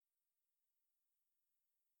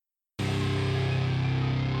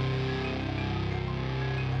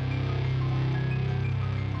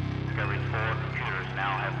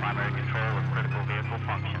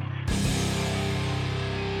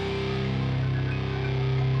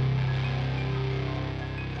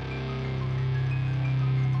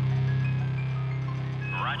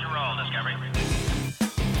roll, Discovery.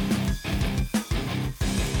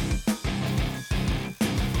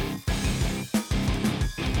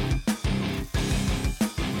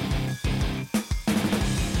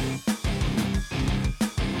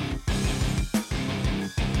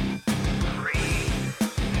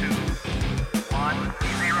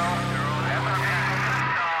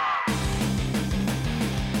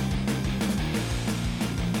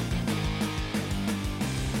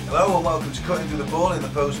 Hello and welcome to Cutting Through the Bull in the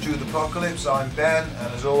Post-Truth Apocalypse. I'm Ben,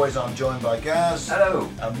 and as always I'm joined by Gaz. Hello.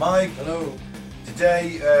 And Mike. Hello.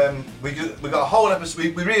 Today we got a whole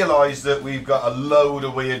episode. We realised that we've got a load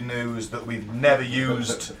of weird news that we've never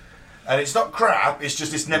used. And it's not crap, it's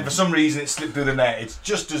just for some reason it slipped through the net. It's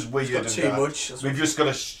just as weird It's as got too that. much. We've just got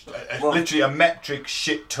literally a metric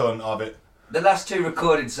shit ton of it. The last two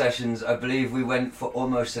recorded sessions, I believe we went for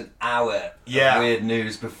almost an hour of weird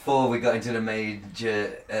news before we got into the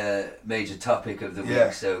major topic of the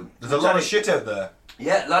week. So there's a lot of shit out there.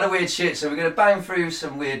 Yeah, a lot of weird shit. So we're going to bang through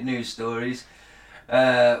some weird news stories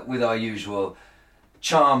with our usual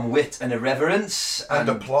charm, wit and irreverence. And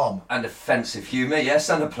aplomb. And offensive humour, yes,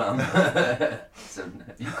 and aplomb. So,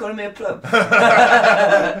 you calling me a plum?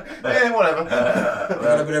 Yeah, whatever. We've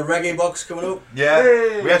got a bit of reggae box coming up. Yeah,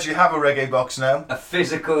 Hey. we actually have a reggae box now. A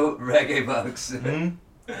physical reggae box. Mm.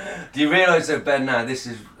 Do you realise though, Ben, now this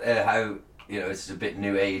is how, it's a bit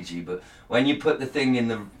new agey, but when you put the thing in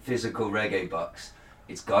the physical reggae box,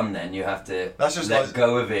 it's gone then. You have to let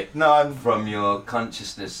go of it from your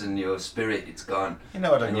consciousness and your spirit. It's gone. You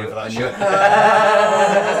know I don't go for that shit.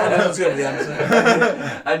 That's going to be the answer.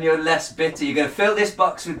 And you're less bitter. You're going to fill this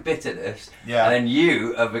box with bitterness. Yeah. And then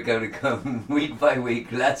you are going to come week by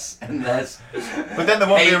week less and less. But then there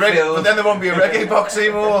won't be a reggae box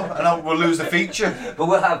anymore, and we'll lose the feature. But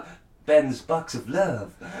we'll have Ben's box of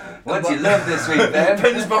love. What do you love this week, Ben?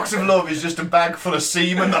 Ben's box of love is just a bag full of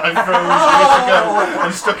semen that I froze years ago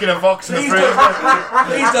and stuck in a box in the freezer.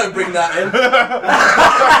 Please don't bring that in.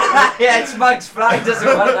 Yeah, it's Mike's fly. Doesn't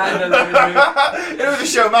want that in the living room. It was a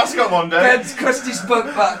show mascot one day. Ben's crusty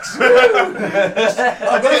spunk box.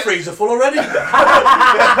 I've got a freezer full already.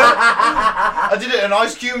 I did it in an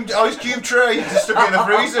ice cube tray. Just stuck it in the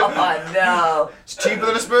freezer. Oh no! It's cheaper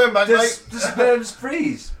than a sperm bank, mate. The sperms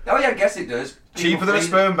freeze. Oh yeah, I guess it does. Cheaper than a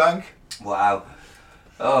sperm bank. Wow.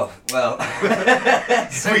 Oh well.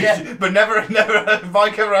 So, But never. If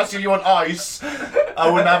Mike ever asks you if you want ice, I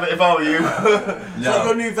wouldn't have it if I were you. It's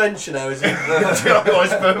like a new venture now, is it? My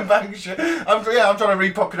sperm bank shit. I'm trying to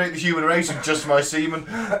repopulate the human race with just my semen.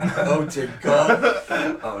 Oh dear God.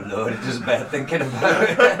 Oh Lord, it doesn't bear thinking about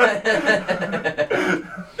it.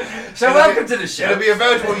 So welcome to the show. It'll be a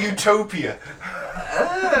veritable utopia.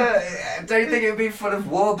 Don't you think it would be full of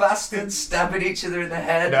war bastards stabbing each other in the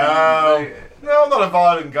head? No, I'm not a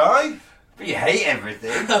violent guy. But you hate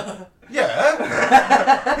everything. Yeah.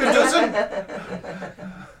 Who doesn't?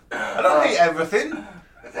 I don't hate everything.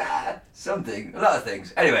 Something. A lot of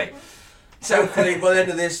things. Anyway. So hopefully by the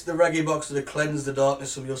end of this, the reggae box will have cleansed the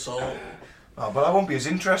darkness of your soul. Oh, but I won't be as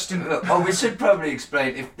interesting. Oh, we should probably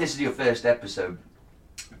explain, if this is your first episode,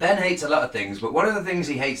 Ben hates a lot of things, but one of the things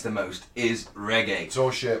he hates the most is reggae. It's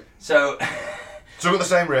all shit. So... It's all got the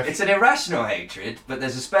same riff. It's an irrational hatred, but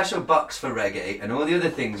there's a special box for reggae and all the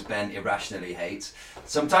other things Ben irrationally hates.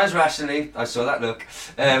 Sometimes rationally, I saw that look.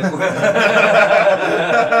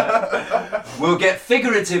 Will get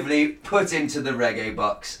figuratively put into the reggae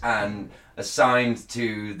box and assigned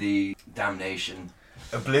to the damnation.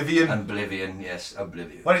 Oblivion. Yes,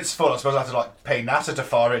 oblivion. When it's full, I suppose I have to pay NASA to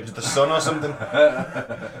fire it into the sun or something.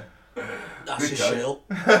 That's a shill.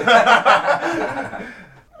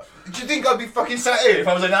 Do you think I'd be fucking sat here if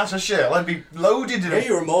I was a NASA shill? I'd be loaded in Yeah,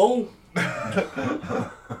 you're a mole. Because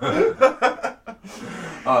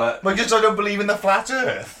I don't believe in the flat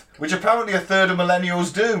Earth, which apparently a third of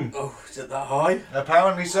millennials do. Oh, is it that high?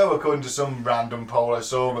 Apparently so, according to some random poll I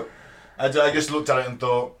saw. But I just looked at it and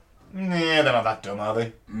thought, they're not that dumb, are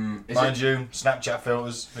they? Mind you, Snapchat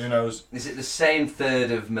filters, who knows? Is it the same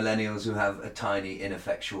third of millennials who have a tiny,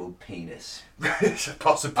 ineffectual penis? It's a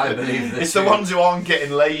possibility. I believe it's the ones who aren't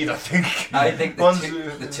getting laid, I think. I think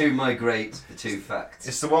the two migrate, the two facts.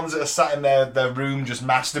 It's the ones that are sat in their room just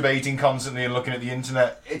masturbating constantly and looking at the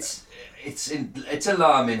internet. It's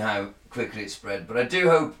alarming how quickly it spread, but I do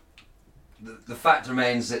hope the fact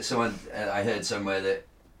remains that I heard somewhere that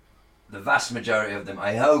the vast majority of them,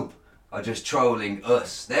 I hope, are just trolling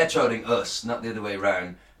us. They're trolling us, not the other way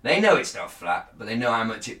around. They know it's not flat, but they know how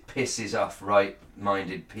much it pisses off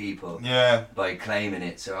right-minded people by claiming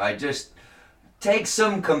it. So I just take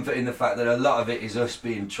some comfort in the fact that a lot of it is us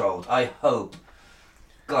being trolled. I hope.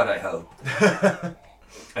 God, I hope.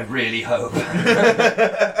 I really hope.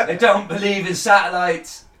 They don't believe in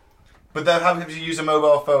satellites. But they're having to use a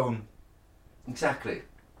mobile phone. Exactly.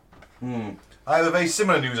 I have a very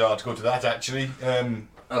similar news article to that, actually.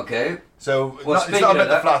 Okay. So Well, it's speaking not of about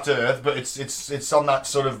the that- flat Earth, but it's on that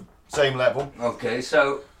sort of same level. Okay,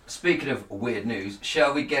 so speaking of weird news,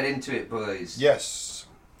 shall we get into it, boys? Yes.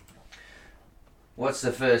 What's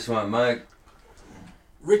the first one, Mike?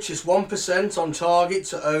 Richest 1% on target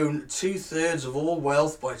to own 2/3 of all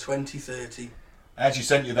wealth by 2030. I actually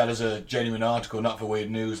sent you that as a genuine article, not for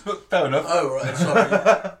weird news, but fair enough. Oh, right, sorry.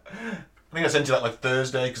 I think I sent you that like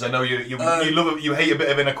Thursday because I know you love it, you hate a bit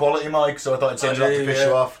of inequality, Mike. So I thought I'd send you that to piss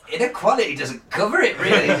you off. Inequality doesn't cover it,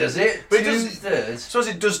 really, does it? But it does- 2/3. I suppose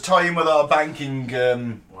it does tie in with our banking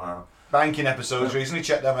Wow. episodes recently.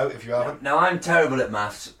 Check them out if you haven't. Now I'm terrible at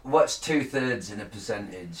maths. What's 2/3 in a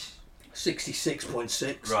percentage?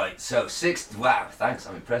 66.6. Right. So wow. Thanks.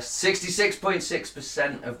 I'm impressed.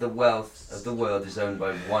 66.6% of the wealth of the world is owned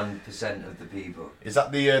by 1% of the people. Is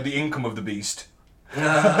that the income of the beast? Hey!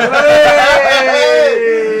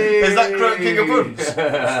 Is that Crow King of Buns?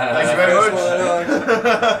 Thank you very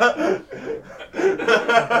much.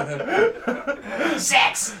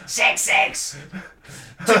 Sex.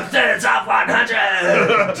 2/3 of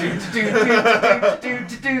 100.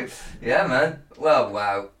 Yeah, man. Well,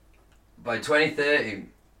 wow. By 2030,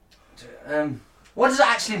 what does that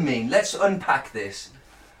actually mean? Let's unpack this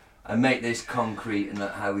and make this concrete and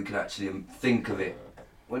how we can actually think of it.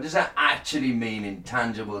 What does that actually mean in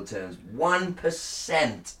tangible terms?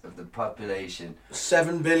 1% of the population.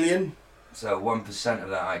 7 billion. So 1% of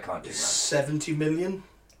that, I can't do Is that. 70 million.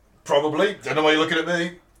 Probably. Don't know why you're looking at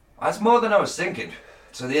me. That's more than I was thinking.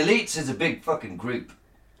 So the elites is a big fucking group.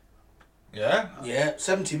 Yeah. Yeah,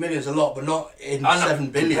 70 million is a lot, but not in I'm not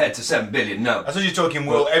 7 billion. Compared to 7 billion, no. I suppose you're talking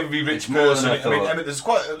well, every rich it's more person. than I thought. I mean, there's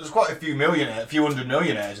quite a few millionaires, a few hundred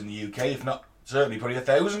millionaires in the UK, if not certainly probably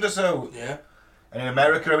 1,000 or so. Yeah. And in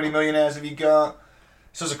America, how many millionaires have you got?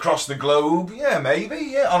 So it's across the globe, yeah, maybe,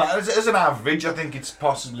 yeah. As an average, I think it's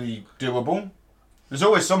possibly doable. There's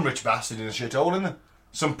always some rich bastard in a shithole, isn't there?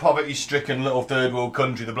 Some poverty-stricken little third world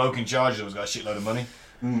country. The bloke in charge has always got a shitload of money.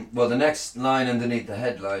 Well, the next line underneath the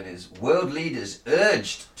headline is world leaders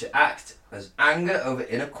urged to act as anger over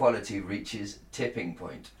inequality reaches tipping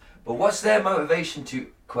point. But what's their motivation to,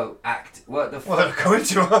 quote, act? What the Well, they're fuck? going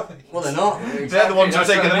to, aren't they? Well, they're not. They're the ones who are That's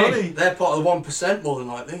taking the what I mean. money. They're part of the 1% more than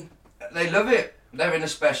likely. They love it. They're in a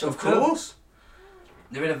special Of club. course.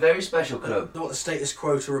 They're in a very special club. They want the status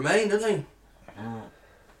quo to remain, don't they?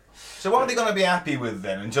 So what are they going to be happy with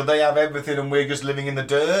then? Until they have everything and we're just living in the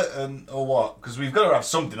dirt? Or what? Because we've got to have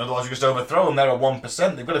something, otherwise we just overthrow them. They're at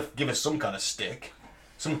 1%. They've got to give us some kind of stick.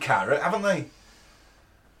 Some carrot, haven't they?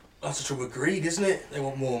 That's the trouble with greed, isn't it? They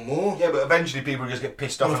want more and more. Yeah, but eventually people just get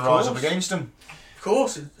pissed off Well, and of rise up course. against them. Of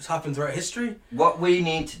course, it's happened throughout history. What we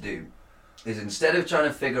need to do is instead of trying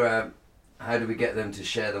to figure out how do we get them to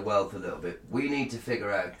share the wealth a little bit, we need to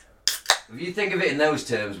figure out, if you think of it in those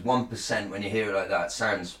terms, 1% when you hear it like that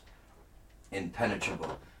sounds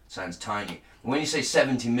impenetrable, sounds tiny. When you say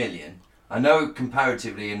 70 million, I know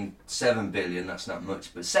comparatively in 7 billion that's not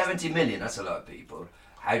much, but 70 million, that's a lot of people.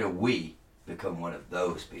 How do we become one of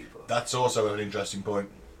those people? That's also an interesting point.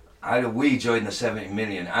 How do we join the 70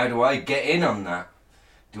 million? How do I get in on that?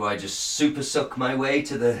 Do I just super suck my way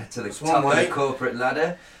to the That's top one of way. the corporate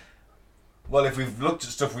ladder? Well, if we've looked at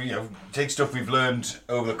stuff, take stuff we've learned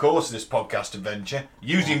over the course of this podcast adventure,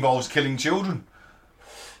 usually involves killing children.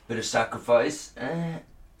 Bit of sacrifice.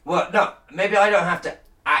 Well, no, maybe I don't have to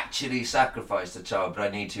actually sacrifice the child, but I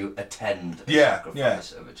need to attend the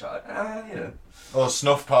sacrifice of a child. You know. Or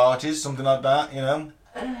snuff parties, something like that, you know.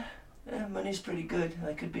 Money's pretty good.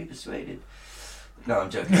 I could be persuaded. No, I'm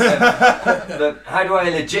joking. But how do I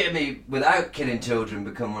legitimately, without killing children,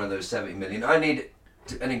 become one of those 70 million? I need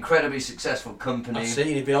an incredibly successful company. That's it,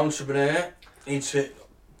 you need to be an entrepreneur. You need to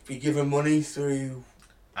be given money through...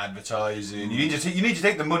 Advertising. You need to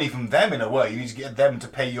take the money from them in a way. You need to get them to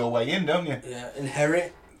pay your way in, don't you? Yeah,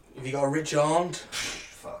 inherit. If you got a rich aunt,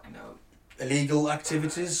 Fuck no. illegal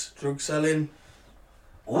activities, drug selling.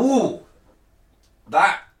 Ooh,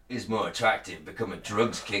 that is more attractive. Become a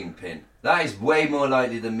drugs kingpin. That is way more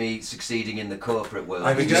likely than me succeeding in the corporate world.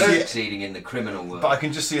 I can than just see it. succeeding in the criminal world. But I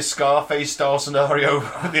can just see a Scarface style scenario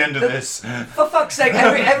at the end of this. For fuck's sake,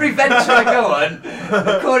 every venture I go on,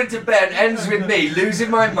 according to Ben, ends with me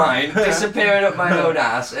losing my mind, disappearing up my own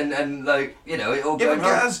ass, and like, you know, it all Yeah, going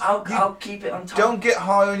but wrong. Gaz, I'll keep it on top. Don't get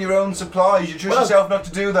high on your own supplies. You trust yourself not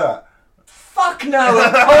to do that. Fuck no,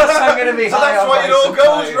 of course I'm going to be So high that's on why my it all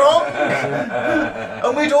goes supply. wrong.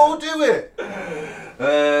 And we'd all do it.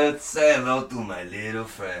 Say hello to my little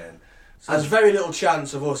friend. So there's very little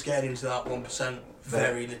chance of us getting into that 1%.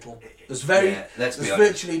 Very little. There's there's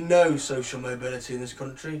virtually no social mobility in this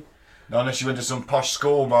country. Not unless you went to some posh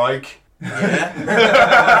school, Mike. Yeah. And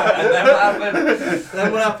then what happened?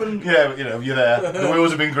 Then what happened? Yeah, but, you're there. The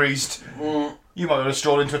wheels have been greased. You might want to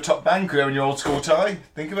stroll into a top bank wearing your old school tie.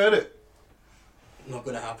 Think about it. Not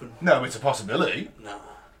going to happen. No, it's a possibility. Nah.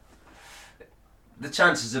 The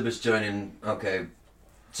chances of us joining. Okay,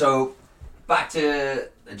 so back to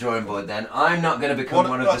the drawing board. Then I'm not going to become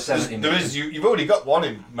one of the 70 There million. is. You've already got one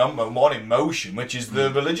in motion, which is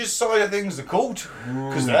the religious side of things, the cult,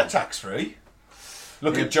 because they're tax free.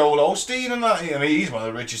 Look at Joel Osteen and that. I mean, he's one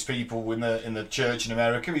of the richest people in the church in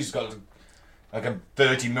America. He's got like a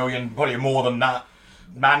 30 million, probably more than that,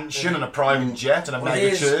 mansion and a private jet and a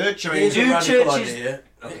mega church. I mean, here's a radical idea.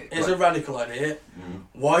 Here's a radical idea.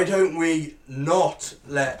 Why don't we not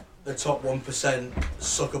let the top 1%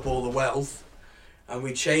 suck up all the wealth, and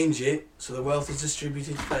we change it so the wealth is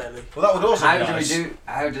distributed fairly? well, that would also How be do nice. we do?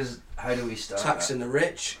 How do we start? Taxing the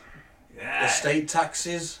rich, Yeah. estate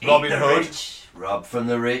taxes. Eat Robin the Hood. rich, rob from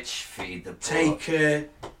the rich, feed the poor.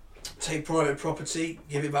 Take private property,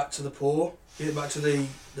 give it back to the poor, give it back to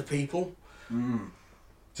the people.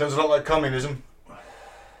 Sounds a lot like communism.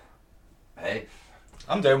 Hey,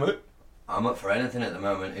 I'm down with it. I'm up for anything at the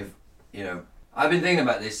moment. If I've been thinking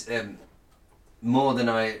about this more than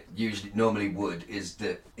I normally would. Is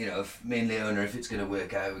that if me and Leona, if it's going to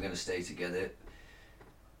work out, we're going to stay together.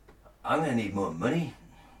 I'm going to need more money.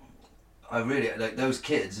 I really like those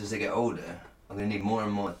kids as they get older. I'm going to need more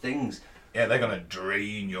and more things. Yeah, they're going to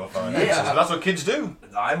drain your finances. Yeah. But that's what kids do.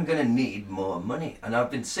 I'm going to need more money. And I've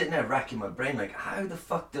been sitting there racking my brain like, how the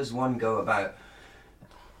fuck does one go about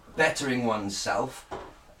bettering oneself?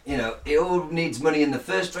 It all needs money in the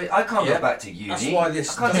first place. I can't Yeah. go back to uni. That's why I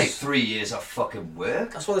can't take 3 years off fucking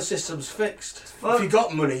work. That's why the system's fixed. Fuck. If you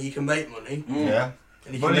got money, you can make money. Yeah.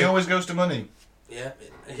 And you can Money make, always goes to money. yeah.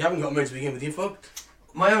 If you haven't got money to begin with, you're fucked.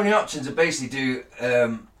 My only options are basically do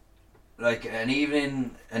like an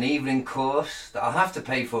evening course that I'll have to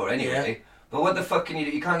pay for anyway. Yeah. But what the fuck can you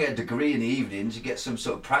do? You can't get a degree in the evenings. You get some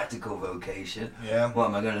sort of practical vocation. Yeah. What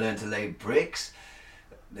am I going to learn to lay bricks?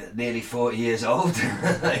 Nearly 40 years old.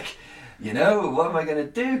 Like, what am I going to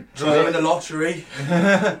do? Win the lottery.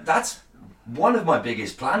 That's one of my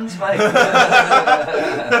biggest plans, mate.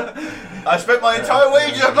 I spent my entire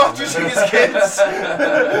wages on lottery tickets, kids.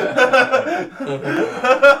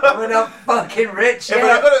 We're not fucking rich If,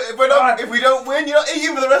 yet. if we don't win, you're not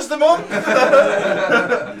eating for the rest of the month.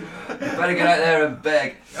 Better get out there and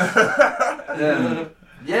beg.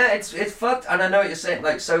 Yeah, it's fucked, and I know what you're saying,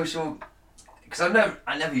 like social. Because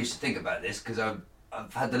I never used to think about this because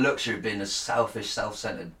I've had the luxury of being a selfish,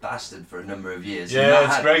 self-centered bastard for a number of years. and Yeah, not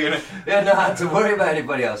it's had- great, isn't it? Yeah, not had to worry about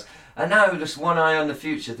anybody else. And now I'm just one eye on the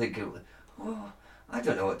future, thinking, oh, I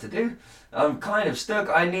don't know what to do. I'm kind of stuck.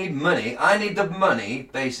 I need money. I need the money,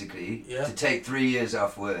 basically, Yeah. to take 3 years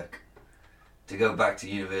off work to go back to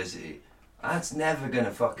university. That's never going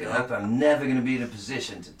to fucking No. happen. I'm never going to be in a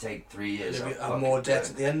position to take 3 years You'll off have fucking more debt work.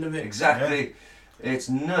 at the end of it. Exactly. It's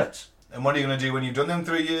nuts. And what are you going to do when you've done them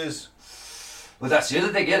 3 years? Well, that's the other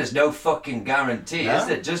thing, yeah, there's no fucking guarantee, No? is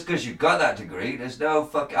there? Just because you got that degree, there's no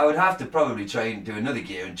fuck. I would have to probably do another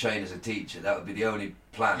year and train as a teacher. That would be the only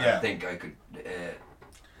plan Yeah. I think I could.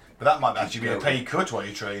 But that might actually be a pay cut while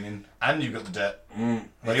you're training, and you've got the debt. Mm,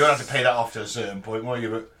 Well, you won't have to pay that off to a certain point, will you?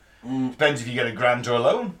 But depends if you get a grant or a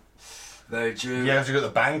loan. very true. If you have to go to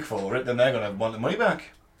the bank for it, then they're going to want the money back.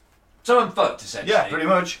 So I'm fucked, essentially. Yeah, pretty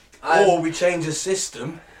much. Or we change the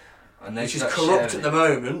system, And they which is start corrupt sharing at the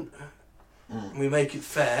it. moment. We make it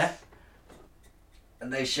fair.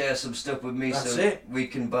 And they share some stuff with me That's so it. we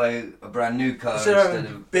can buy a brand new car Instead instead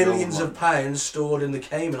of of billions an of old one. pounds stored in the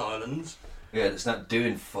Cayman Islands, Yeah, that's not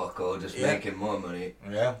doing fuck all, just Yeah. making more money.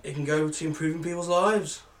 Yeah. it can go to improving people's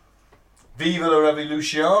lives. Viva la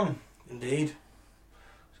revolution. Indeed.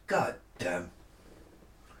 God damn.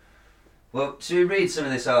 Well, should we read some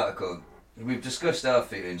of this article? We've discussed our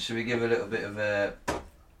feelings. Should we give a little bit of a...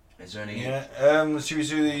 Is there any... Yeah. Should we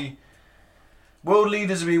do the... World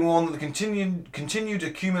leaders have been warned that the continued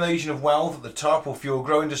accumulation of wealth at the top will fuel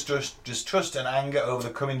growing distrust and anger over the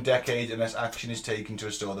coming decade unless action is taken to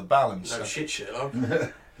restore the balance. No shit, Sherlock.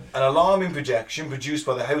 An alarming projection produced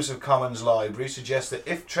by the House of Commons Library suggests that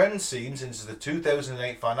if trends seen since the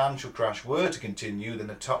 2008 financial crash were to continue, then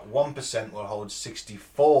the top 1% will hold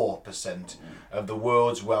 64% of the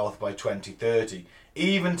world's wealth by 2030.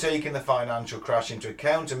 Even taking the financial crash into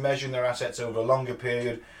account and measuring their assets over a longer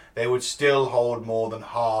period, they would still hold more than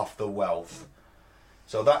half the wealth.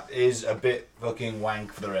 So that is a bit fucking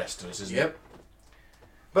wank for the rest of us, isn't it? Yep.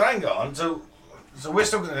 But hang on, so So we're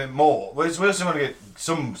still going to get more. We're still going to get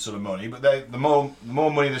some sort of money, but the more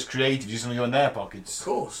money that's created is going to go in their pockets. Of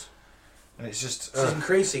course. And it's just... It's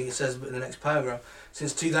increasing, it says in the next paragraph.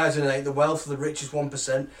 Since 2008, the wealth of the richest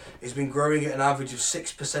 1% has been growing at an average of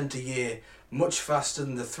 6% a year, much faster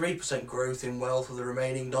than the 3% growth in wealth of the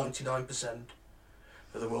remaining 99%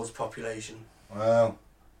 of the world's population. Wow.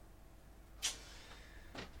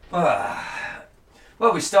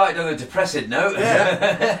 Well, we started on a depressing note.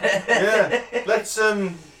 Yeah. Let's,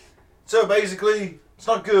 so basically, it's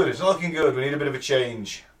not good. It's not looking good. We need a bit of a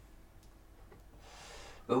change.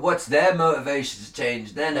 But what's their motivation to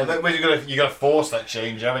change then? Well, you got to force that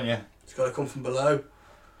change, haven't you? It's got to come from below.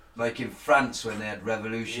 Like in France when they had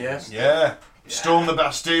revolutions. Yeah. Storm the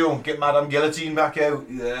Bastille, get Madame Guillotine back out.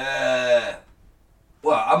 Yeah.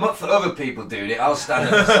 Well, I'm up for other people doing it. I'll stand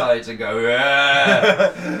at the sides and go,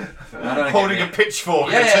 yeah. Holding a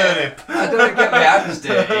pitchfork and a turnip. I don't want to get my hands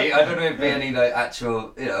dirty. I don't want to be any like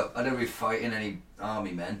actual, I don't want to be fighting any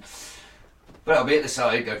army men. But I'll be at the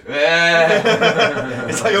side, go, yeah.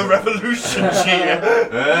 It's like a revolution cheer.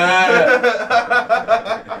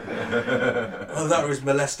 Oh, that was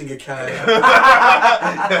molesting a cow.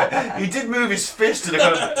 He did move his fist in a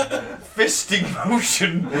kind of fisting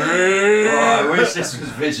motion. Oh, I wish this was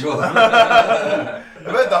visual. I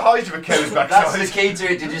bet the height of a cow's backside. That's the key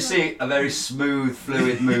to it. Did you see? A very smooth,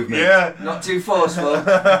 fluid movement. Yeah. Not too forceful,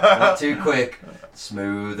 not too quick.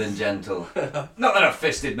 Smooth and gentle. Not that I've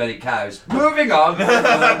fisted many cows. Moving on.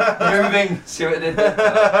 Moving. See what I did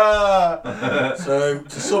there? So,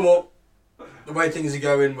 to sum up, the way things are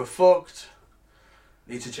going, we're fucked.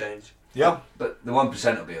 Need to change. Yeah. But the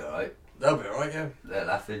 1% will be alright. They'll be alright, yeah. They're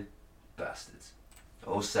laughing. Bastards.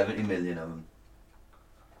 All 70 million of them.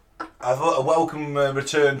 I thought a welcome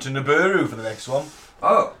return to Nibiru for the next one.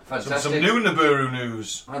 Oh, fantastic. Some new Nibiru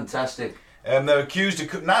news. Fantastic.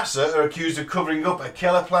 NASA are accused of covering up a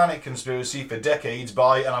killer planet conspiracy for decades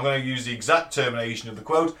by, and I'm going to use the exact termination of the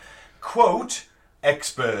quote,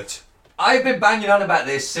 expert. I've been banging on about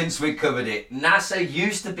this since we covered it. NASA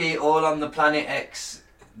used to be all on the Planet X.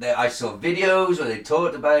 I saw videos where they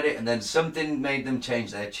talked about it, and then something made them change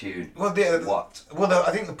their tune. Well, what? Well, I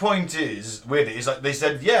think the point is with it is like they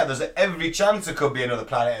said, yeah, there's every chance there could be another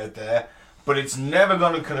planet out there. But it's never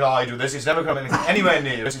going to collide with us. It's never going to be anywhere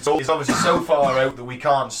near us. It's obviously so far out that we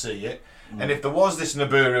can't see it. And if there was this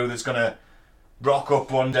Nibiru that's going to rock up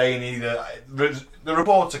one day and either... The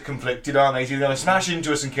reports are conflicted, aren't they? It's either going to smash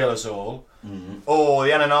into us and kill us all, or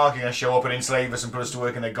the Anunnaki are going to show up and enslave us and put us to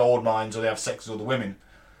work in their gold mines, or they have sex with all the women.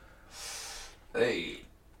 Hey.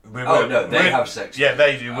 No, they have sex. Yeah,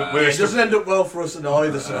 they do. It doesn't end up well for us in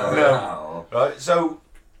either scenario. No. Right, so...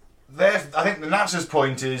 I think the NASA's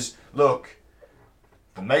point is, look,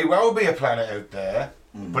 there may well be a planet out there,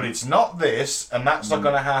 but it's not this, and that's not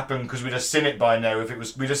going to happen because we'd have seen it by now. If it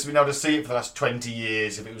was, we'd just been able to see it for the last 20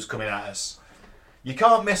 years if it was coming at us. You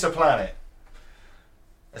can't miss a planet,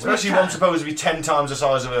 especially one supposed to be 10 times the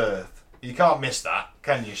size of Earth. You can't miss that,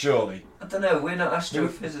 can you? Surely. I don't know. We're not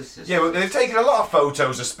astrophysicists. Yeah, but they've taken a lot of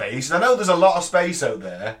photos of space, and I know there's a lot of space out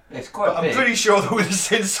there. It's quite but big. I'm pretty sure that we've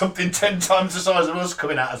seen something 10 times the size of us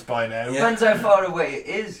coming at us by now. Yeah. Depends how far away it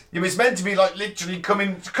is. Yeah, but it's meant to be like literally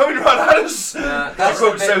coming right at us. That's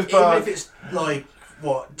quote so far. Even if it's like,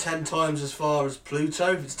 what, 10 times as far as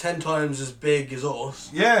Pluto, if it's 10 times as big as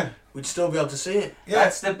us, Yeah. we'd still be able to see it. Yeah.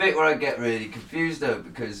 That's the bit where I get really confused though,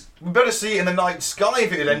 because We better see it in the night sky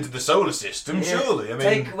if it had entered the solar system, surely. I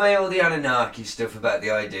mean, take away all the Anunnaki stuff about the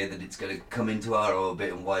idea that it's going to come into our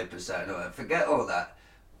orbit and wipe us out. No, forget all that.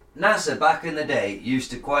 NASA back in the day used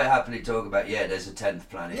to quite happily talk about, there's a 10th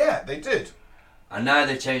planet. yeah, they did. And now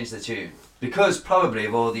they've changed the tune. Because probably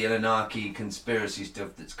of all the Anunnaki conspiracy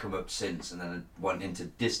stuff that's come up since, and then wanting to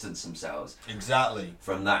distance themselves Exactly.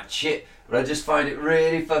 from that shit. But I just find it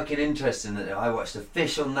really fucking interesting that I watched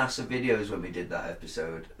official NASA videos when we did that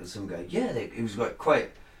episode, and some guy, he was like quite,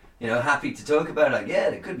 happy to talk about, like,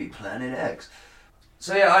 there could be Planet X.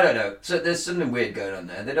 So I don't know. So there's something weird going on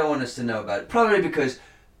there. They don't want us to know about it. Probably because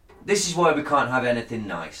this is why we can't have anything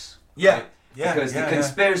nice. Yeah. Right? Yeah, Because yeah, the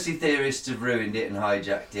conspiracy theorists have ruined it and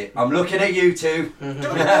hijacked it. I'm looking at you two.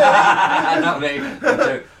 Not me.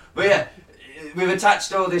 But yeah, we've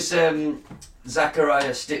attached all this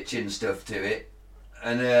Zachariah Stitching stuff to it.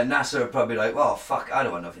 And NASA are probably like, well, fuck, I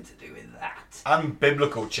don't want nothing to do with that. And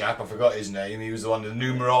biblical chap, I forgot his name. He was the one, the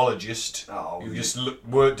numerologist. Who just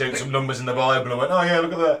worked out some numbers in the Bible and went, oh yeah,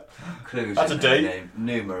 look at that. Clues. That's a date. Name.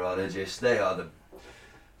 Numerologists. They are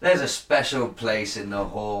There's a special place in the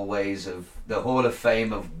hallways of the Hall of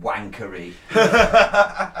Fame of wankery.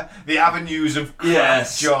 The avenues of crap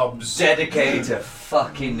jobs. Dedicated to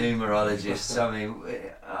fucking numerologists. I mean,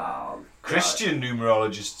 Christian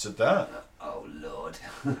numerologists at that. Oh Lord.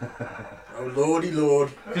 Oh lordy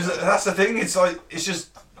lord. Because that's the thing. It's like it's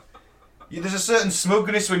just there's a certain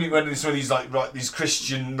smugness when some of these these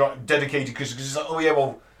Christian dedicated Christians. Cause it's like, oh yeah,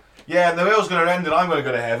 well, yeah, and the world's going to end and I'm going to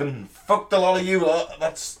go to heaven. Fuck the lot of you lot.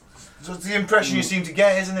 That's the impression you seem to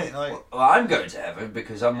get, isn't it? Like, well, I'm going to heaven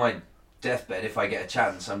because on my deathbed, if I get a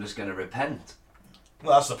chance, I'm just going to repent.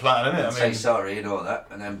 Well, that's the plan, isn't it? And say sorry and all that,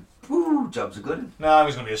 and then, woo, jobs are good. No, I'm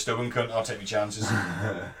just going to be a stubborn cunt. I'll take my chances.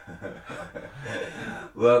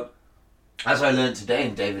 Well, as I learnt today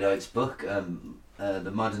in David Icke's book,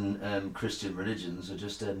 the modern Christian religions are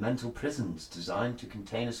just mental prisons designed to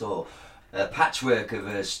contain us all. A patchwork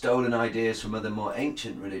of stolen ideas from other more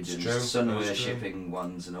ancient religions, sun worshipping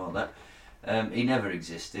ones and all that. He never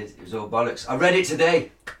existed. It was all bollocks. I read it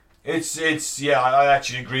today. I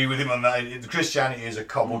actually agree with him on that. Christianity is a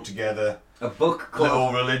cobbled together a book called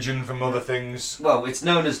little religion from other things. Well, it's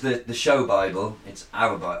known as the show Bible. It's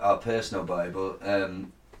our personal Bible.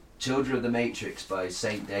 Children of the Matrix by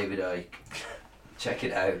Saint David Icke. Check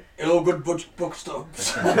it out. In all good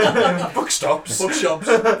bookstops. Bookshops.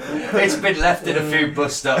 It's been left in a few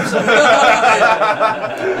bus stops.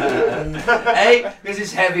 A, because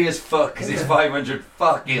it's heavy as fuck, because it's 500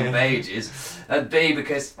 fucking pages. And B,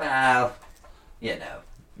 because, well, you know.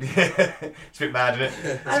 It's a bit mad, isn't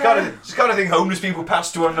it? It's kind of thing homeless people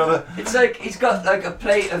pass to one another. It's like he's got like a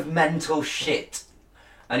plate of mental shit.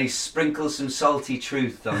 And he sprinkles some salty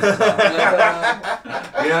truth on the top.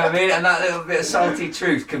 You know what I mean? And that little bit of salty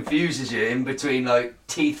truth confuses you in between like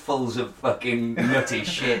teethfuls of fucking nutty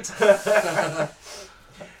shit. That's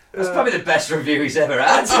probably the best review he's ever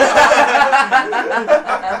had.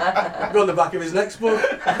 Go on the back of his next book.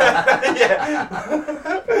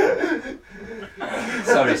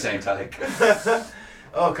 Sorry, Saint Icke.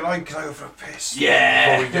 Oh, can I go for a piss?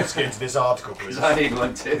 Yeah. Before we just get into this article, please. I need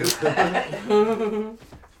one too.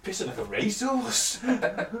 Pissing like a racehorse.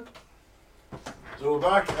 So we're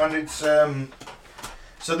back, and it's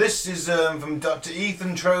so this is from Dr.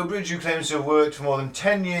 Ethan Trowbridge, who claims to have worked for more than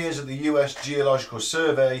 10 years at the US Geological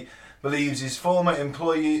Survey, believes his former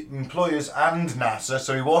employers and NASA,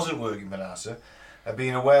 so he wasn't working for NASA, have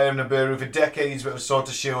been aware of Nibiru for decades but have sought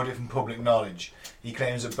to shield it from public knowledge. He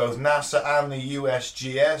claims that both NASA and the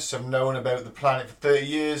USGS have known about the planet for 30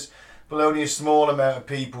 years, but only a small amount of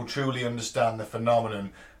people truly understand the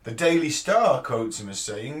phenomenon. The Daily Star quotes him as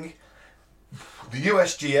saying, the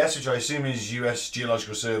USGS, which I assume is US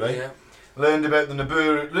Geological Survey, learned about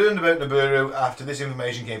Nibiru after this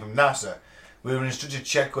information came from NASA. We were instructed to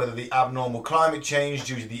check whether the abnormal climate change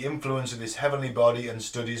due to the influence of this heavenly body, and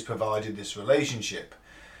studies provided this relationship.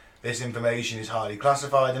 This information is highly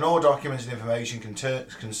classified, and all documents and information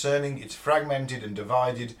concerning it's fragmented and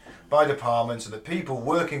divided by department, so that people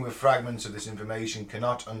working with fragments of this information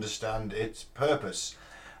cannot understand its purpose.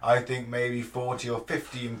 I think maybe 40 or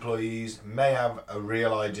 50 employees may have a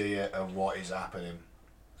real idea of what is happening.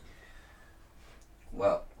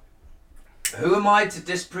 Well, who am I to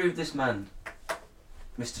disprove this man,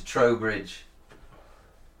 Mr. Trowbridge?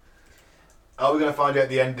 Are we going to find out at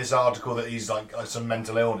the end of this article that he's like some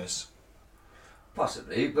mental illness?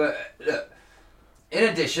 Possibly, but look. In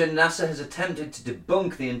addition, NASA has attempted to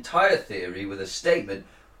debunk the entire theory with a statement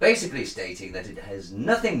basically stating that it has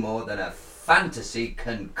nothing more than a fantasy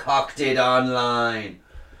concocted online.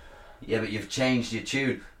 Yeah, but you've changed your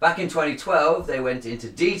tune. Back in 2012, they went into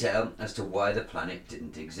detail as to why the planet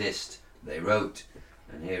didn't exist. They wrote,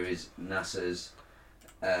 and here is NASA's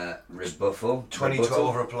rebuttal.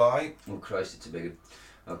 2012 reply. Oh Christ, it's a big one.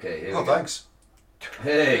 Okay, here we Oh, go. thanks.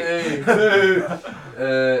 Hey!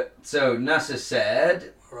 So NASA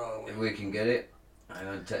said, if we can get it, hang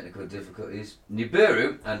on, technical difficulties.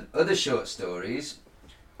 Nibiru and other short stories.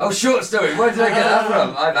 Oh, short story, where did I get that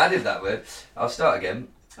from? I've added that word. I'll start again,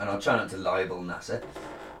 and I'll try not to libel NASA.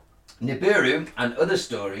 Nibiru and other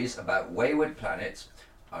stories about wayward planets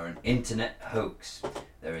are an internet hoax.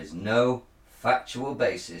 There is no factual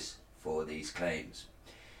basis for these claims.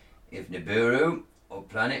 If Nibiru or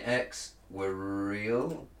Planet X were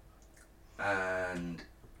real and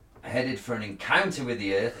headed for an encounter with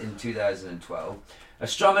the Earth in 2012,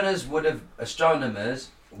 astronomers would have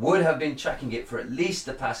been tracking it for at least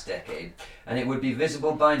the past decade, and it would be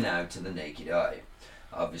visible by now to the naked eye.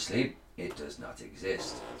 Obviously, it does not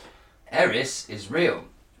exist. Eris is real,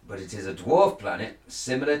 but it is a dwarf planet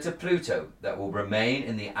similar to Pluto that will remain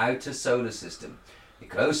in the outer solar system. The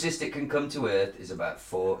closest it can come to Earth is about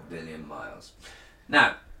 4 billion miles.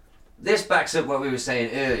 Now, this backs up what we were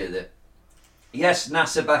saying earlier, that yes,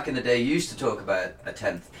 NASA back in the day used to talk about a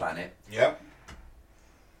 10th planet. Yep.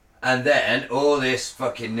 And then all this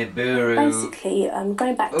fucking Nibiru. Basically,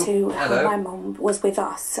 going back to how my mum was with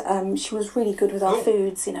us, she was really good with our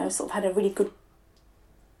foods, you know, sort of had a really good...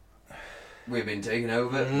 We've been taken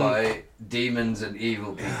over by demons and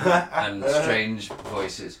evil people and strange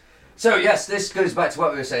voices. So yes, this goes back to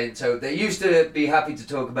what we were saying. So they used to be happy to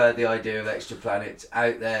talk about the idea of extra planets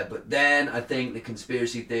out there, but then I think the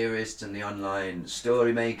conspiracy theorists and the online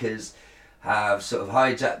story makers have sort of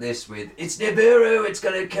hijacked this with, it's Nibiru, it's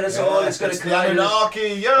going to kill us all, it's going to collide the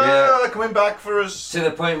Anunnaki, they're coming back for us. To the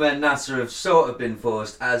point where NASA have sort of been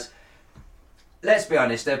forced as, let's be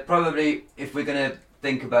honest, they're probably, if we're going to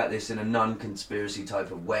think about this in a non-conspiracy type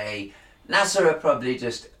of way, NASA are probably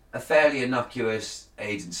just a fairly innocuous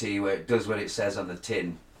agency where it does what it says on the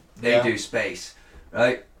tin. They do space,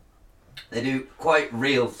 right? They do quite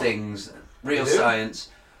real things, real science,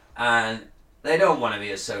 and they don't want to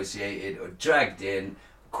be associated or dragged in,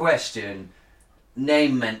 questioned,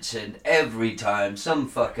 name mentioned every time some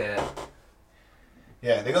fucker.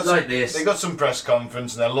 Yeah, they got like some, this. They got some press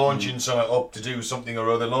conference and they're launching something up to do something or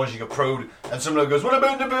other, launching a probe, and someone goes, "What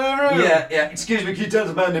about Nibiru?" Yeah. Excuse me, can you tell us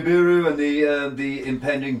about Nibiru and the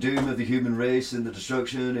impending doom of the human race and the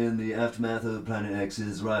destruction in the aftermath of Planet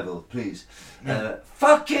X's arrival, please?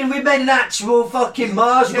 Fucking, we made an actual fucking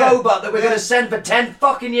Mars robot that we're going to send for 10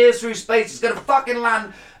 fucking years through space. It's going to fucking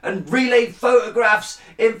land and relay photographs,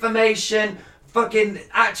 information, fucking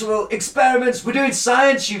actual experiments. We're doing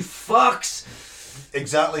science, you fucks.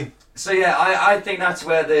 Exactly. So yeah, I think that's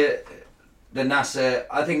where the NASA,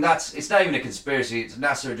 I think it's not even a conspiracy, it's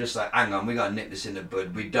NASA are just like, hang on, we gotta nip this in the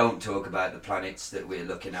bud, we don't talk about the planets that we're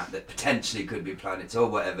looking at that potentially could be planets or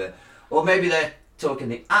whatever. Or maybe they're talking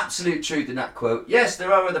the absolute truth in that quote. Yes,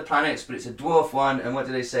 there are other planets, but it's a dwarf one, and what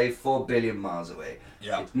do they say, 4 billion miles away.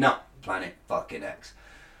 Yeah. It's not planet fucking X.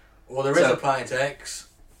 Well, there is a planet X.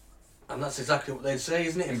 And that's exactly what they'd say,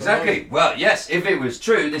 isn't it? Exactly. Well, yes, if it was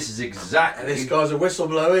true, this is exactly... And this guy's a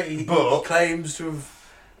whistleblower, he claims to have...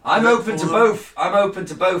 I'm open to both. I'm open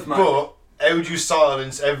to both, man. But how would you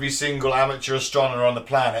silence every single amateur astronomer on the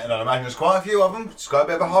planet? And I imagine there's quite a few of them. It's quite a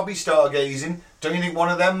bit of a hobby, stargazing. Don't you think one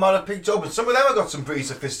of them might have picked up? And some of them have got some pretty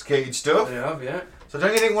sophisticated stuff. They have, yeah. So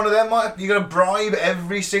don't you think one of them might have... You're going to bribe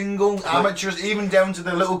every single amateur, even down to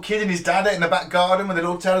the little kid and his dad in the back garden with a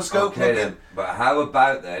little telescope? Okay then, but how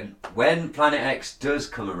about then, when Planet X does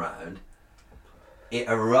come around, it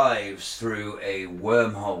arrives through a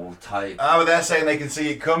wormhole type... but they're saying they can see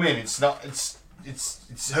it coming. It's not...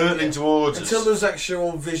 It's hurtling towards us. Until there's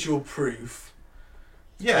actual visual proof.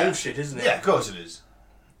 Yeah. Bullshit, isn't it? Yeah, of course it is.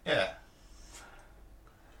 Yeah.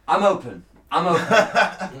 I'm open. I'm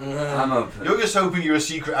open. You're just hoping you're a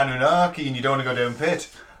secret Anunnaki and you don't want to go down pit.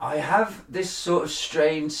 I have this sort of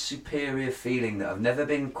strange superior feeling that I've never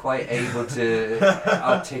been quite able to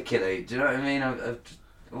articulate. Do you know what I mean? I've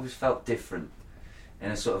always felt different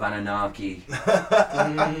in a sort of Anunnaki,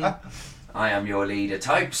 I am your leader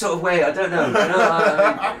type sort of way. I don't know.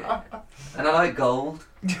 And I like gold.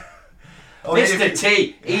 Mr.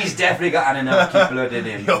 T, he's definitely got Anunnaki blood in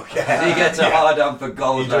him. Okay. He gets a hard on for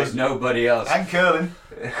gold like nobody else. And curling.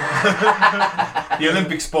 The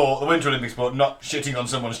Olympic sport, the Winter Olympic sport, not shitting on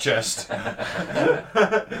someone's chest.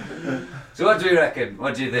 So what do you reckon?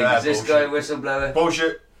 What do you think? Is this guy a whistleblower?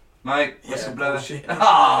 Bullshit. Mike, whistleblower? Bullshit.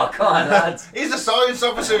 Oh, come on, lads. He's a science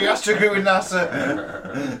officer, he has to agree with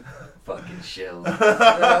NASA. Fucking shills.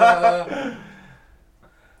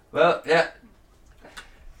 Well, yeah.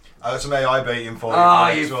 I got some AI baiting for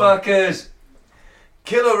you. You fuckers.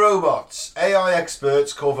 Killer robots. AI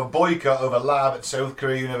experts call for boycott over lab at South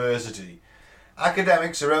Korea University.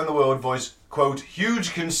 Academics around the world voice, quote,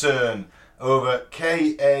 huge concern over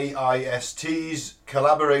KAIST's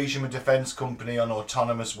collaboration with defence company on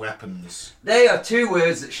autonomous weapons. They are two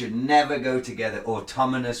words that should never go together.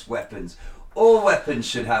 Autonomous weapons. All weapons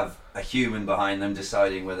should have a human behind them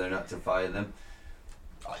deciding whether or not to fire them.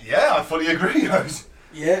 Yeah, I fully agree.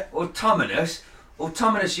 Yeah. Autonomous,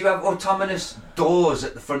 you have autonomous doors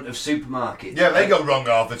at the front of supermarkets. Yeah, they go wrong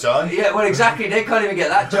half the time. Yeah, well, exactly. They can't even get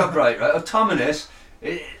that job right? Autonomous,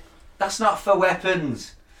 that's not for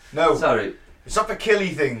weapons. No. Sorry. It's not for killy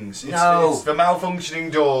things. It's for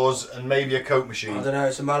malfunctioning doors and maybe a Coke machine. I don't know,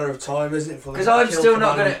 it's a matter of time, isn't it? Because I'm still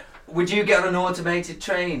not going to... Would you get on an automated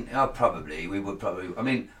train? Oh, probably. We would probably... I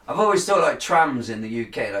mean, I've always thought like trams in the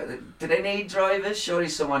UK, like, do they need drivers? Surely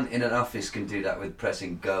someone in an office can do that with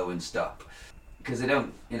pressing go and stop. Because they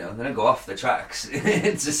don't, they don't go off the tracks.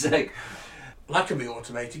 It's just like... That can be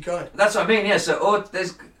automated, can't it? That's what I mean, yeah. So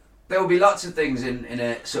there will be lots of things in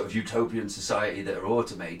a sort of utopian society that are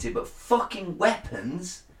automated, but fucking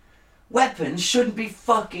weapons shouldn't be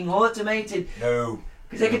fucking automated. No.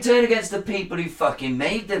 Because they could turn against the people who fucking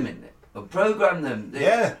made them or programmed them.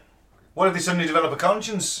 Yeah. What if they suddenly develop a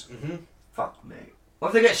conscience? Mm-hmm. Fuck me. What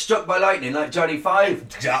if they get struck by lightning like Johnny Five?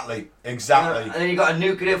 Exactly. And then you got a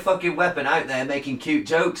nuclear fucking weapon out there making cute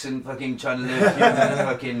jokes and fucking trying to live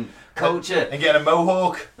fucking culture. And getting a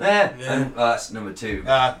mohawk. Yeah. And, that's number 2.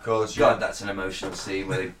 Of course. God, that's an emotional scene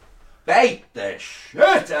where they bait the shit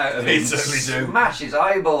out of him. They certainly do. Smash his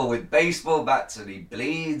eyeball with baseball bats and he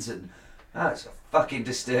bleeds and that's a fucking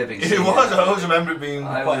disturbing scene. It was. I always remember it being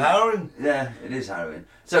quite harrowing. Yeah, it is harrowing.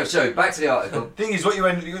 So back to the article. The thing is, what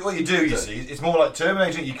you do, you see, it's more like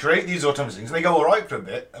Terminator. You create these autonomous things, and they go all right for a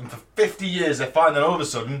bit, and for 50 years they're fine. Then all of a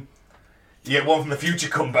sudden, you get one from the future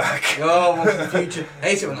come back. Oh, one from the future.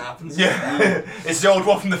 Hate it when that happens. Yeah, it's the old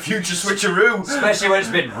one from the future switcheroo. Especially when it's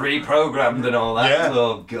been reprogrammed and all that. Yeah,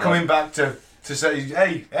 oh, God. Coming back to say,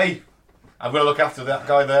 hey, I'm going to look after that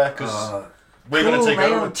guy there because we're going to take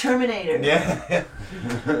over. Terminator. Yeah,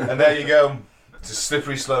 and there you go. It's a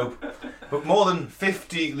slippery slope. But more than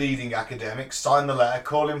 50 leading academics signed the letter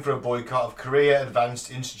calling for a boycott of Korea Advanced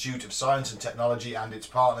Institute of Science and Technology and its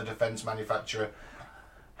partner defence manufacturer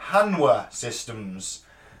Hanwha Systems.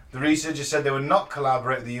 The researchers said they would not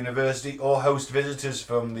collaborate with the university or host visitors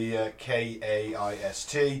from the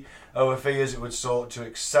KAIST over fears it would sought to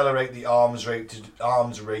accelerate the arms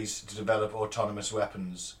race to develop autonomous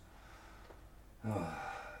weapons.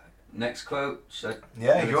 Next quote.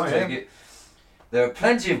 Yeah, you want to take it? There are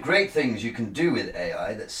plenty of great things you can do with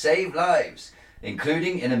AI that save lives,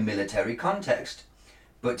 including in a military context.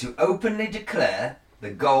 But to openly declare the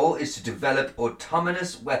goal is to develop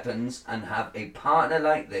autonomous weapons and have a partner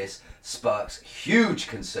like this sparks huge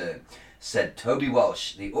concern, said Toby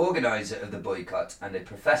Walsh, the organiser of the boycott and a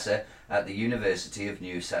professor at the University of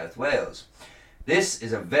New South Wales. This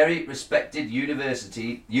is a very respected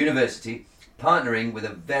university partnering with a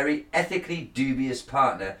very ethically dubious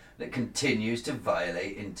partner that continues to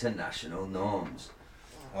violate international norms.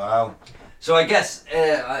 Wow. So I guess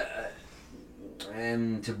to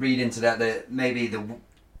read into that maybe the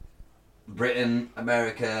Britain,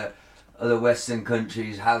 America, other Western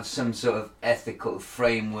countries have some sort of ethical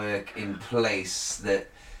framework in place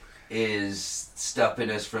that is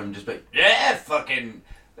stopping us from just like,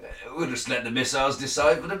 we'll just let the missiles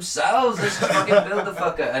decide for themselves. Let's just fucking build the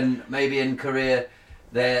fucker. And maybe in Korea,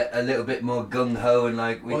 they're a little bit more gung-ho and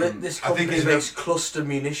like this company makes cluster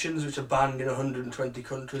munitions, which are banned in 120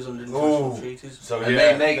 countries under international treaties. So and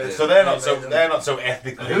they make them. So they're not so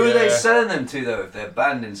ethically. Who are they selling them to though? If they're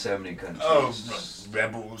banned in so many countries? Oh,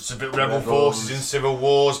 rebel forces in civil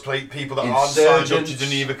wars, people that aren't signed up to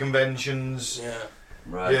Geneva Conventions. Yeah.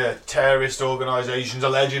 Right. Yeah, terrorist organisations,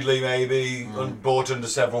 allegedly maybe, bought under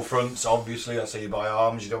several fronts. Obviously, that's how you buy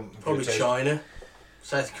arms. You don't probably China,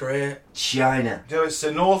 South Korea. China. You know, it's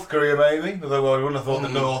North Korea maybe. Although I wouldn't have thought the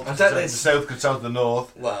North. The South could sell to the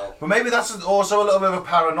North. Well, but maybe that's also a little bit of a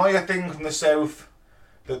paranoia thing from the South.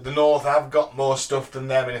 That the North have got more stuff than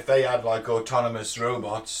them, and if they had like autonomous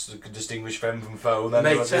robots that could distinguish friend from foe, then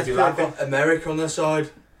they'd be laughing. America on their side.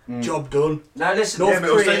 Job done. Now listen, North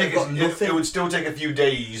Korea got nothing. It would still take a few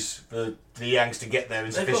days for the Yanks to get there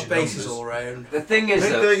in sufficient numbers. They've got bases all around. The thing is,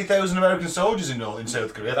 30,000 American soldiers in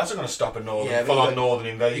South Korea. That's not going to stop a full-on northern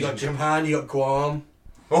invasion. You got Japan, you got Guam.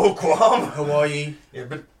 Oh, Guam, Hawaii. Yeah,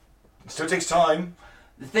 but it still takes time.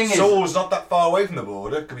 The thing Seoul's not that far away from the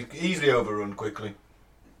border. Could be easily overrun quickly.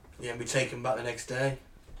 Yeah, and be taken back the next day.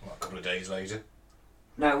 Well, a couple of days later.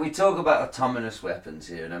 Now we talk about autonomous weapons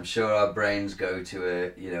here, and I'm sure our brains go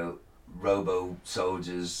to robo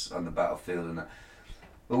soldiers on the battlefield and that.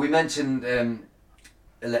 But we mentioned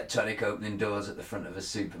electronic opening doors at the front of a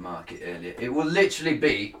supermarket earlier. It will literally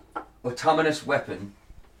be autonomous weapon.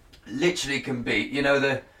 Literally can be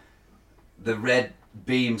the red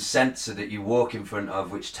beam sensor that you walk in front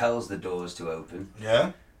of, which tells the doors to open.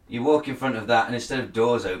 Yeah. You walk in front of that, and instead of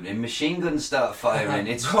doors opening, machine guns start firing.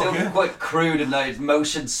 It's still quite crude and like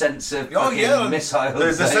motion sensor missiles.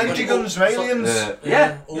 There's the sentry guns from Aliens.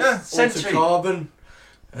 Sentry. Carbon.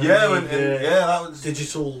 That was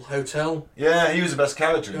Digital Hotel. Yeah, he was the best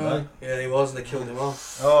character in that. Yeah, he was, and they killed him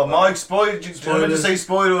off. Oh, Mike, spoiled. I meant to say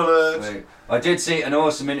spoiler alert. Wait. I did see an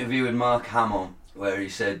awesome interview with Mark Hamill where he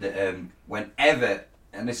said that whenever,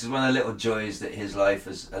 and this is one of the little joys that his life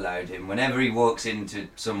has allowed him, whenever he walks into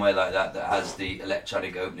somewhere like that has the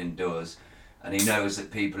electronic opening doors, and he knows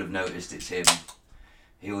that people have noticed it's him,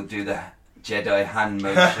 he will do the Jedi hand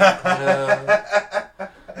motion.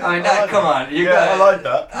 I mean, come on. I like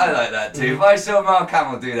that. I like that too. If I saw Mark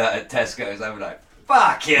Hamill do that at Tesco's, I'd be like,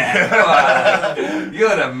 fuck yeah, come on.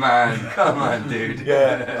 You're the man. Come on, dude.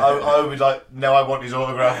 Yeah, I would be like, no, I want his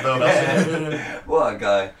autograph though. That's it. What a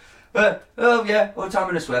guy. But, oh yeah,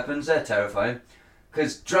 autonomous weapons, they're terrifying.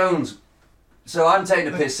 Because drones... So I'm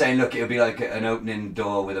taking a piss saying, look, it'll be like an opening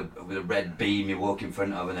door with a red beam you walk in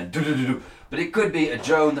front of and then do-do-do-do. But it could be a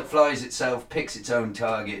drone that flies itself, picks its own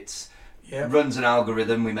targets, runs an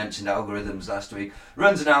algorithm. We mentioned algorithms last week.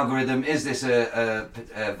 Runs an algorithm. Is this a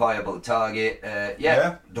viable target?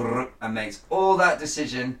 And makes all that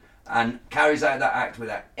decision and carries out that act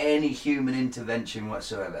without any human intervention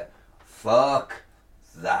whatsoever. Fuck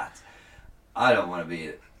that. I don't want to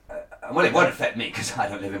be... well, it won't affect me because I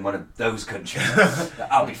don't live in one of those countries.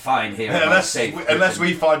 I'll be fine here. Unless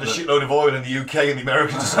we find a shitload of oil in the UK and the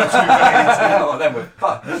Americans decide to oh, then we're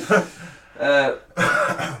fucked.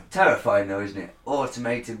 Terrifying though, isn't it?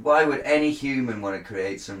 Automated. Why would any human want to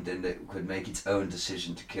create something that could make its own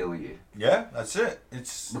decision to kill you? Yeah, that's it.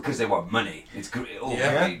 It's because they want money. It's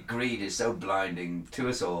greed is so blinding to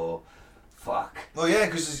us all. Fuck. Well, yeah,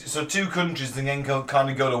 because so two countries then can kind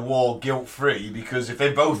of go to war guilt-free because if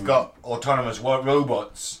they both got autonomous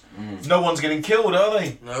robots, no one's getting killed, are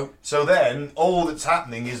they? No. So then all that's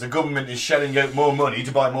happening is the government is shelling out more money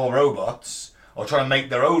to buy more robots or trying to make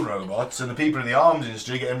their own robots, and the people in the arms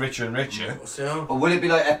industry getting richer and richer. Or will it be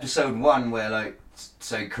like episode 1 where, like,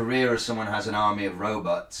 say Korea or someone has an army of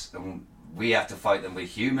robots and we have to fight them with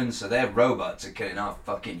humans, so their robots are killing our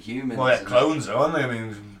fucking humans? Well, they're clones, though, aren't they? I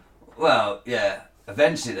mean... Well, yeah.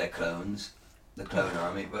 Eventually, they're clones, the clone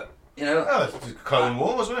army. But you know, it was Clone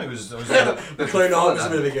War, wasn't it? The Clone Army was a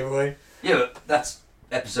bit of a giveaway. Yeah, but that's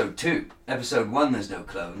episode 2. Episode 1, there's no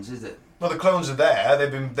clones, is it? Well, the clones are there. They've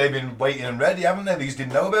been waiting and ready, haven't they? They just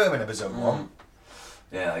didn't know about them in episode 1.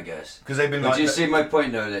 Yeah, I guess. Because they've been. But do you see my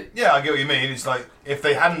point, though? That yeah, I get what you mean. It's like if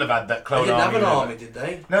they hadn't have had that clone army. They army. didn't have an army, did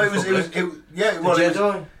they? No, it was.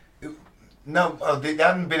 Jedi. No, there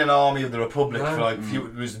hadn't been an army of the Republic for like few.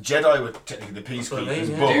 It was the Jedi were technically the peacekeepers.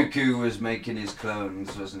 Dooku was making his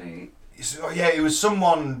clones, wasn't he? So, yeah, it was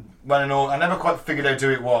someone running all. I never quite figured out who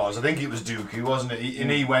it was. I think it was Dooku, wasn't it? And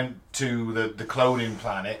he went to the cloning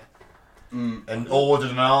planet and ordered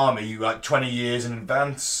an army like 20 years in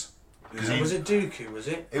advance. Was it Dooku? Was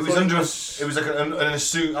it? It was under. It was like an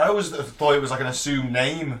assumed. I always thought it was like an assumed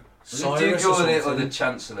name. Was it Dooku or the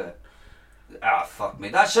Chancellor? Ah, fuck me.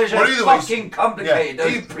 That shows you how fucking complicated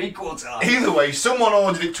those prequels are. Either way, someone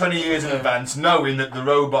ordered it 20 years in advance, knowing that the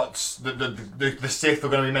robots, the Sith, were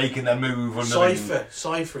going to be making their move.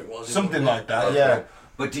 Cypher it was. Something like that, okay. yeah.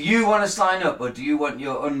 But do you want to sign up, or do you want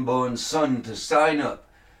your unborn son to sign up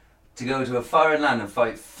to go to a foreign land and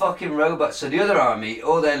fight fucking robots? So the other army,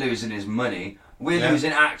 all they're losing is money. We're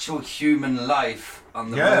losing actual human life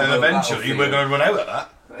on the and eventually we're going to run out of that.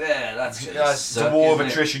 Yeah, that's it's a war of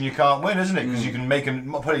attrition you can't win, isn't it? Because you can make them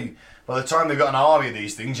probably by the time they've got an army of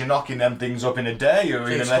these things, you're knocking them things up in a day or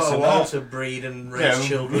even less than that. To breed and raise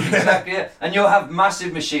children. Exactly, yeah. And you'll have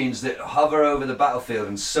massive machines that hover over the battlefield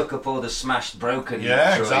and suck up all the smashed, broken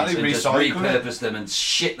droids and just repurpose them and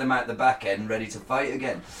shit them out the back end, ready to fight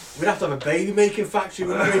again. We'd have to have a baby making factory,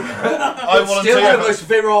 wouldn't we? I volunteer. Still the most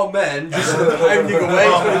virile men, just pounding away.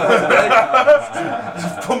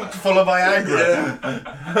 Just pumped full of Viagra.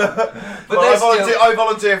 But I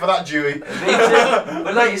volunteer for that, Dewey. Me too.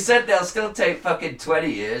 But like you said, they'll still take fucking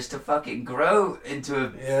 20 years to fucking grow into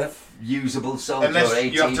a usable soldier. Unless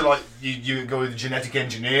 18. you have to you go with genetic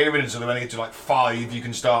engineering, and so when they get to 5, you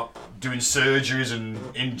can start doing surgeries and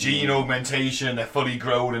in gene augmentation, and they're fully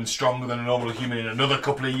grown and stronger than a normal human in another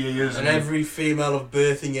couple of years. And every female of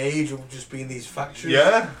birthing age will just be in these factories.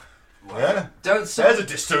 Yeah. Yeah. There's a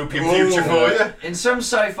dystopian future for you. In some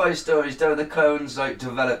sci-fi stories, don't the clones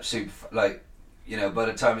develop by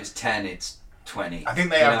the time it's 10, it's 20. I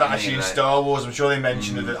think they have that actually in Star Wars. I'm sure they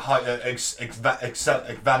mentioned that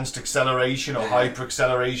advanced acceleration or hyper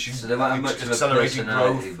acceleration. So they might have much accelerating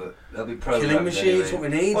growth. But they'll be programmed. Killing machines, anyway. what we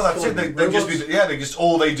need. Well, that's it.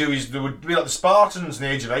 All they do is they would be like the Spartans in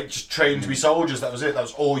the Age of 8, just trained to be soldiers. That was it. That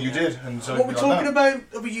was all you did. And so what we're talking about?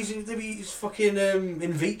 They use fucking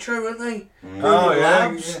in vitro, weren't they? Oh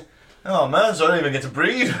yeah. Oh man, so I don't even get to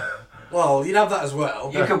breed. Well, you'd have that as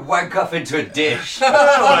well. You could wank off into a dish.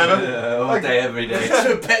 Whatever. All day, every day.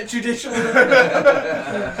 To a petri dish. We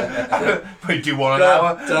do 1 an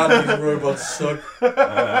hour. Damn, these robots suck.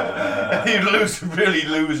 You'd really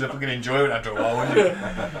lose the fucking enjoyment after a while, wouldn't you?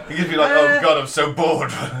 You'd just be like, oh god, I'm so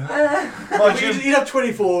bored. You'd have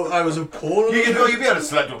 24 hours of porn. You'd be able to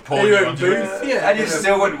select what porn you want to. And you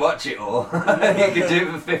still wouldn't watch it all. You could do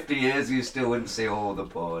it for 50 years, you still wouldn't see all the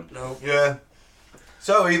porn. No. Yeah.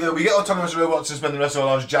 So either we get autonomous robots and spend the rest of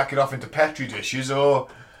our lives jacking off into petri dishes, or...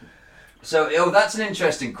 So, that's an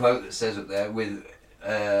interesting quote that says up there, with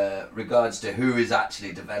regards to who has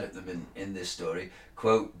actually developed them in this story,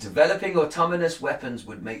 quote, developing autonomous weapons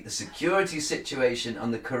would make the security situation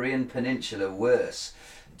on the Korean Peninsula worse.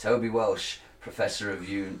 Toby Walsh, professor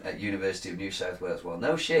at University of New South Wales. Well,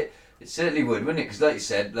 no shit, it certainly would, wouldn't it? Because like you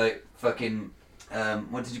said, like fucking,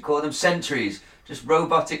 what did you call them? Sentries. Just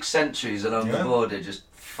robotic sentries along the border, just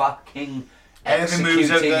fucking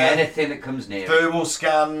executing anything that comes near. Thermal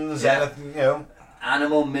scans, anything, you know.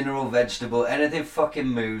 Animal, mineral, vegetable, anything fucking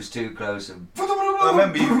moves too close. And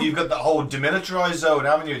remember, you've got that whole demilitarised zone,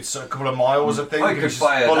 haven't you? It's a couple of miles, I think. It's full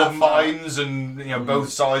of mines, and you know both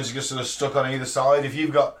sides are just sort of stuck on either side. If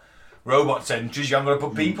you've got robot sentries, you haven't got to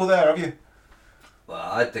put people there, have you?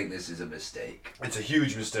 Well, I think this is a mistake. It's a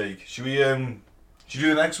huge mistake. Should we do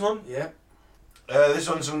the next one? Yeah. This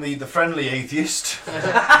one's from the friendly atheist.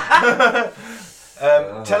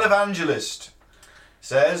 Televangelist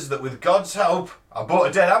says that with God's help, I brought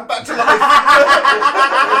a dead ant back to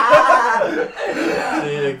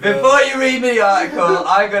life. Before you read me the article,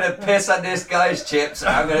 I'm going to piss on this guy's chips.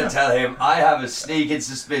 I'm going to tell him I have a sneaking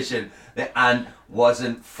suspicion the ant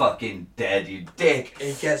wasn't fucking dead, you dick.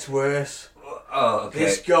 It gets worse. Oh, okay.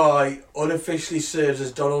 This guy unofficially serves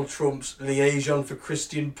as Donald Trump's liaison for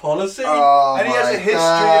Christian policy. And he has a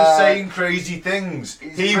history of saying crazy things.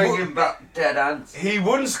 He's bringing back dead ants. He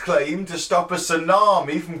once claimed to stop a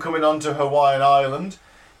tsunami from coming onto Hawaiian Island.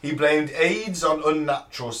 He blamed AIDS on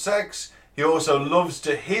unnatural sex. He also loves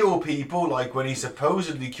to heal people, like when he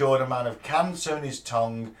supposedly cured a man of cancer in his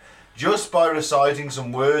tongue just by reciting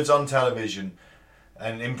some words on television.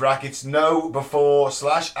 And in brackets, no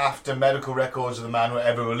before/after medical records of the man were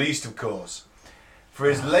ever released, of course. For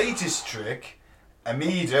his latest trick,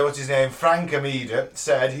 Frank Amida,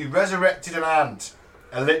 said he resurrected an ant,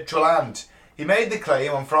 a literal ant. He made the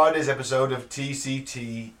claim on Friday's episode of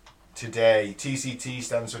TCT Today. TCT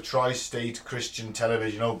stands for Tri-State Christian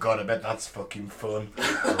Television. Oh God, I bet that's fucking fun.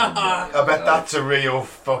 I bet that's a real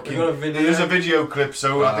fucking... There's a video clip,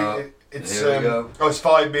 so I think... It's it's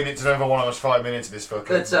 5 minutes, and I never want to watch 5 minutes of this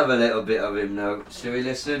fucking... Let's have a little bit of him now. Shall we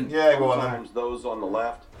listen? Yeah, go on then. Sometimes those on the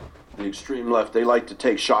left, the extreme left, they like to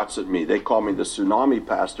take shots at me. They call me the tsunami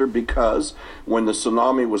pastor because when the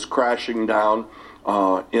tsunami was crashing down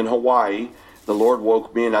in Hawaii, the Lord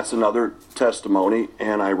woke me, and that's another testimony,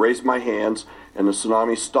 and I raised my hands, and the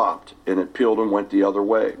tsunami stopped, and it peeled and went the other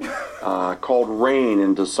way. Called rain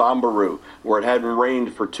in Desambaru, where it hadn't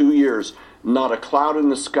rained for 2 years. Not a cloud in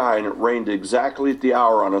the sky, and it rained exactly at the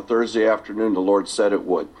hour on a Thursday afternoon the Lord said it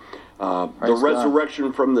would. The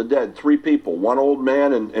resurrection from the dead, 3 people, 1 old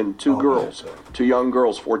man and 2 girls, 2 young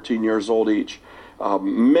girls, 14 years old each.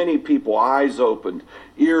 Many people, eyes opened,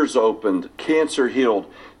 ears opened, cancer healed,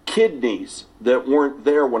 kidneys that weren't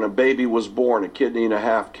there when a baby was born, a kidney and a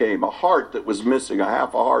half came, a heart that was missing, a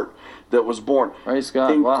half a heart that was born. Praise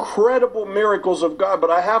God. Incredible miracles of God. But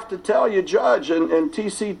I have to tell you, Judge and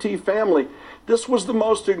TCT family, this was the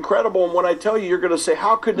most incredible. And when I tell you, you're going to say,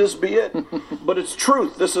 how could this be it? But it's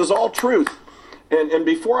truth. This is all truth. And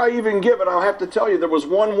before I even give it, I'll have to tell you, there was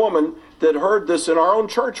one woman that heard this in our own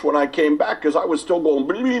church when I came back, because I was still going,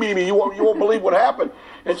 you won't believe what happened.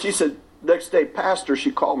 And she said, next day, Pastor,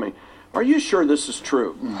 she called me, are you sure this is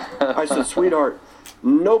true? I said, sweetheart,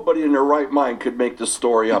 nobody in their right mind could make this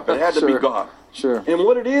story up. It had to be God. Sure. And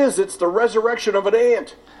what it is, it's the resurrection of an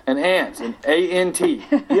ant. An ant, an A-N-T.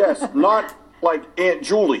 Yes, not like Aunt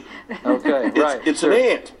Julie. Okay, right. It's an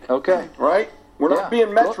ant. Okay. Right? We're not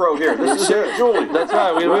being Metro here. This is Aunt Julie. That's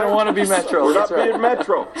right. We don't want to be Metro. We're not being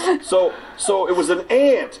Metro. So it was an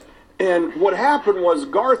ant. And what happened was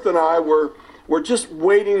Garth and I were just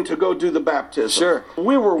waiting to go do the baptism. Sure.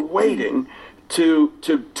 We were waiting to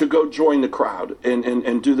go join the crowd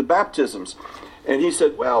and do the baptisms. And he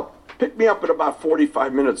said, well, pick me up in about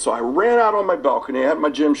 45 minutes. So I ran out on my balcony. I had my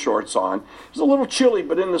gym shorts on. It was a little chilly,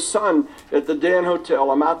 but in the sun at the Dan Hotel,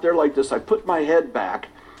 I'm out there like this. I put my head back,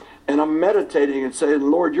 and I'm meditating and saying,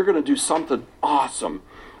 Lord, you're going to do something awesome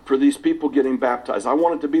for these people getting baptized. I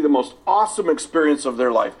want it to be the most awesome experience of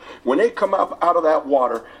their life. When they come up out of that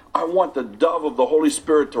water, I want the dove of the Holy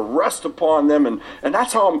Spirit to rest upon them, and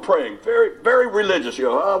that's how I'm praying. Very, very religious. You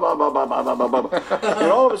know,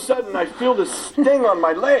 and all of a sudden I feel this sting on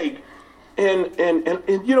my leg, and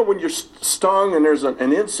you know when you're stung and there's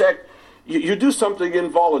an insect, you do something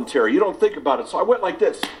involuntary. You don't think about it. So I went like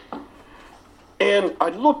this, and I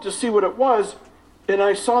looked to see what it was, and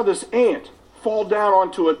I saw this ant fall down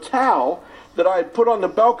onto a towel that I had put on the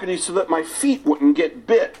balcony so that my feet wouldn't get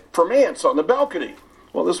bit from ants on the balcony.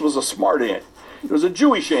 Well, this was a smart ant. It was a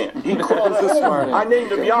Jewish ant. He crawled up. I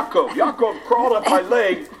named him Yaakov. Yaakov crawled up my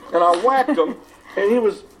leg, and I whacked him, and he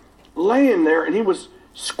was laying there, and he was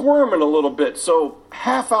squirming a little bit. So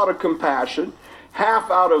half out of compassion, half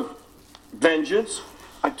out of vengeance,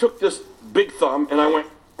 I took this big thumb and I went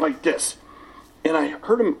like this. And I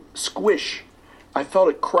heard him squish. I felt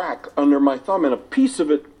it crack under my thumb, and a piece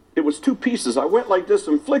of it, it was 2 pieces. I went like this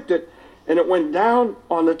and flicked it, and it went down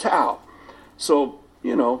on the towel. So,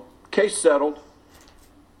 case settled,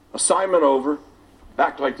 assignment over,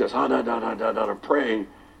 back like this, praying.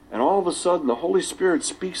 And all of a sudden, the Holy Spirit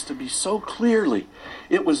speaks to me so clearly.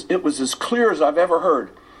 It was as clear as I've ever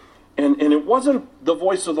heard. And it wasn't the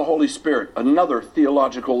voice of the Holy Spirit, another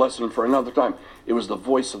theological lesson for another time. It was the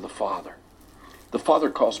voice of the Father. The Father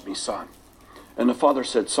calls me son. And the Father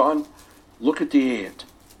said, son, look at the ant.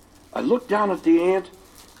 I looked down at the ant,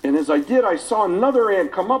 and as I did, I saw another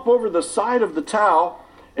ant come up over the side of the towel,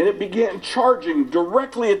 and it began charging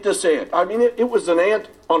directly at this ant. I mean, it was an ant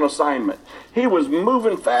on assignment. He was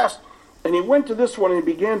moving fast, and he went to this one, and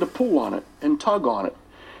he began to pull on it and tug on it,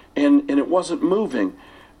 and it wasn't moving.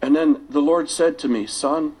 And then the Lord said to me,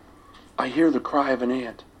 son, I hear the cry of an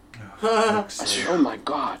ant. I said, oh my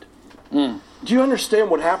God. Do you understand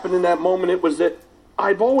what happened in that moment? It was that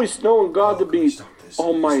I've always known God to be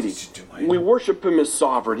almighty. We worship him as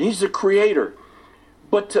sovereign. He's the creator.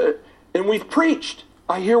 And we've preached.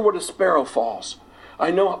 I hear what a sparrow falls.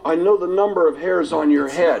 I know the number of hairs on your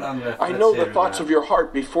head. I know the thoughts of your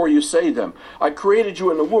heart before you say them. I created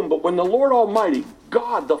you in the womb. But when the Lord Almighty,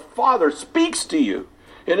 God the Father, speaks to you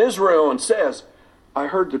in Israel and says, I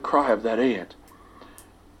heard the cry of that ant,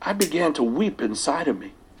 I began to weep inside of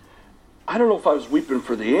me. I don't know if I was weeping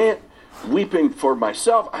for the ant, weeping for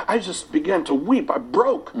myself. I just began to weep. I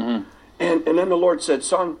broke. Mm-hmm. And then the Lord said,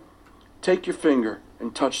 son, take your finger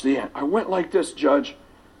and touch the ant. I went like this, Judge,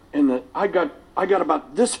 and I got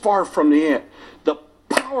about this far from the ant. The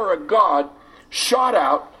power of God shot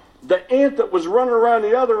out. The ant that was running around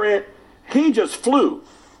the other ant, he just flew.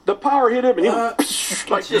 The power hit him, and he went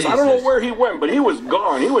like this. I don't know where he went, but he was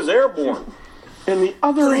gone. He was airborne. And the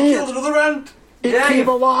other ant, it came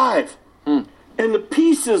alive. And the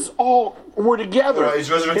pieces all were together. Right, he's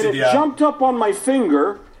resurrected, and it jumped up on my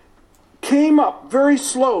finger, came up very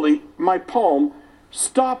slowly, my palm,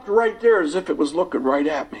 stopped right there as if it was looking right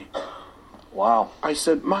at me. Wow. I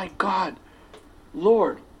said, my God,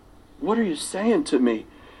 Lord, what are you saying to me?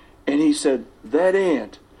 And he said, that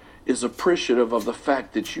ant is appreciative of the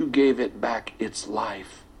fact that you gave it back its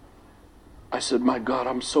life. I said, my God,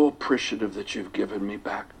 I'm so appreciative that you've given me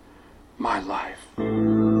back my life.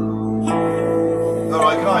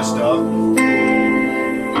 Alright, can I start?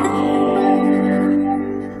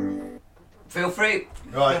 Feel free.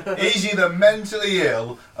 Right, Easy the mentally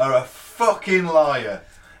ill are a fucking liar.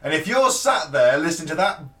 And if you're sat there listening to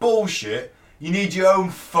that bullshit, you need your own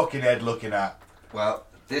fucking head looking at. Well,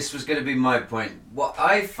 this was going to be my point. What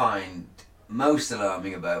I find most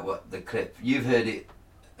alarming about what the clip, you've heard it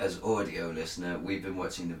as audio listener, we've been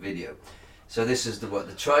watching the video. So this is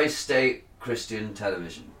the Tri-State Christian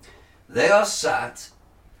Television. They are sat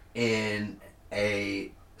in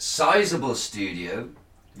a sizable studio.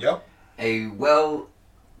 Yep. A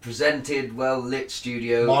well-presented, well-lit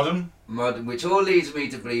studio. Modern, which all leads me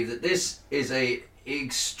to believe that this is a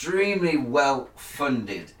extremely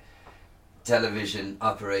well-funded television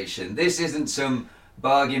operation. This isn't some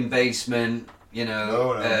bargain basement,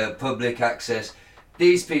 public access.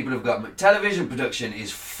 These people have got... Television production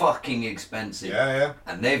is fucking expensive. Yeah.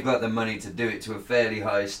 And they've got the money to do it to a fairly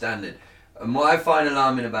high standard. And what I find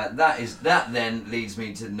alarming about that is that then leads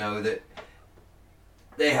me to know that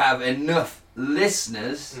they have enough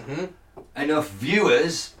listeners, enough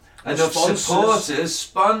viewers, enough supporters,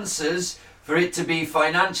 sponsors, for it to be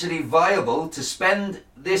financially viable to spend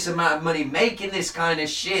this amount of money making this kind of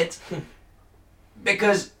shit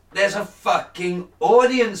because there's a fucking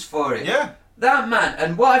audience for it. Yeah. That man,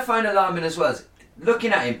 and what I find alarming as well is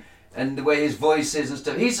looking at him and the way his voice is and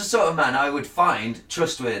stuff, he's the sort of man I would find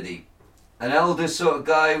trustworthy. An elder sort of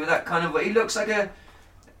guy with that kind of... He looks like a...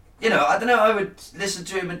 I don't know, I would listen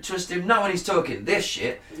to him and trust him, not when he's talking this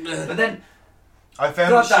shit, but then... I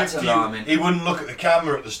found that's alarming. He wouldn't look at the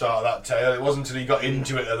camera at the start of that tale. It wasn't until he got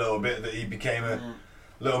into it a little bit that he became a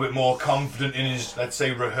little bit more confident in his, let's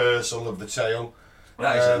say, rehearsal of the tale.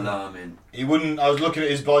 That is alarming. He wouldn't... I was looking at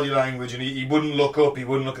his body language and he wouldn't look up, he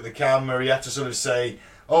wouldn't look at the camera, he had to sort of say,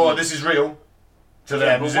 oh, this is real, to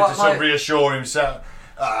them, as if to sort of reassure himself.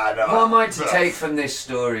 What am I to take from this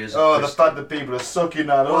story as the fact that people are sucking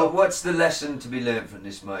that up. What's the lesson to be learned from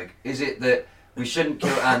this, Mike? Is it that we shouldn't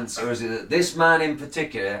kill ants, or is it that this man in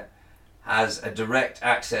particular has a direct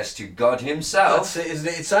access to God himself. That's it, isn't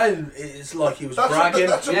it? It's like he was That's bragging.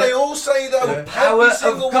 That's what they all say, though. Yeah. Power Every of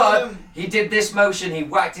single God. one of them. He did this motion. He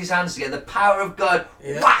whacked his hands together. The power of God,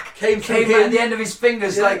 Yeah. whack, Came came through out him. at the end of his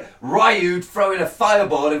fingers like Ryu throwing a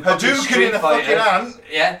fireball in fucking Hadouken Street in a Fighter. fucking ant.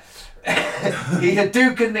 Yeah. He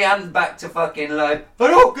Hadouken the ant back to fucking life.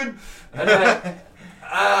 Hadouken! And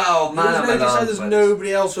oh man, I'm There's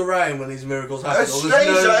nobody else around when these miracles happen. It's or there's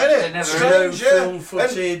strange, no, isn't they it? never- Strange, no film yeah.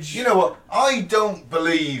 footage. And you know what? I don't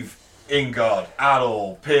believe in God at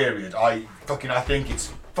all. Period. I think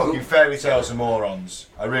it's fucking fairy tales for morons.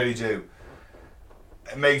 I really do.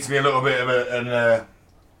 It makes me a little bit of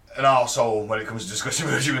an arsehole when it comes to discussing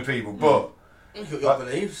religion with people. But Look at your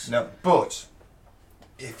beliefs. no, but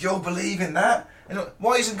if you're believing that, you know,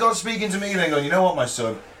 why isn't God speaking to me then going, you know what, my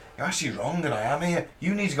son? You're actually wrong, and I am here.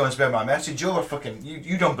 You need to go and spread my message. You're a fucking.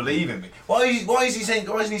 You don't believe in me. Why is he saying?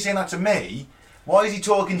 Why isn't he saying that to me? Why is he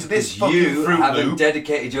talking to this fucking you Fruit haven't Loop?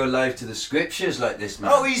 dedicated your life to the scriptures like this,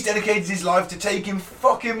 man. Oh, he's dedicated his life to taking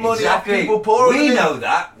fucking money Exactly. off people poorer We than know him.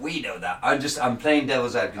 that. We know that. I'm playing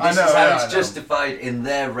devil's advocate. I This know, is how yeah, it's I know. justified in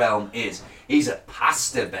their realm. He's a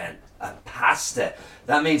pastor, Ben. A pastor.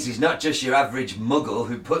 That means he's not just your average muggle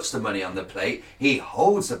who puts the money on the plate. He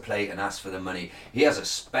holds the plate and asks for the money. He has a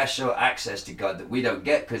special access to God that we don't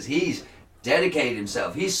get because he's dedicated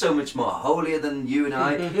himself. He's so much more holier than you and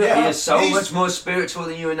I. Yeah, He is so he's- much more spiritual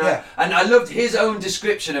than you and I. Yeah. And I loved his own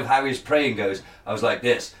description of how his praying goes. I was like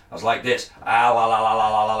this. I was like this. Ah, la la la la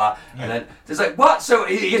la la la. And then there's like, what? So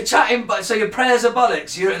you're chatting, but so your prayers are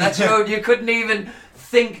bollocks. That's your own. You couldn't even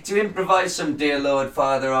think to improvise some dear Lord,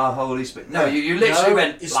 Father, our Holy Spirit. No, you literally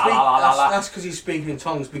went he la la la la la. That's because he's speaking in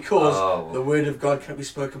tongues, because Oh. the word of God can't be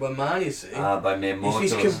spoken by man, you see. By mere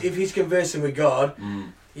mortals. If he's conversing with God,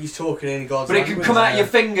 he's talking in God's But it language. can come out your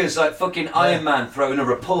fingers like fucking Iron Man throwing a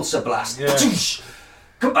repulsor blast. Yeah.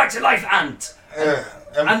 Come back to life, ant.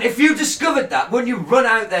 And if you discovered that, wouldn't you run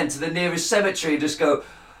out then to the nearest cemetery and just go,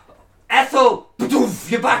 Ethel,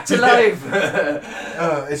 you're back to life.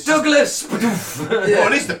 It's just, Douglas. well,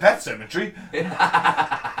 at least the pet cemetery.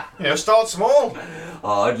 Start small.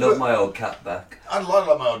 Oh, I'd love my old cat back. I'd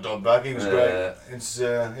like my old dog back. He was great. It's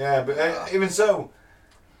but even so,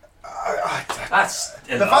 That's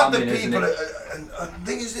the fact alarming, that isn't people it? and the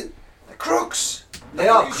thing is that they're crooks. They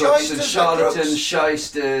are Fucking crooks and shysters, they're crooks. charlatans,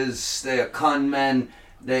 shysters, they are con men.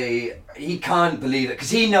 He can't believe it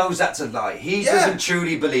because he knows that's a lie. He Yeah. doesn't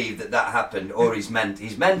truly believe that happened, or he's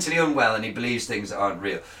mentally unwell and he believes things that aren't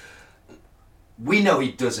real. We know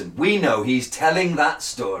he doesn't. We know he's telling that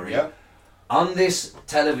story Yeah. on this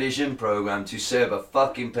television program to serve a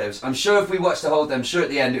fucking purpose. I'm sure if we watched the whole thing, I'm sure at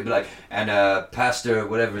the end it'd be like, and Pastor,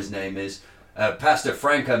 whatever his name is, Pastor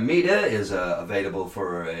Frank Amida is available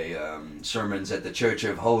for a sermons at the Church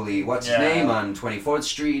of Holy, what's his Yeah. name, on 24th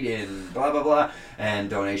Street in blah blah blah, and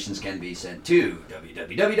donations can be sent to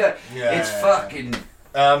www. Yeah. It's fucking.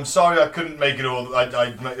 Sorry, I couldn't make it all. I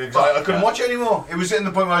couldn't watch it anymore. It was getting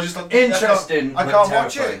the point where I just like, Interesting, I but can't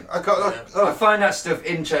watch it. terrifying. I can't. I find that stuff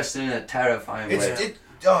interesting in a terrifying way.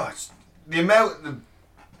 It's the amount the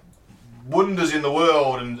wonders in the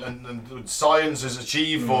world and science has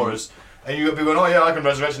achieved for us, and you got people going, oh yeah, I can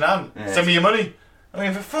resurrect an ant. Yeah. Send me your money. I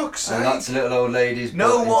mean, for fuck's And sake. lots of little old ladies.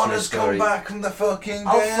 No brought one into the has story. come back from the fucking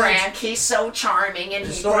Oh, dead. Frank, he's so charming, and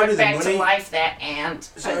It's he not brought only the back to money. life that ant.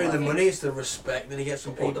 It's not I only the love money, it's the respect that he gets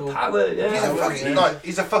from All people. the power, He's yeah. a fucking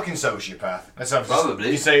he's a fucking sociopath. That's how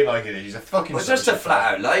Probably. You say it like it is. He's a fucking. Well, just a sociopath.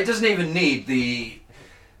 flat out lie. He doesn't even need the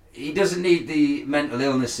mental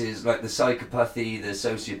illnesses like the psychopathy, the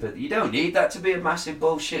sociopathy. You don't need that to be a massive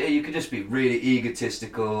bullshitter. You could just be really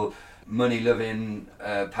egotistical, money-loving,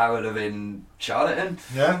 power-loving charlatan.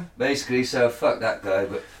 Yeah. Basically, so fuck that guy.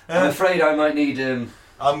 But I'm afraid I might need.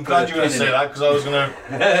 I'm glad you were going to pin in say it. that because I was going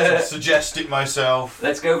to suggest it myself.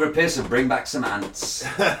 Let's go over a piss and bring back some ants.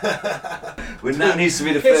 When that needs to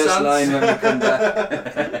be the Piss first ants. line when we come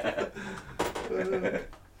back.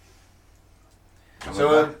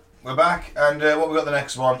 So we're back, and what we got the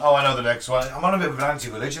next one? Oh, I know the next one. I'm on a bit of an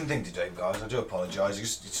anti-religion thing today, guys. I do apologise.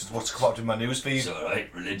 It's just what's come up in my newsfeed. It's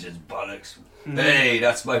alright, religion's bollocks. Hey,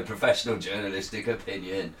 that's my professional journalistic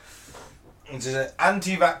opinion. It's an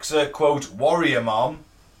anti-vaxxer quote warrior mom.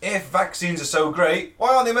 If vaccines are so great,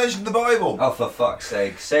 why aren't they mentioned in the Bible? Oh, for fuck's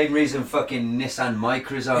sake. Same reason fucking Nissan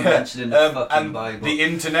Micras are mentioned in the fucking and Bible. the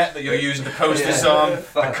internet that you're using to post this Yeah. on, the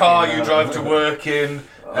Fucking car you hell. drive to work in,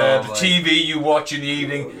 Oh the my- TV you watch in the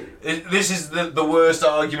evening. This is the worst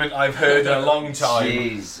argument I've heard in a long time.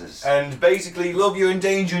 Jesus. And basically, love, you're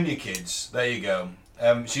endangering your kids. There you go.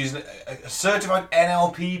 She's a certified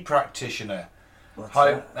NLP practitioner.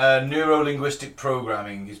 Neuro-linguistic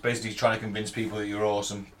programming is basically trying to convince people that you're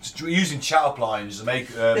awesome. Just using chat lines to make...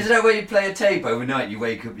 Isn't that where you play a tape overnight, you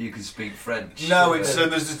wake up, you can speak French? No, it's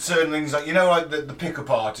there's certain things like, like the pickup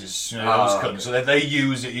artists, those cunts. Okay. So they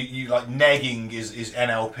use it, you like negging is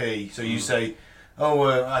NLP. So you say,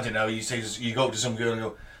 I don't know, you go up to some girl and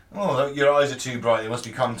go, oh, your eyes are too bright, there must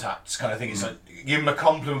be contacts, kind of thing. It's like, give them a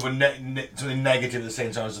compliment with something negative at the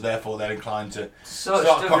same time, so therefore they're inclined to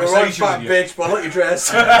start a conversation with you. You're right, fat bitch, but I like your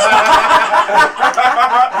dress.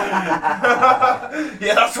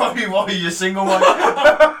 Yeah, that's why you're single, one.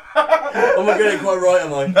 Am I getting it quite right,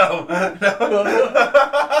 am I? No.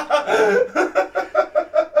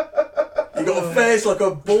 You got a face like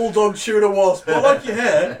a bulldog chewing a wasp, but I like your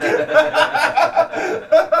hair.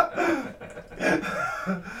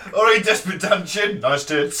 Alright, desperate Dan Chin. Nice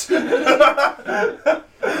tits. Yeah,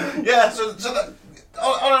 so that,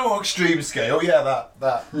 on a more extreme scale, yeah, that.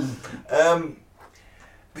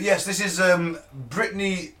 But yes, this is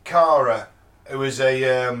Brittany Cara, who is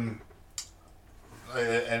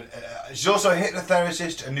she's also a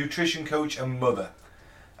hypnotherapist, a nutrition coach and mother.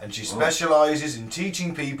 And she specialises in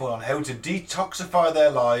teaching people on how to detoxify their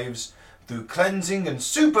lives through cleansing and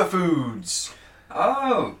superfoods.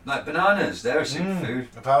 Oh, like bananas, they're a superfood.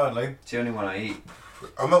 Apparently. It's the only one I eat.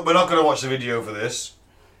 We're not going to watch the video for this.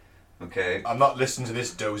 Okay. I'm not listening to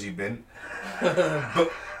this dozy bin.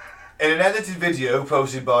 But in an edited video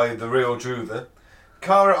posted by The Real Truther,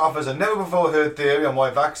 Cara offers a never before heard theory on why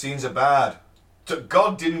vaccines are bad. So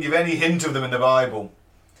God didn't give any hint of them in the Bible.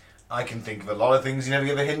 I can think of a lot of things you never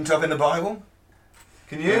give a hint of in the Bible.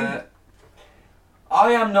 Can you?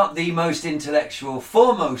 I am not the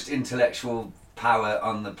foremost intellectual power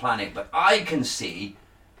on the planet, but I can see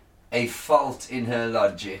a fault in her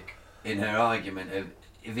logic, in her argument of,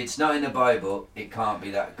 if it's not in the Bible, it can't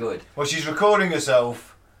be that good. Well, she's recording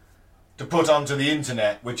herself to put onto the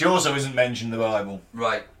internet, which also isn't mentioned in the Bible.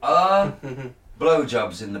 Right.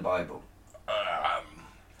 Blowjobs in the Bible.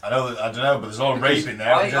 I don't know, but there's a lot of rape in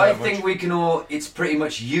there. I think we can all, it's pretty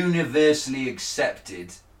much universally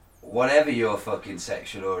accepted, whatever your fucking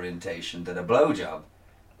sexual orientation, that a blowjob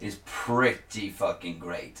is pretty fucking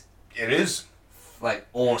great. It is. Like,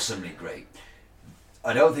 awesomely great.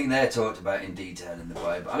 I don't think they're talked about in detail in the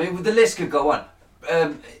Bible. I mean, the list could go on.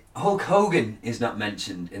 Hulk Hogan is not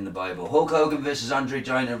mentioned in the Bible. Hulk Hogan versus Andre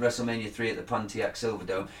Giant at WrestleMania 3 at the Pontiac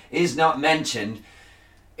Silverdome is not mentioned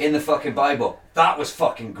in the fucking Bible. That was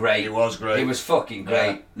fucking great. It was great. It was fucking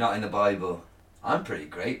great. Yeah. Not in the Bible. I'm pretty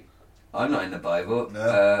great. I'm not in the Bible.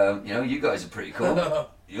 No. You guys are pretty cool.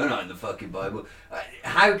 You're not in the fucking Bible.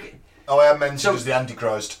 I am mentioned as the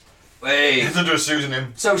Antichrist. Wait. It's under a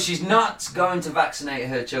pseudonym. So she's not going to vaccinate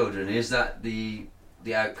her children. Is that the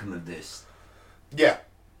outcome of this? Yeah.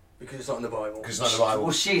 Because it's not in the Bible. Because it's not in the Bible.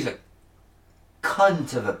 Well, she's a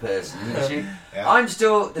cunt of a person, isn't she? Yeah.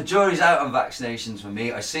 The jury's out on vaccinations for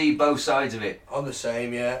me. I see both sides of it. I'm the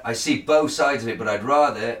same, yeah. I see both sides of it, but I'd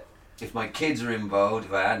rather, if my kids are involved,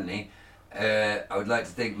 if I had any, I would like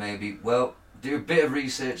to think maybe, do a bit of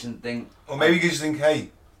research and think... Or maybe you just think,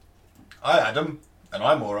 hey, I had them, and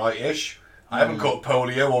I'm alright-ish. I haven't caught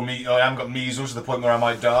polio or I haven't got measles to the point where I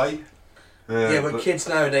might die. But kids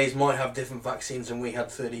nowadays might have different vaccines than we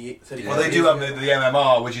had 30 Well, they do have the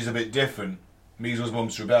MMR, which is a bit different. Measles,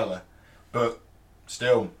 mumps, rubella. But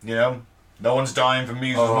still, no one's dying from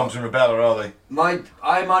measles, mumps and rubella, are they?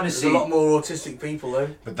 I'm honestly... There's a lot more autistic people, though.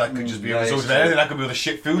 But that could just be a result of anything. That could be all the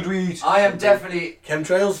shit food we eat. I am definitely...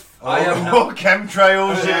 Chemtrails?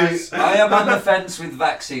 Chemtrails, yes. I am on the fence with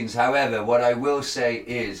vaccines. However, what I will say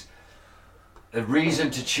is, a reason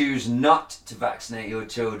to choose not to vaccinate your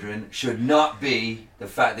children should not be the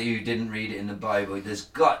fact that you didn't read it in the Bible. There's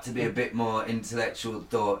got to be a bit more intellectual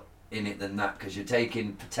thought in it than that, because you're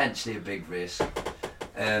taking potentially a big risk.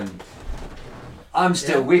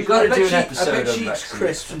 We've got to do an episode on vaccines. I bet she eats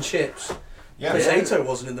crisps and chips. Yeah. Potato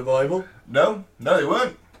wasn't in the Bible. No, they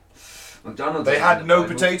weren't. McDonald's. They had no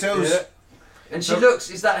potatoes. Yeah. And she looks,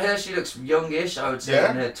 is that her? She looks youngish, I would say,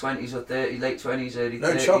 in her 20s or 30s, late 20s, early 30s.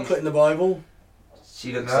 No chocolate in the Bible.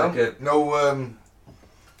 She looks like a...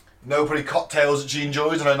 No pretty cocktails that she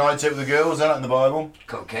enjoys on her night out with the girls, they're not in the Bible.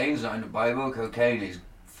 Cocaine's not in the Bible. Cocaine is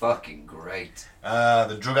fucking great.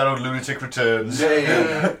 The drug-addled lunatic returns.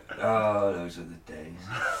 Yeah. Oh, those were the days.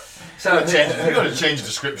 So you've got to change the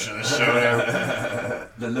description of the show now.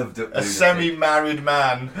 The loved up a semi-married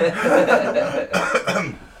man.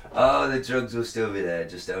 Oh, the drugs will still be there,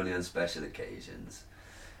 just only on special occasions.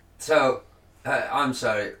 So, I'm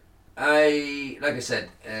sorry. Like I said,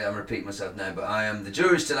 I'm repeating myself now, but the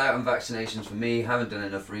jury's still out on vaccinations for me. Haven't done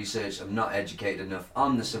enough research. I'm not educated enough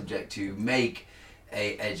on the subject to make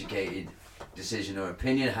a educated decision or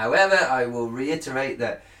opinion. However, I will reiterate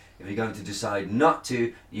that if you're going to decide not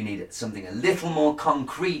to, you need something a little more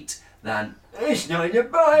concrete than it's not in the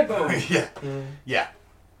Bible. Yeah. Yeah.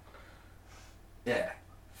 Yeah.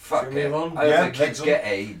 Fuck Should we it. move on? I hope Yeah, the kids let's get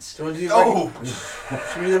AIDS. Do you want to do Oh!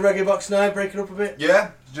 Should we do the reggae box now? Break it up a bit.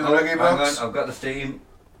 Yeah? Do the reggae Hang box? on, I've got the theme.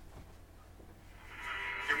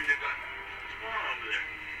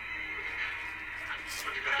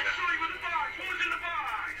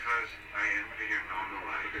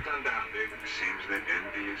 Seems that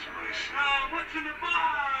envy is my sin. Oh, what's in the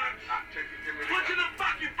box? What's in the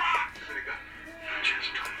fucking box? I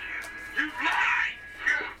just told you. You lie!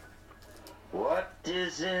 What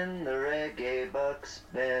is in the reggae box,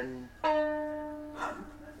 Ben?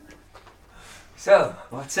 So,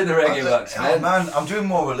 what's in the reggae box, Oh Ben? man, I'm doing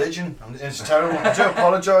more religion. It's terrible. I do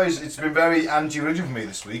apologise. It's been very anti-religion for me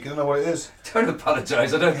this week. I don't know what it is. Don't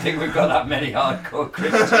apologise. I don't think we've got that many hardcore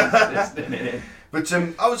Christians listening in. But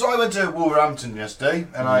I went to Wolverhampton yesterday,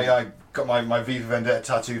 and I got my V for Vendetta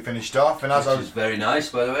tattoo finished off. And as I Which was, is very nice,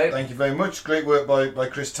 by the way. thank you very much. Great work by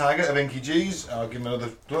Chris Taggart of Inky G's. I'll give him another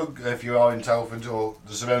plug. If you are in Telford or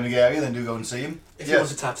the surrounding area, then do go and see him. If you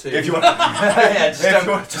want a tattoo. If you want, Yeah, if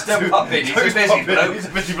you want just don't pop in. He's a busy bloke. He's a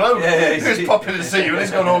busy bloke. Yeah, He's just popping to see you, and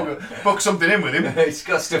he's going to book something in with him. He's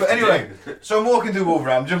got stuff But to anyway, do. so I'm walking through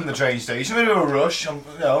Wolverhampton from the train station. I'm in a rush. I'm,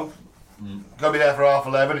 gonna be there for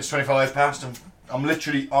 11:30. It's 25 past. I'm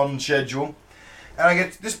literally on schedule. And I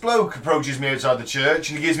get this bloke approaches me outside the church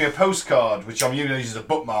and he gives me a postcard, which I'm using as a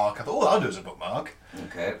bookmark. I thought, all I'll do is a bookmark.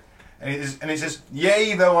 Okay. And it says,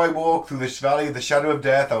 "Yea, though I walk through this valley of the shadow of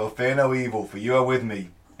death, I will fear no evil, for you are with me."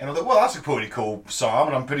 And I thought, well, that's a pretty cool psalm,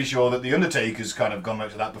 and I'm pretty sure that The Undertaker's kind of gone out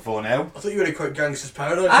to that before now. I thought you were going to quote Gangster's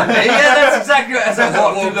Paradise. Yeah, that's exactly what as I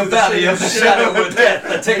walk through the valley of the shadow of death.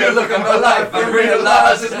 I take a look at my life and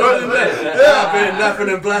realise it's not death. I've been laughing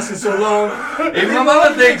and blasting so long. Even my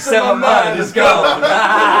mother thinks that my mind is gone.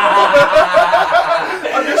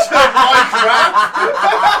 I just heard Mike rap.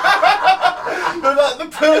 But like the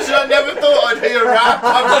person I never thought I'd hear rap,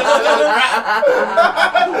 I've just heard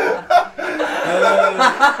rap.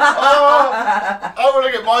 I want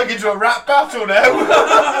to get Mike into a rap battle now.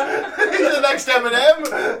 He's the next Eminem.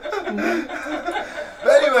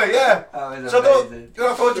 But anyway, yeah. So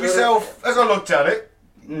I thought to myself, as I looked at it,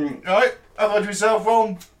 right, I thought to myself,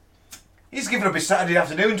 well, he's given up his Saturday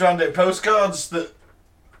afternoon to hand out postcards that,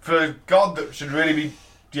 for God, that should really be,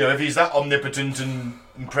 if he's that omnipotent and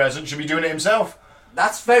present, should be doing it himself.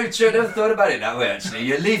 That's very true. I never thought about it that way, actually.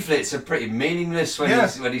 Your leaflets are pretty meaningless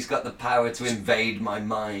when he's got the power to invade my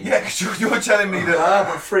mind. Yeah, because you're telling me that...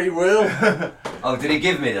 But free will. Oh, did he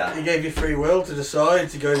give me that? He gave you free will to decide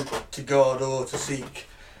to go to God or to seek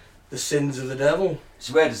the sins of the devil.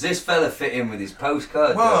 So where does this fella fit in with his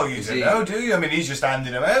postcard? Well, though? you Is don't he- know, do you? I mean, he's just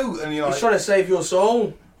handing them out, and you're He's like... trying to save your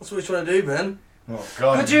soul. That's what he's trying to do, Ben. Oh,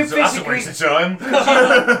 God, Could you that's a physically- waste of time.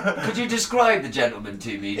 Could you describe the gentleman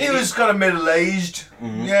to me? He was kind of middle-aged.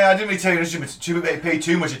 Yeah, I didn't really pay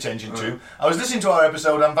too much attention to. I was listening to our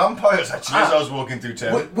episode on vampires, actually, as I was walking through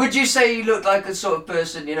town. Would you say he looked like a sort of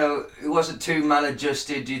person, who wasn't too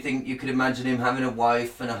maladjusted? Do you think you could imagine him having a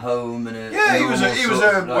wife and a home and a... Yeah, he was normal a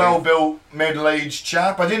sort of life? well-built, middle-aged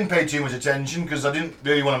chap. I didn't pay too much attention because I didn't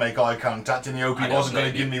really want to make eye contact in the hope he wasn't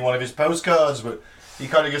going to give me one of his postcards, but he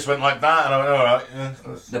kind of just went like that, and I went, alright. Yeah.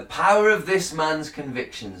 The power of this man's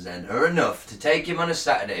convictions, then, are enough to take him on a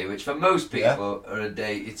Saturday, which for most people are a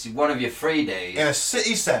day, it's one of your free days. In a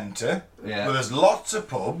city centre, Yeah. where there's lots of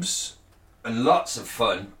pubs. And lots of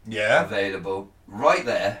fun available right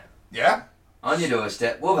there. Yeah. On your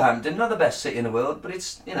doorstep. Wolverhampton, not the best city in the world, but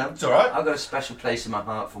it's, It's alright. I've got a special place in my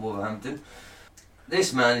heart for Wolverhampton.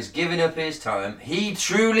 This man is giving up his time. He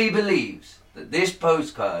truly believes that this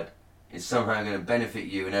postcard is somehow going to benefit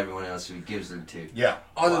you and everyone else who he gives them to. Yeah.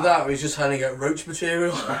 Either that or he's just handing out roach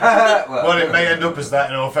material. Well, it may end up as that,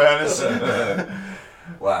 in all fairness.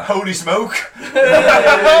 Wow. Holy smoke.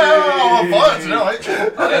 Oh, I'm on fire tonight.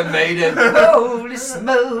 Iron Maiden. Holy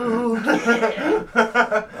smoke.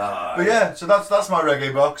 But yeah, so that's my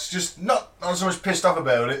reggae box. Just not so much pissed off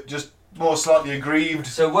about it, just more slightly aggrieved.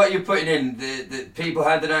 So what you're putting in, the people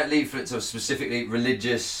handing out leaflets are specifically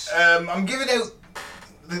religious... I'm giving out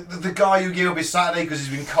the guy who gave up his Saturday because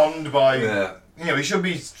he's been conned by... he should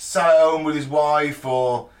be sat at home with his wife,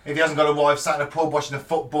 or if he hasn't got a wife, sat in a pub watching the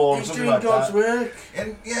football or something like that. He's doing God's work.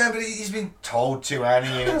 And, yeah, but he's been told to, and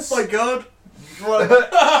he Oh is... my God.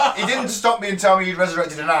 Well, he didn't stop me and tell me he'd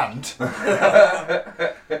resurrected an ant. And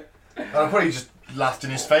I probably just laughed in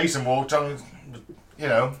his face and walked on,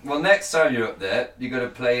 Well, next time you're up there, you've got to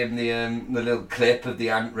play him the little clip of the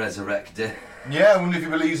ant resurrector. Yeah, I wonder if he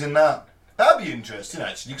believes in that. That'd be interesting,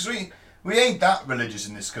 actually, because We ain't that religious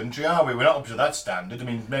in this country, are we? We're not up to that standard. I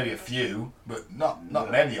mean, maybe a few, but not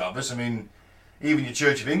many of us. I mean, even your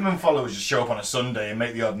Church of England followers just show up on a Sunday and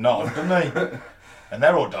make the odd nod, don't they? And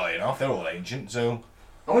they're all dying off. They're all ancient, so...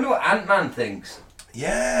 I wonder what Ant-Man thinks.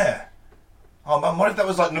 Yeah. Oh man, what if that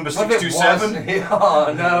was like number 627?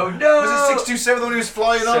 Oh no! Was it 627 the one he was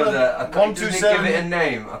flying on? 127. Give it a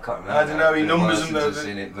name. I can't remember. I don't know. He numbers them.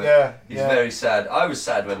 Seen it, but he's very sad. I was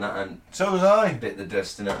sad when that ant. So was I. Bit the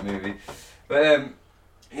dust in that movie, but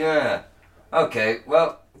yeah. Okay,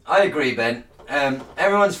 well, I agree, Ben.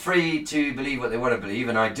 Everyone's free to believe what they want to believe,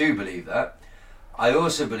 and I do believe that. I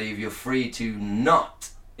also believe you're free to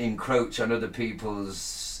not encroach on other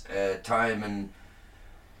people's time and.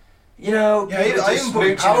 You know, people I just even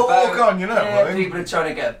put power walk on, you know. Yeah, people are trying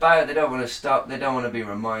to get about. They don't want to stop. They don't want to be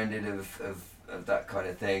reminded of that kind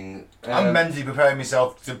of thing. I'm mentally preparing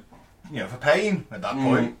myself to, for pain at that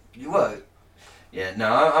point. You were. Yeah,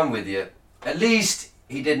 no, I'm with you. At least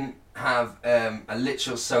he didn't have a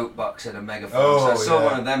literal soapbox and a megaphone. So I saw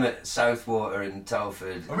one of them at Southwater in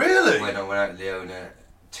Telford. Oh, really? When I went out to Leona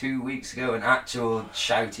 2 weeks ago, an actual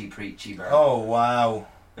shouty, preachy man. Oh, wow.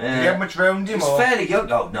 Did you have much round him? He was fairly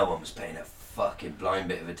young. Oh, no one was paying a fucking blind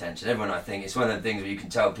bit of attention. Everyone, I think, it's one of the things where you can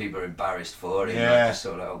tell people are embarrassed for it. Yeah. Just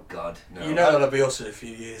sort of like, oh God, no. You know that'll be us in a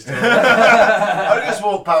few years. I just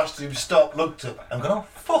walked past him, stopped, looked up, and gone, oh,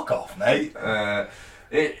 fuck off, mate.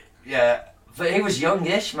 Yeah, but he was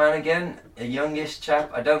youngish, man. Again, a youngish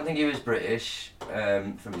chap. I don't think he was British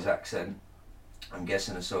from his accent. I'm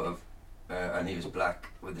guessing a sort of, and he was black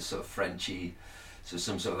with a sort of Frenchy. So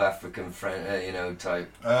some sort of African friend,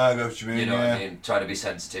 type. I know what you mean. You know what I mean? Try to be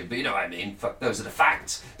sensitive, but you know what I mean. Fuck, those are the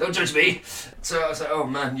facts. Don't judge me. So I was like, oh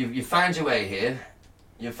man, you found your way here.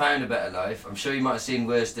 You found a better life. I'm sure you might have seen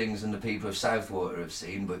worse things than the people of Southwater have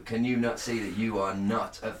seen, but can you not see that you are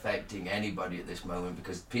not affecting anybody at this moment?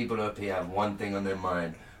 Because people up here have one thing on their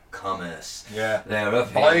mind. Commerce. Yeah. They're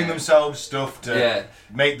up buying here. themselves stuff to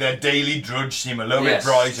make their daily drudge seem a little bit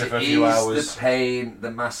brighter for a few hours. The pain,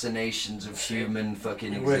 the machinations of human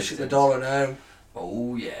fucking existence. Worship the dollar now.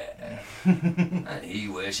 Oh yeah. And he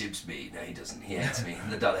worships me. No, he doesn't. He hates me.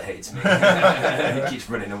 The dollar hates me. He keeps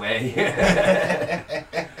running away.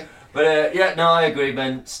 But no, I agree,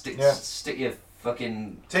 Ben. Stick your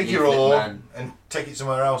fucking. Take your oar and take it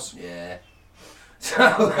somewhere else. Yeah. So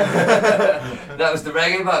that was the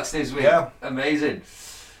reggae box this week. Yeah. Amazing.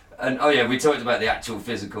 And we talked about the actual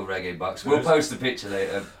physical reggae box. We'll post the picture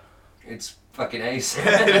later. It's fucking ace.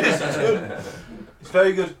 Yeah, it is. It's good. It's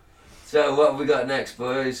very good. So what have we got next,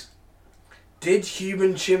 boys? Did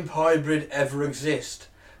human-chimp hybrid ever exist?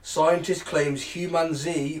 Scientist claims human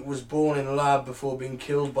Z was born in a lab before being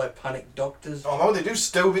killed by panicked doctors. Oh no, they do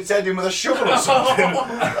stove its head in with a shovel or something.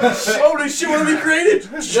 Holy shit, what have we created?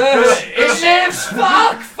 It lives!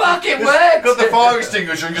 Fuck, it works! Got the fire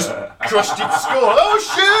extinguisher and just crushed its skull. Oh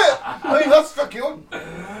shit! I mean, that's fucking...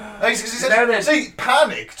 See,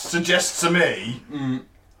 panicked suggests to me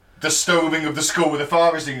the stoving of the skull with a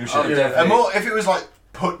fire extinguisher. Oh, definitely. And more, if it was like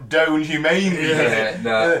put down humanely,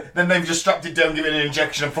 no. then they've just strapped it down, given it an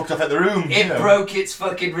injection and fucked off at the room. It broke its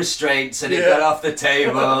fucking restraints and it got off the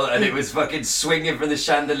table and it was fucking swinging from the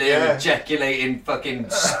chandelier, ejaculating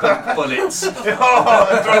fucking spunk bullets.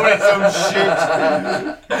 Throwing its own shit.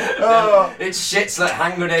 Its shit's like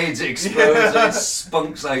hand grenades that explode and its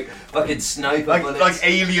spunk's like fucking sniper bullets. Like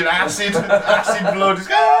alien acid blood. It's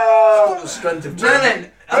got the strength of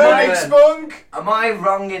Merlin! Am I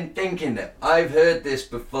wrong in thinking that I've heard this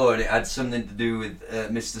before and it had something to do with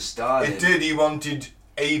Mr. Stalin? It did. He wanted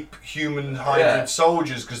ape-human hybrid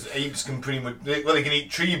soldiers because apes can pretty much they can eat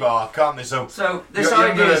tree bark, can't they? So this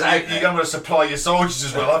idea is out there. You're going to supply your soldiers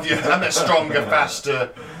as well, have you? And they're stronger,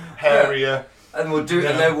 faster, hairier. And we'll do,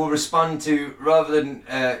 and they will respond to, rather than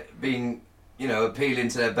being, appealing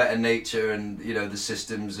to their better nature and the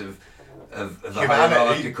systems of a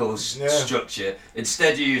hierarchical structure.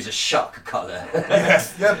 Instead, you use a shock collar. yeah,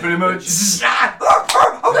 pretty much.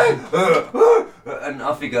 And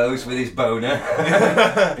off he goes with his boner.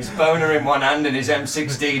 His boner in one hand and his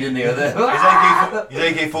M16 in the other.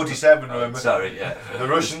 His AK-47, remember? Sorry, yeah. The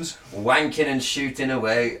Russians. Wanking and shooting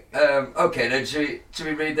away. Okay, then should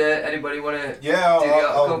we read anybody want to do the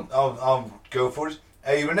article? I'll go for it.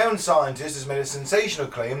 A renowned scientist has made a sensational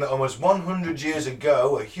claim that almost 100 years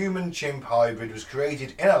ago a human-chimp hybrid was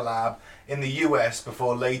created in a lab in the US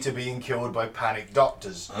before later being killed by panicked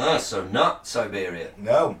doctors. So not Siberia.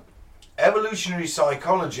 No. Evolutionary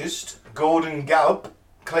psychologist Gordon Gallup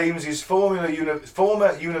claims his former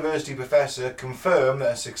university professor confirmed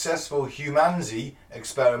that a successful humanity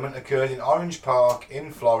experiment occurred in Orange Park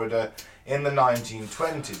in Florida in the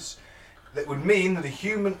 1920s. that would mean that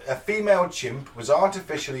a female chimp was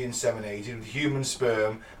artificially inseminated with human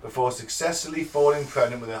sperm before successfully falling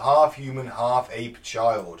pregnant with a half-human, half-ape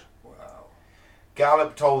child. Wow.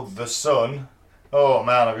 Gallup told The Sun, oh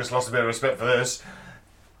man, I've just lost a bit of respect for this.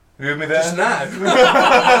 You with me there? Just now.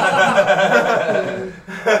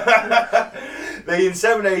 They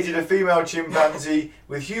inseminated a female chimpanzee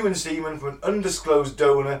with human semen from an undisclosed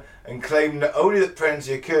donor and claimed not only that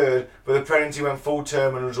pregnancy occurred, but the pregnancy went full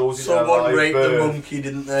term and resulted in a Someone live raped birth. the monkey,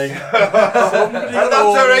 didn't they? And that's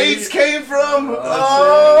where AIDS came from!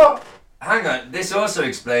 Oh. Hang on, this also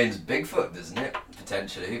explains Bigfoot, doesn't it?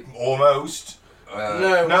 Potentially. Almost.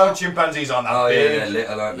 No, chimpanzees aren't that big. Yeah,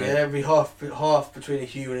 little, aren't they? Yeah, it'd be half between a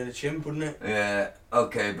human and a chimp, wouldn't it? Yeah,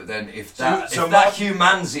 okay, but then if So that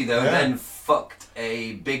humanzee though then fucked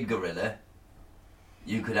a big gorilla,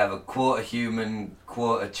 you could have a quarter human,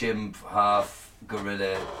 quarter chimp, half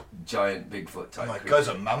gorilla, giant Bigfoot type. Oh my creature. God, it's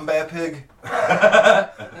a man bear pig.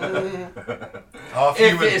 Half If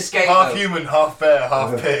human, it escaped, half though. human, half bear,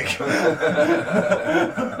 half pig.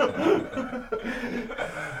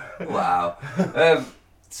 Wow.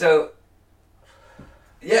 So,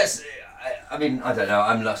 yes, I mean, I don't know,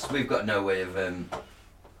 I'm lost. We've got no way of...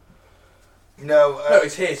 No,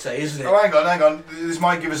 it's hearsay, isn't it? Oh, hang on. This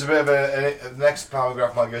might give us a bit of the next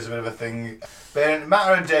paragraph might give us a bit of a thing. But in a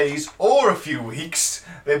matter of days or a few weeks,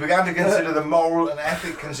 they began to consider the moral and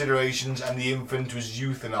ethic considerations, and the infant was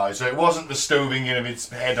euthanized. So it wasn't the stoving in of its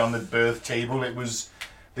head on the birth table. It was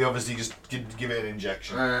they obviously just give it an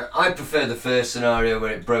injection. I prefer the first scenario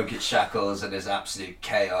where it broke its shackles and there's absolute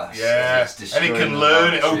chaos. Yeah, and it can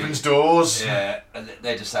learn. It opens doors. Yeah, and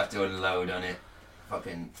they just have to unload on it.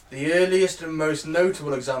 The earliest and most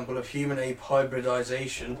notable example of human-ape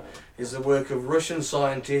hybridization is the work of Russian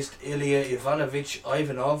scientist Ilya Ivanovich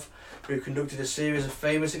Ivanov, who conducted a series of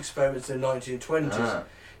famous experiments in the 1920s.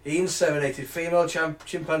 He inseminated female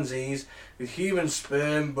chimpanzees with human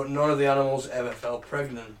sperm, but none of the animals ever fell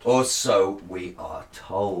pregnant. Or so we are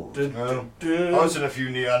told. I was in a few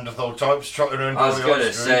Neanderthal types trotting around. I was going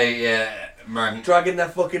to say, yeah, man. Dragging their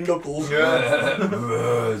fucking knuckles.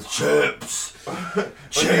 Yeah. Chips.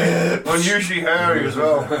 Chips. Unusually hairy as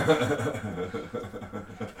well.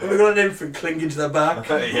 We've got an infant clinging to their back.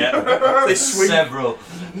 Yeah. They swing. Several.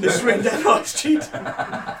 They swing down ice cheat.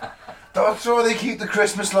 That's why they keep the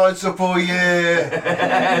Christmas lights up all year.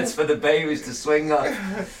 It's for the babies to swing on.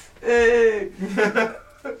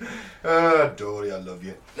 Dory, I love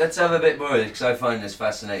you. Let's have a bit more of this because I find this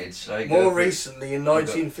fascinating. More recently, in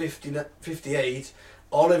 1958,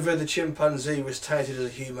 Oliver the chimpanzee was touted as a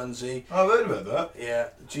humanzee. I've heard about that. Yeah,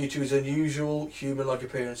 due to his unusual human-like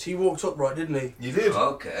appearance. He walked upright, didn't he? You did?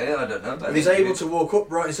 Okay, I don't know. He was able to walk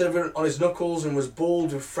upright instead of on his knuckles, and was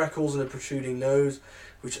bald with freckles and a protruding nose,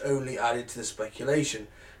 which only added to the speculation.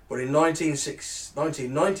 But in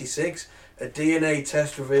 1996, a DNA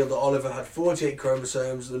test revealed that Oliver had 48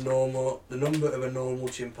 chromosomes, the number of a normal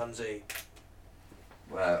chimpanzee.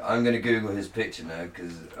 Wow, I'm going to Google his picture now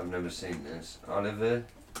because I've never seen this. Oliver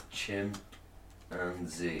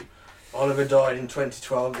chimpanzee. Oliver died in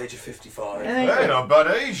 2012 at the age of 55. Hey, not a bad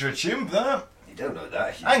age, you're a chimp, that. You don't know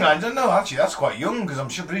that. Hang on, I don't know, actually, that's quite young because I'm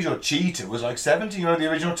pretty sure Cheetah was like 70, you know,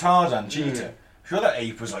 the original Tarzan Cheetah. I'm sure that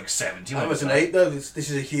ape was like 70. That was an ape though, this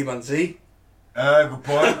is a humanzee. Good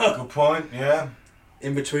point, yeah.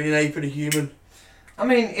 In between an ape and a human. I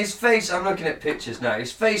mean, his face, I'm looking at pictures now,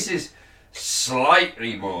 his face is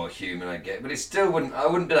slightly more human, I get, but it still wouldn't, I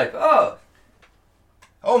wouldn't be like, oh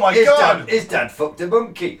my God! His dad fucked a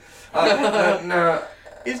monkey. No.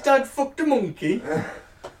 His dad fucked a monkey?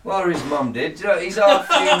 Well, his mum did. You know, he's half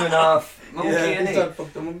human, half monkey, isn't his he? dad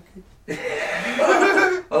fucked a monkey.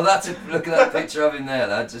 Well, look at that picture of him there,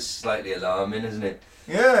 that's just slightly alarming, isn't it?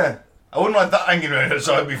 Yeah. I wouldn't like that hanging around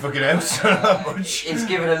outside my fucking house that much. It's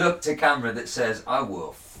given a look to camera that says, I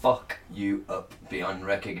will fuck you up beyond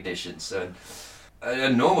recognition, son. A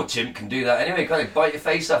normal chimp can do that anyway, can't they? Bite your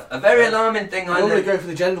face off. A very alarming thing I normally go for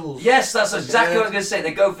the genitals. Yes, that's exactly what I was going to say.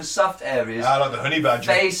 They go for soft areas. I like the honey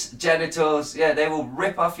badger. Face, genitals, yeah, they will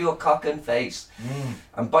rip off your cock and face.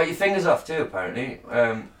 And bite your fingers off too, apparently.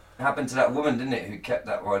 Happened to that woman, didn't it, who kept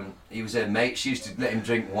that one. He was her mate, she used to let him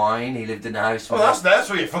drink wine, he lived in the house with Well, that's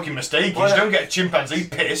where your fucking mistake is. Well, You don't get a chimpanzee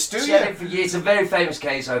pissed, do She you? had it for years. It's a very famous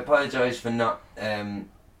case. I apologise for not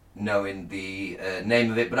knowing the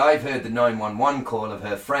name of it, but I've heard the 911 call of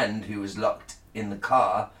her friend who was locked in the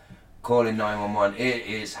car, calling 911. It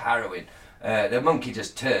is harrowing. The monkey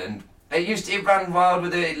just turned. It ran wild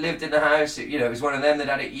with it. It lived in the house. It was one of them that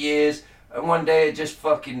had it years, and one day it just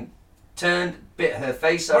fucking turned, bit her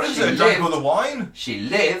face off. What is it? Drank all the wine? She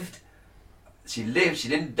lived. She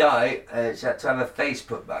didn't die. She had to have her face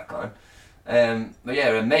put back on. But yeah,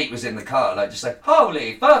 a mate was in the car, like just like,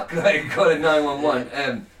 holy fuck, like calling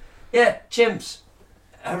 911. Yeah, chimps,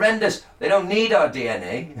 horrendous. They don't need our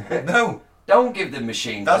DNA. No. Don't give them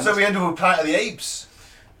machine guns. That's how we end up with Planet of the Apes.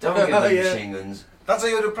 Don't give them machine guns. That's how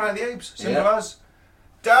you end up with Planet of the Apes. Simple as.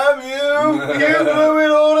 Damn you! You blew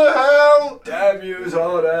it all to hell! Damn yous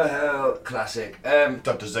all to hell. Classic.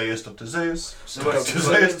 Dr. Zeus, Dr. Zeus. So what's Dr.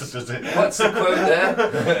 Zeus, Dr. Zeus. What's the quote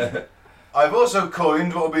there? I've also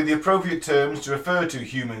coined what will be the appropriate terms to refer to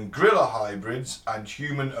human gorilla hybrids and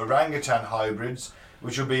human orangutan hybrids,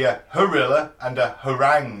 which will be a horilla and a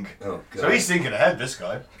harangue. Oh, God. So he's thinking ahead, this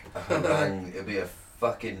guy. A harangue. It'd be a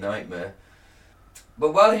fucking nightmare.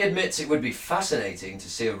 But while he admits it would be fascinating to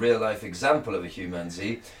see a real-life example of a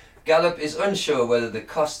humanzee, Gallup is unsure whether the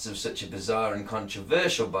costs of such a bizarre and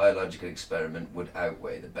controversial biological experiment would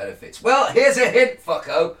outweigh the benefits. Well, here's a hint,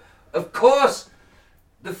 fucko. Of course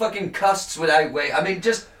the fucking costs would outweigh... I mean,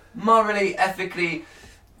 just morally, ethically...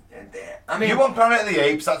 I mean... You want Planet of the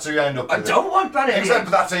Apes, that's how you end up with I don't want Planet of the Apes.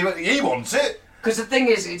 But that's how he wants it. Because the thing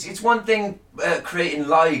is, it's one thing creating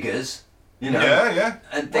ligers, you know... Yeah.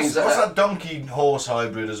 And things what's like that donkey-horse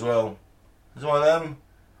hybrid as well? Is one of them?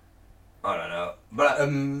 I don't know. But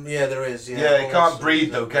yeah, there is. Yeah, it can't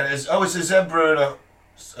breed though, can it? It's a zebra and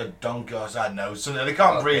a donkey, I don't know. Something. They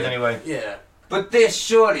can't breed anyway. Yeah. But this,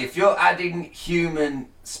 surely, if you're adding human...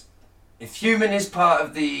 If human is part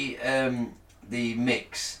of the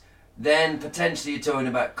mix, then potentially you're talking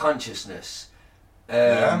about consciousness,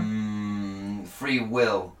 free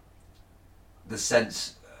will, the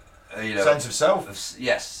sense, sense of self.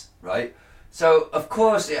 Yes, right? So, of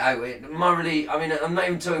course, morally, I mean, I'm not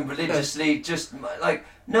even talking religiously, just like,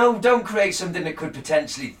 no, don't create something that could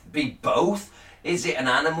potentially be both. Is it an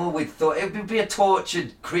animal with thought? It would be a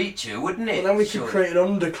tortured creature, wouldn't it? Well, then we could create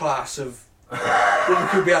an underclass of... we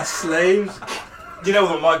could be our slaves. You know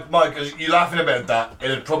what, Mike, you're laughing about that.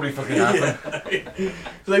 It'd probably fucking happen. Yeah.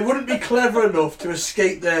 So they wouldn't be clever enough to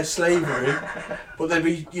escape their slavery, but they'd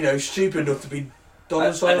be, stupid enough to be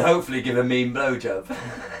domiciled. And hopefully give a mean blowjob.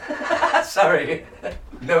 Sorry.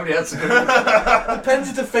 Nobody else is going to... Depends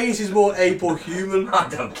if the face is more ape or human. I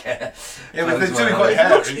don't care. Yeah, but they're doing quite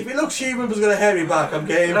hairy. If it looks human but it's got a hairy back, I'm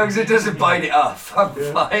game. As long as it doesn't bite it off, I'm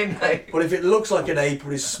fine, mate. But if it looks like an ape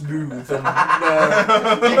but is smooth, then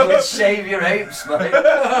you can shave your apes, mate.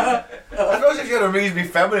 I suppose if you had a reasonably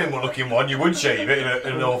feminine looking one, you would shave it,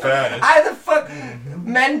 in all fairness. How the fuck...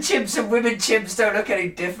 Men chimps and women chimps don't look any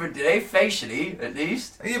different, do they? Facially, at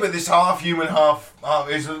least. Yeah, but this half human, half... So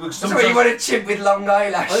you want a chimp with long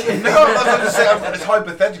eyelashes? No, I'm not going to say it's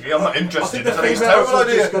hypothetically. I'm not interested. I think it's a terrible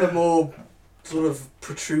idea. Just got a more sort of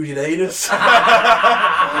protruded anus. He'll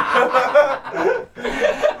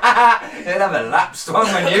have a lapsed one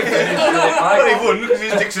when you finish with it, Mike. Well, he wouldn't, because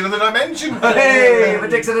his dick's in another dimension. Hey, my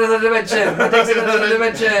dick's in another dimension. My dick's in another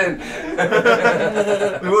dimension.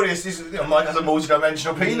 Mike has a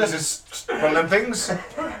multi-dimensional penis. It's one of them things.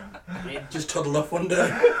 Just toddle off one day.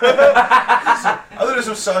 I thought there was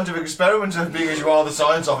some scientific experiment of being as you are the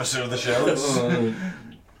science officer of the show.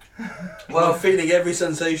 Well, I'm feeling every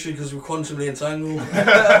sensation because we're quantumly entangled.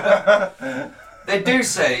 They do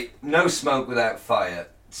say no smoke without fire.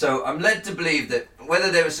 So I'm led to believe that whether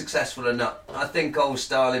they were successful or not, I think old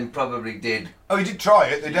Stalin probably did. Oh, he did try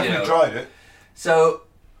it. They definitely tried it. So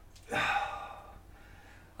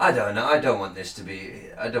I don't know. I don't want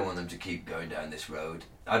them to keep going down this road.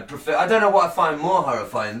 I'd prefer. I don't know what I find more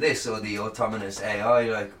horrifying, this or the autonomous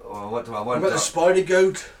AI. Or what do I want? What about the spider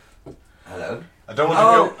goat? Hello. I don't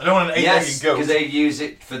want an 8-legged goat. Because they use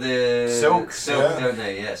it for the silk, don't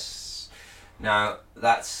they? Yes. Now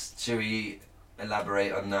should we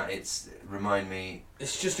elaborate on that? Remind me.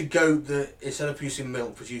 It's just a goat that instead of producing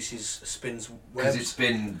milk spins webs. Because it's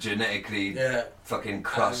been genetically fucking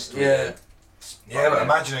crossed. Yeah, but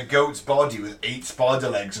imagine a goat's body with 8 spider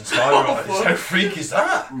legs and spider eyes. How freak is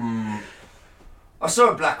that? I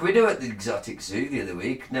saw a black widow at the exotic zoo the other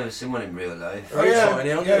week. Never seen one in real life. Oh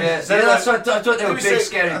yeah, that's what I thought they were big,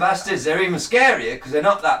 scary bastards. They're even scarier because they're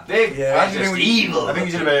not that big. Yeah, they're just evil. I think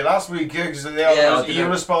you did about it last week, because they are those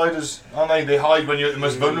evil spiders, aren't they? They hide when you're at the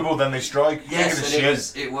most vulnerable, then they strike. Yes,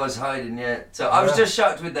 and it was hiding. Yeah. So I was just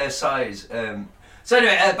shocked with their size. So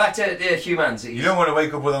anyway, back to humans. You don't want to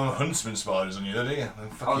wake up with them huntsman spiders on you, do you?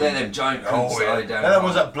 They're them giant cunts that lie down. That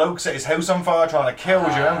was that bloke set his house on fire trying to kill,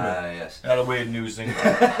 do you remember? Yes. That a weird news thing.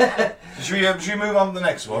 Should we move on to the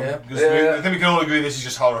next one? Yeah. Because I think we can all agree this is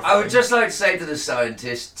just horrifying. I would just like to say to the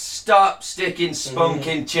scientists, stop sticking spunk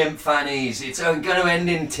in chimp fannies. It's going to end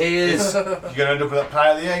in tears. You're going to end up with that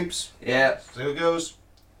Planet of the Apes. Yeah. See how it goes.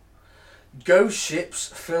 Ghost ships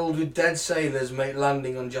filled with dead sailors make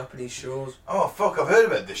landing on Japanese shores. Oh fuck! I've heard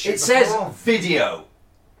about this shit. It says before. video.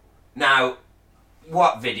 Now,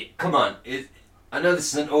 what video? Come on. I know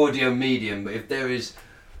this is an audio medium, but if there is...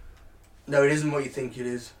 No, it isn't what you think it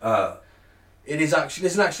is. It is actually.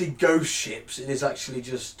 It isn't actually ghost ships. It is actually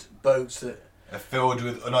just boats that are filled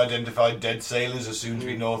with unidentified dead sailors, assumed to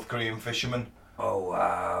be North Korean fishermen. Oh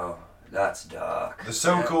wow, that's dark. The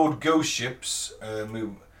so-called ghost ships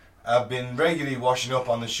have been regularly washing up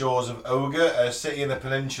on the shores of Oga, a city in the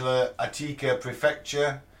peninsula Attica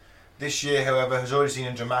Prefecture. This year, however, has already seen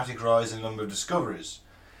a dramatic rise in the number of discoveries.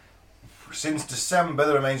 Since December,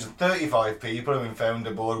 the remains of 35 people have been found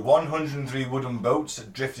aboard 103 wooden boats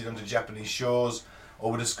that drifted onto Japanese shores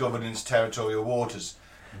or were discovered in its territorial waters.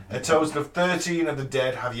 A total of 13 of the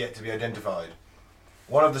dead have yet to be identified.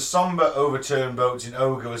 One of the sombre overturned boats in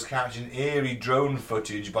Oga was captured in eerie drone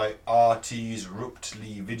footage by RT's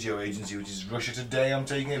Ruptly video agency, which is Russia Today, I'm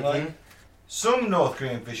taking it like. Some North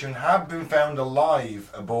Korean fishermen have been found alive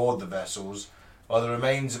aboard the vessels, while the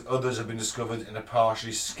remains of others have been discovered in a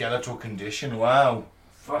partially skeletal condition. Wow.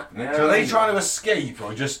 Fuck me. So are they trying to escape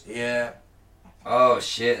or just... Yeah. Oh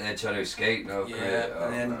shit, they're trying to escape now. Yeah,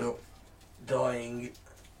 and they end up dying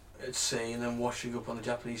at sea and then washing up on the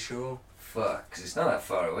Japanese shore. Fuck, because it's not that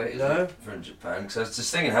far away, is No. it, from Japan? Because I was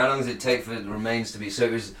just thinking, how long does it take for the remains to be... So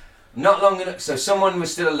it was not long enough... So someone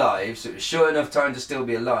was still alive, so it was short enough time to still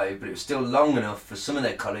be alive, but it was still long enough for some of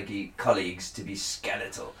their colleagues to be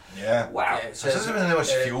skeletal. Yeah. Wow. Yeah, So it doesn't really know how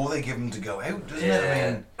much fuel they give them to go out, doesn't it?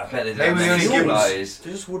 I mean, I bet they maybe don't they have only many give us- supplies.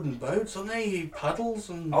 They're just wooden boats, aren't they? Paddles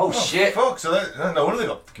and... Oh shit. fuck, so no wonder they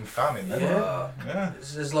got fucking famine then. Yeah.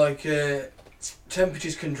 There's like...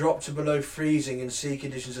 temperatures can drop to below freezing and sea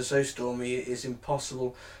conditions are so stormy it is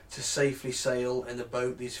impossible to safely sail in the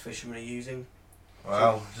boat these fishermen are using.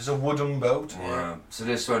 Wow, just a wooden boat. Yeah. So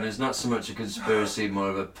this one is not so much a conspiracy,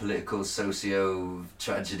 more of a political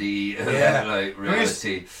socio-tragedy, Yeah. like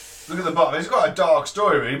reality. Look at the bottom. It's got a dark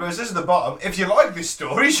story, really, but it says at the bottom, if you like this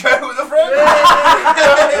story, share it with a friend.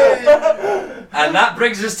 And that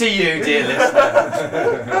brings us to you, dear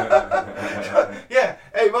listener. Yeah.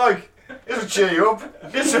 Hey, Mike. This will cheer you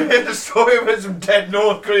up. Here's the story about some dead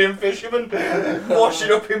North Korean fishermen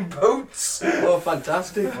washing up in boats. Oh,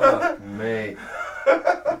 fantastic. Fuck me.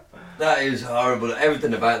 That is horrible.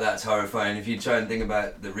 Everything about that's horrifying. If you try and think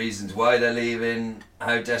about the reasons why they're leaving,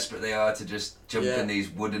 how desperate they are to just jump in these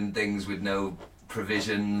wooden things with no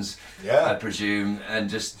provisions, I presume, and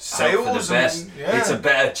just hope for the best. It's a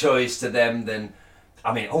better choice to them than...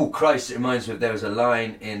 I mean, oh Christ, it reminds me of there was a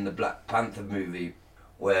line in the Black Panther movie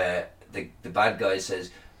where the bad guy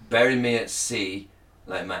says, "Bury me at sea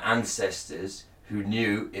like my ancestors who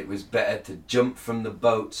knew it was better to jump from the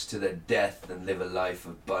boats to their death than live a life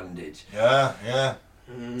of bondage." Yeah, yeah.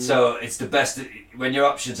 So it's the best when your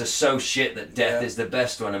options are so shit that death is the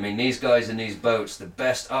best one. I mean, these guys in these boats, the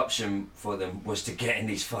best option for them was to get in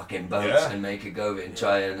these fucking boats and make a go of it and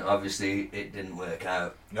try, and obviously it didn't work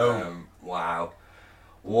out. No. Wow.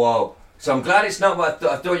 Whoa. So I'm glad it's not what I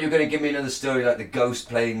thought. I thought you were going to give me another story like the ghost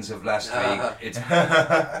planes of last week. It's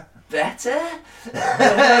better.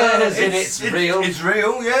 As in it's real. It's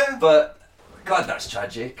real, yeah. But God, that's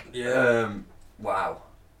tragic. Yeah. Wow.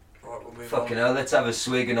 Right, we'll move Fucking on. hell, let's have a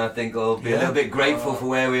swig and I think I'll be a little bit grateful for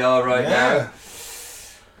where we are right now.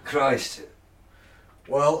 Christ.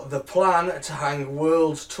 Well, the plan to hang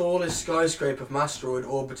world's tallest skyscraper from asteroid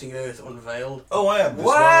orbiting Earth unveiled. Oh, I am.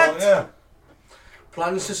 What? Yeah.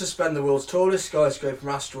 Plans to suspend the world's tallest skyscraper from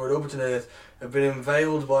asteroid orbiting Earth have been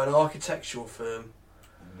unveiled by an architectural firm.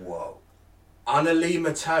 Whoa.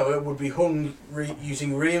 Analema Tower would be hung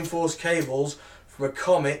using reinforced cables from a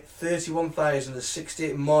comet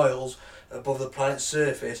 31,068 miles above the planet's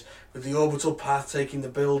surface, with the orbital path taking the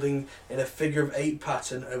building in a figure-of-8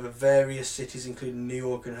 pattern over various cities including New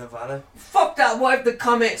York and Havana. Fuck that, what if the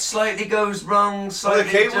comet slightly goes wrong, Oh, slightly the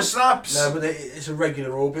cable just... snaps. No, but it's a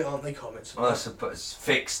regular orbit, aren't they, comets? Well, I suppose it's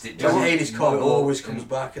fixed. It The doesn't... Hades comet always comes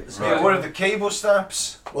back at the same Right. Yeah, what if the cable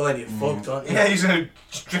snaps? Well, then you're fucked, aren't you? Yeah, he's going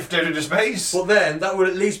to drift out into space. But then, that would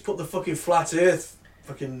at least put the fucking flat Earth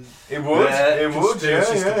fucking... It would, Yeah, it would, yeah,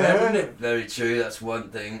 conspiracies to bed, wouldn't it? Very true, that's one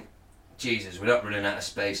thing. Jesus, we're not running out of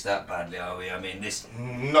space that badly, are we? I mean, this...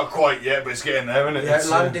 Not quite yet, but it's getting there, isn't it? The It's,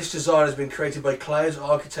 outlandish design has been created by Cloud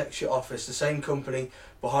Architecture Office, the same company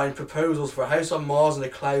behind proposals for a house on Mars and a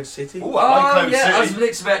Cloud City. Ooh, I like Cloud yeah, City. I was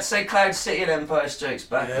literally about to say Cloud City and Empire Strikes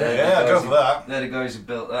Back. Yeah. They're the Yeah, guys go who- for that. They're the guys who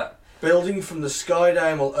built that. Building from the sky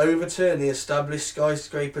down will overturn the established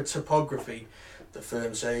skyscraper topography, the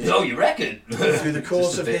firm says. Oh, you reckon? Through the course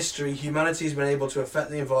Just a of bit. history, humanity has been able to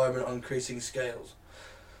affect the environment on increasing scales.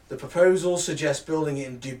 The proposal suggests building it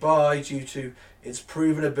in Dubai due to its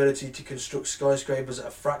proven ability to construct skyscrapers at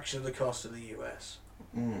a fraction of the cost of the US.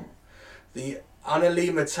 The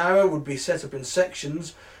Analima Tower would be set up in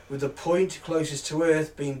sections, with the point closest to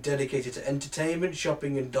Earth being dedicated to entertainment,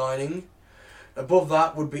 shopping and dining. Above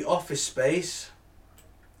that would be office space,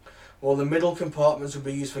 while the middle compartments would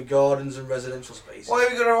be used for gardens and residential spaces. Why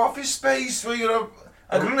have you got an office space? Where you got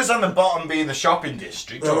I can understand the bottom being the shopping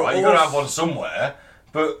district, Well, alright, you've got to have one somewhere,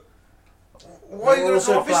 but why have you got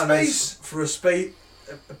an office space?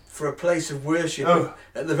 For a place of worship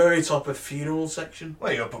at the very top of funeral section.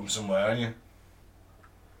 Well, you got to put them somewhere, aren't you?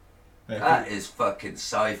 Yeah. That is fucking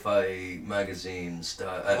sci-fi magazine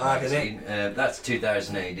style. Magazine. That's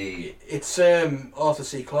 2000 AD. It's Arthur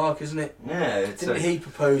C. Clarke, isn't it? Yeah. Didn't he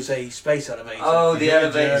propose a space elevator? Oh, the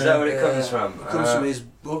elevator. Is that where it comes from? It comes from his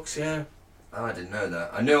books, yeah. Oh, I didn't know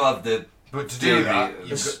that. I knew of the. But to do that,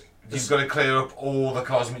 you've got to clear up all the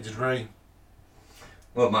cosmic debris.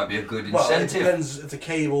 Well, it might be a good Well, incentive. it depends if the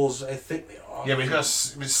cables how thick they are. Yeah, but it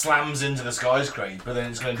slams into the skyscraper,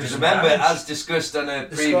 then it's going to do Because some remember, damage. as discussed on a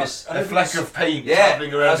previous... A fleck of paint Yeah,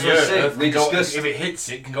 travelling around that's the what I Earth, said. We discussed... if it hits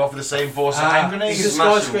it, can go off with the same force as hand grenades. Is a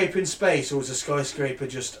skyscraper in space, or is a skyscraper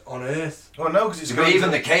just on Earth? Well, no, because it's but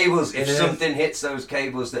even the cables, if something hits those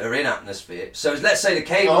cables that are in atmosphere... So let's say the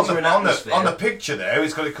cables are in atmosphere... On the picture there,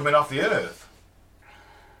 it's got it coming off the Earth.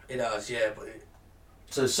 It does, yeah, but...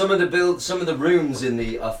 So some of the rooms in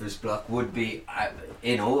the office block would be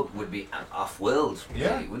off-world,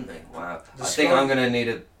 Yeah. really, wouldn't they? Wow. I think I'm going to need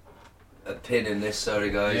a pin in this, sorry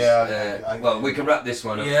guys. Yeah. Well, we can wrap this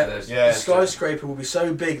one up first. Yeah, the skyscraper will be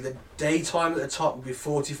so big that daytime at the top will be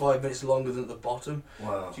 45 minutes longer than at the bottom.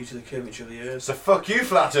 Wow. Due to the curvature of the Earth. So fuck you,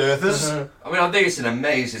 flat earthers. I mean, I think it's an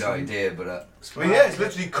amazing idea, but... Well, yeah, it's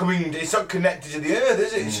literally coming... It's not connected to the Earth,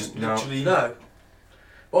 is it? It's just literally... No.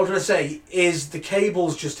 What I was going to say is the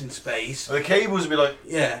cables just in space. Well, the cables would be like...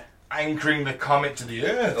 Yeah. Anchoring the comet to the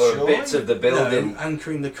Earth, Or surely? bits of the building. No,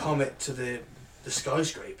 anchoring the comet to the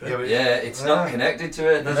skyscraper. Yeah, it's not connected to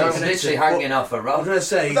it. It's literally hanging off a rock. I was going to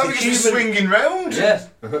say... That would be swinging round. Yeah.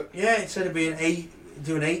 Yeah, instead of being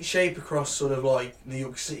do an 8 shape across sort of like New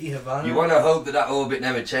York City, Havana. You want to hope that orbit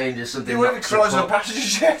never changes. Something. You want to close on a passenger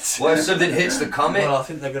jet? What if something hits the comet? Well, I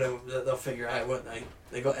think they'll figure it out, won't they?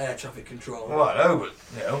 They got air traffic control. Well, I know, but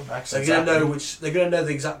accidents they're gonna know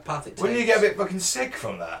the exact path it takes. Wouldn't you get a bit fucking sick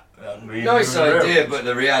from that? Nice idea, but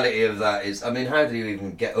the reality of that is, I mean, how do you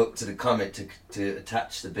even get up to the comet to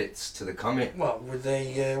attach the bits to the comet? Well, with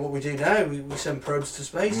what we do now, we send probes to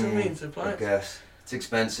space, don't we, into the planet. I guess it's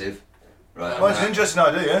expensive. Right. Well, it's an interesting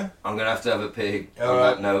idea. I'm going to have a pee. All on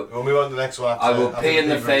right. that note. We'll move on to the next one. I will pee in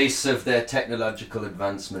the face of their technological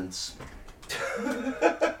advancements. And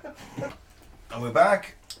we're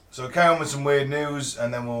back. So carry on with some weird news,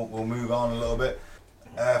 and then we'll move on a little bit.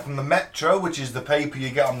 From the Metro, which is the paper you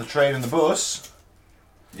get on the train and the bus.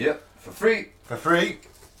 Yep, for free. For free.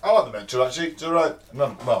 I like the Metro, actually. It's alright.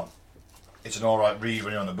 Well, it's an alright read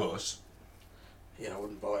when you're on the bus. Yeah, I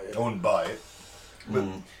wouldn't buy it. I wouldn't buy it. But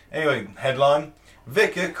anyway, headline.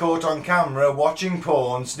 Vicar caught on camera watching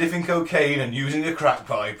porn, sniffing cocaine and using a crack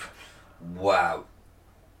pipe. Wow.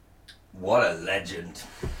 What a legend.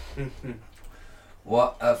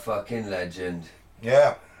 What a fucking legend.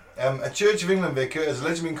 Yeah. A Church of England vicar has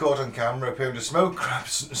allegedly been caught on camera appearing to smoke crack,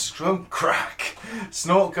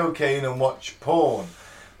 snort cocaine and watch porn.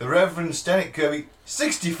 The Reverend Stenick Kirby,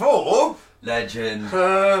 64, legend,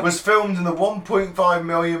 was filmed in the £1.5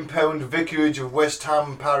 million vicarage of West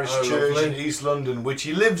Ham Parish Church lovely. in East London, which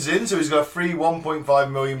he lives in, so he's got a free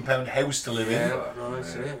 £1.5 million house to live in.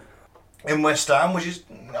 Nice, yeah. In West Ham, which is,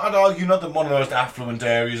 I'd argue, not one of the most affluent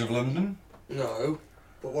areas of London. No,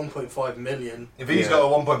 but 1.5 million. If he's got a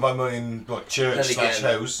 1.5 million church /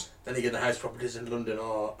 house. Then again, the house properties in London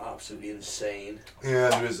are absolutely insane. Yeah,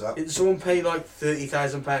 there is that. Did someone pay like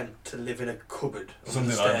 £30,000 to live in a cupboard?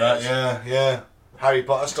 Something like that, yeah. Harry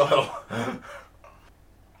Potter style.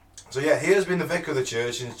 So yeah, he has been the vicar of the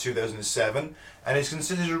church since 2007 and is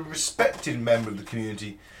considered a respected member of the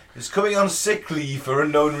community. He's coming on sick leave for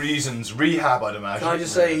unknown reasons. Rehab, I'd imagine. Can I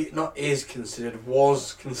just say, not is considered,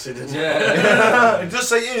 was considered. Yeah. It does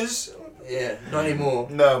say is. Yeah, not anymore.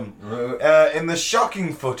 No. In the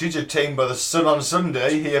shocking footage obtained by The Sun on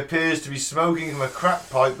Sunday, he appears to be smoking from a crack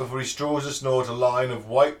pipe before he straws to snort a line of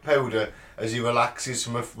white powder as he relaxes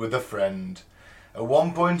with a friend. At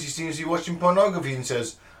one point, he seems to be watching pornography and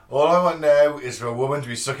says, "All I want now is for a woman to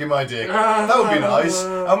be sucking my dick." That would be nice.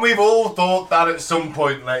 And we've all thought that at some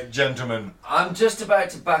point, ladies and gentlemen. I'm just about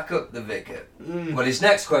to back up the vicar. Well, his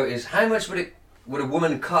next quote is, "How much would a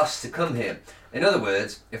woman cost to come here? In other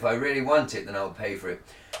words, if I really want it, then I'll pay for it."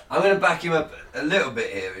 I'm going to back him up a little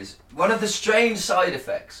bit here. Is one of the strange side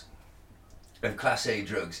effects of Class A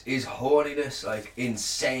drugs is horniness, like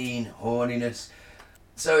insane horniness.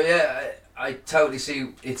 So yeah, I totally see.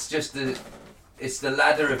 It's the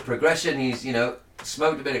ladder of progression. He's, you know,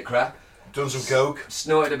 smoked a bit of crack, done some coke,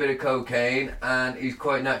 snorted a bit of cocaine, and he's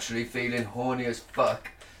quite naturally feeling horny as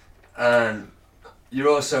fuck. And you're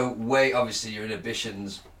also obviously your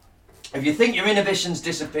inhibitions. If you think your inhibitions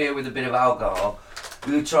disappear with a bit of alcohol,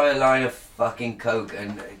 you try a line of fucking coke,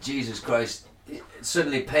 and Jesus Christ,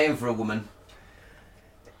 suddenly paying for a woman.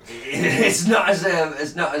 It's not as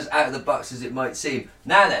out of the box as it might seem.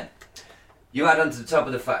 Now then, you add onto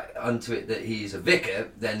it that he's a vicar,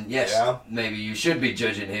 then yes, maybe you should be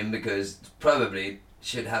judging him, because probably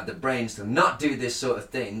should have the brains to not do this sort of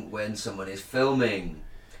thing when someone is filming.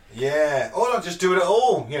 Yeah, or not just do it at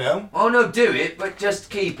all, you know. Oh no, do it, but just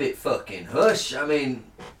keep it fucking hush. I mean,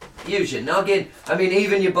 use your noggin. I mean,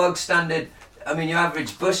 even your bog standard, your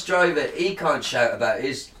average bus driver, he can't shout about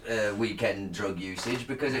his weekend drug usage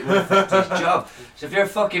because it will affect his job. So if you're a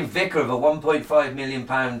fucking vicar of a £1.5 million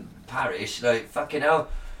parish, like, fucking hell.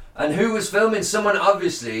 And who was filming? Someone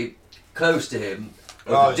obviously close to him.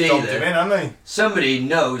 Oh, it's dumped him in, haven't they? Somebody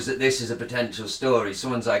knows that this is a potential story.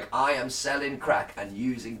 Someone's like, I am selling crack and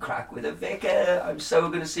using crack with a vicar. I'm so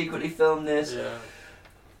going to secretly film this. Yeah.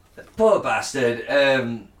 Poor bastard.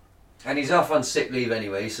 And he's off on sick leave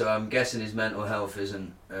anyway, so I'm guessing his mental health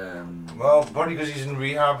isn't... well, probably because he's in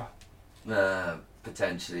rehab.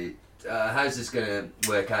 Potentially. How's this going to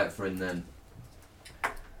work out for him then?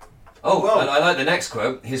 Oh, well, I like the next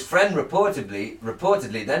quote. His friend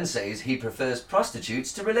reportedly then says he prefers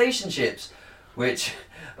prostitutes to relationships, which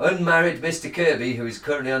unmarried Mr. Kirby, who is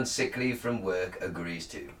currently on sick leave from work, agrees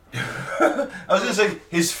to. I was going to say,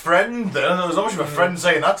 his friend then, there was not much of a friend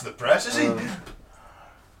saying that to the press, is he?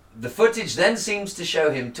 The footage then seems to show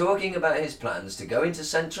him talking about his plans to go into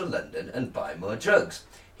central London and buy more drugs.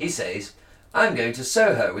 He says, I'm going to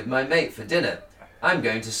Soho with my mate for dinner. I'm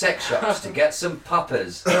going to sex shops to get some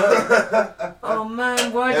poppers. Oh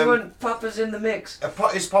man, why do you want poppers in the mix?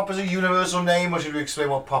 Is poppers a universal name, or should we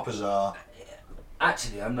explain what poppers are?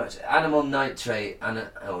 Actually, I'm not. Animal nitrate,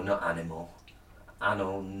 not animal.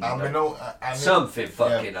 Something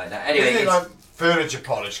fucking like that. Anyway, it's like furniture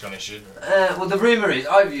polish kind of shit. Well, the rumour is,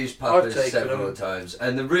 I've used poppers several times,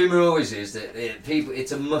 and the rumour always is that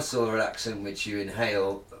it's a muscle relaxant which you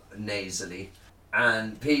inhale nasally.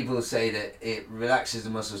 And people say that it relaxes the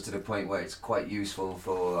muscles to the point where it's quite useful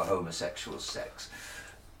for homosexual sex.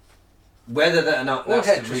 Whether that or not,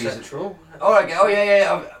 that's the reason. Oh, okay. Oh,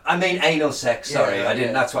 yeah. I mean anal sex. Sorry, I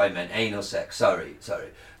didn't. That's what I meant. Anal sex. Sorry.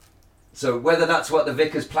 So whether that's what the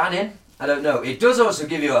vicar's planning, I don't know. It does also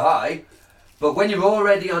give you a high, but when you're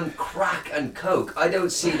already on crack and coke, I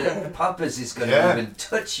don't see that poppers is going to even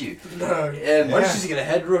touch you. No. I just get a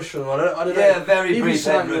head rush or I don't know. Yeah, very brief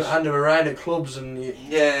head rush. Hand them around at clubs and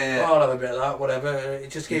I'll have a bit of that, whatever.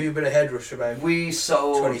 It just gave you a bit of head rush about. We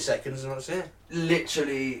sold 20 seconds and that's it.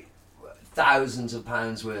 Literally thousands of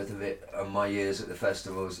pounds worth of it on my years at the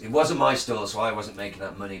festivals. It wasn't my store, so I wasn't making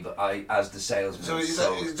that money, but I, as the salesman. So is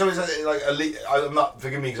that like I'm not,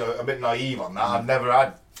 forgive me because I'm a bit naive on that. I've never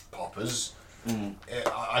had poppers.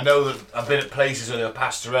 I know that I've been at places where they're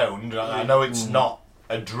passed around. I know it's not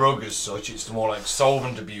a drug as such. It's more like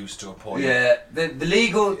solvent abuse to a point. Yeah, the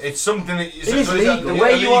legal. It's something that is legal. The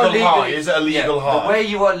way you are legally, is it a legal high? The way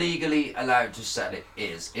you are legally allowed to sell it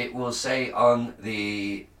is. It will say on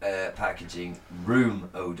the packaging,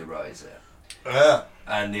 room odorizer. Yeah.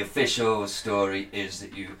 And the official story is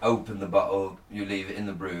that you open the bottle, you leave it in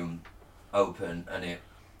the broom, open, and it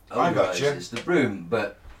odorizes the broom,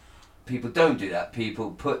 but. People don't do that. People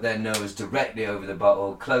put their nose directly over the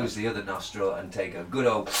bottle, close the other nostril, and take a good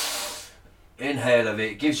old inhale of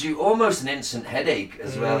it. It gives you almost an instant headache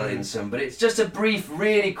as well in some, but it's just a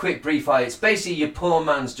really quick high. It's basically your poor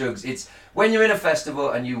man's drugs. It's when you're in a festival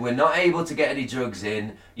and you were not able to get any drugs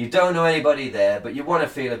in, you don't know anybody there, but you want to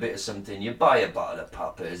feel a bit of something, you buy a bottle of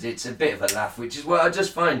poppers. It's a bit of a laugh, which is what I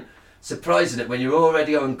just find surprising it when you're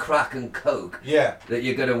already on crack and coke that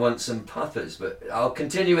you're going to want some poppers. But I'll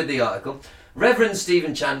continue with the article. Reverend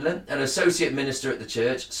Stephen Chandler, an associate minister at the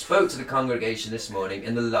church, spoke to the congregation this morning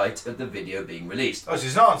in the light of the video being released. Oh, so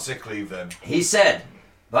he's not on sick leave then? He said,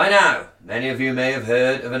 by now, many of you may have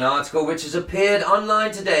heard of an article which has appeared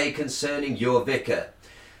online today concerning your vicar,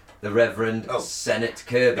 the Reverend Stennett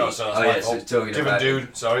Kirby. It's talking different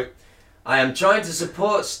dude, sorry. I am trying to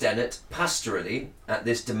support Stennett pastorally at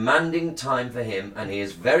this demanding time for him, and he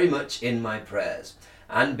is very much in my prayers.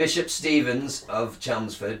 And Bishop Stevens of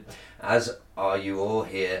Chelmsford, as Are You All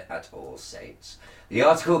Here at All Saints? The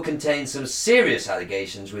article contains some serious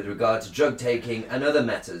allegations with regard to drug taking and other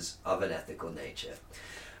matters of an ethical nature.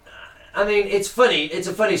 I mean, it's funny. It's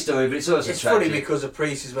a funny story, but it's also tragic. It's funny because a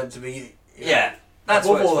priest is meant to be... Yeah, that's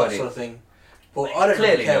above what's all funny. that sort of thing. But I don't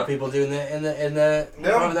Clearly really care not. what people do in the No.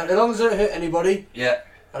 as long as they don't hurt anybody, Yeah.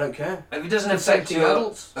 I don't care. If it doesn't It's affect affecting your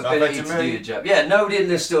adults. ability Affecting to do me. your job. Yeah, nobody in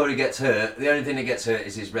this story gets hurt. The only thing that gets hurt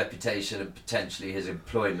is his reputation and potentially his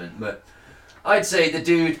employment. But I'd say the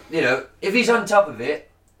dude, you know, if he's on top of it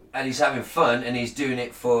and he's having fun and he's doing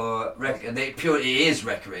it for purely is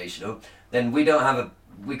recreational, then we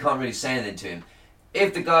can't really say anything to him.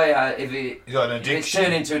 If the guy He's got an if it's addiction.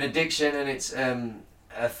 turned into an addiction and it's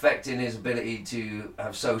affecting his ability to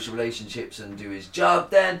have social relationships and do his job,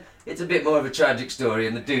 then it's a bit more of a tragic story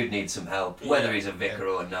and the dude needs some help, whether he's a vicar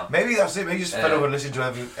or not. Maybe that's it. Maybe he's fed up and listened to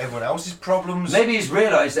everyone else's problems. Maybe he's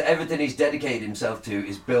realised that everything he's dedicated himself to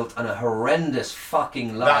is built on a horrendous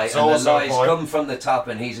fucking lie, That's and the also a lies point. come from the top,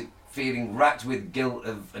 and he's feeling racked with guilt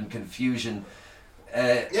and confusion.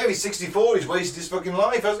 Yeah, he's 64. He's wasted his fucking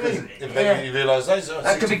life, hasn't he? If Yeah. you realise that. So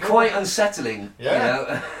That could be 64. quite unsettling. Yeah. You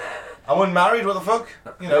know? I'm unmarried. What the fuck?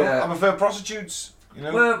 You know, Yeah. I prefer prostitutes. You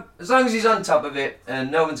know. Well, as long as he's on top of it and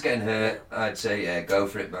no one's getting hurt, I'd say yeah, go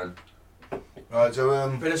for it, man. Right.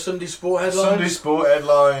 So Bit of Sunday sport headlines. Sunday sport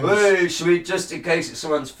headlines. Hey, should we, just in case it's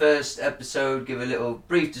someone's first episode, give a little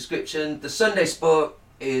brief description? The Sunday Sport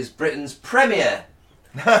is Britain's premier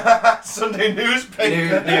Sunday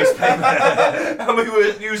newspaper. newspaper. And we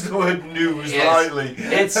would use the word news Yes. lightly.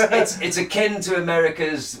 It's akin to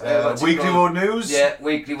America's what's it Weekly called? World News. Yeah,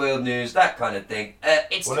 Weekly World News, that kind of thing.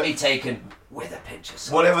 It's What to it- be taken with a pinch of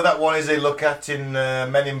salt. Whatever that one is they look at in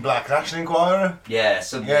Men in Black, National Enquirer, Yeah,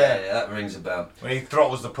 Yeah. yeah, that rings a bell. when he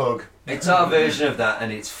throttles the pug. It's our version of that,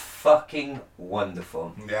 and it's fucking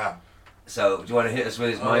wonderful. Yeah. So, do you want to hit us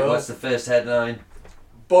with it, I Mike? will. What's the first headline?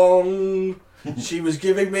 Bong. She was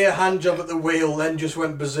giving me a hand job at the wheel, then just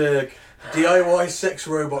went berserk. DIY sex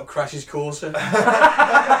robot crashes Corsa. And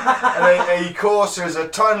a Corsa is a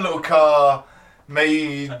tiny little car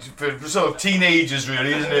made for sort of teenagers,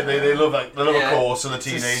 really, isn't it? They love that. They love Yeah. a Corsa, the It's a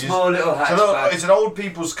teenagers. small little So look, hatchback. it's an old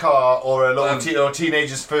people's car or a little or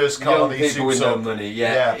teenager's first car Young that he people with suits no up. money,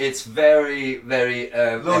 yeah. Yeah. It's very, very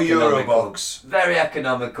Little economical. Eurobox. Very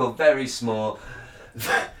economical, very small.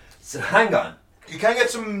 So hang on. You can get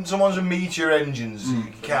some ones with meteor engines. You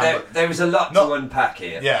can, There was a lot Not- to unpack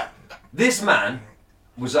here. but yeah. This man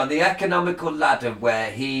was on the economical ladder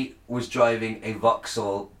where he was driving a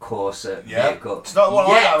Vauxhall Corsa Yeah. vehicle. It's not what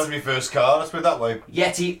I Yet- had as my first car, let's put it that way.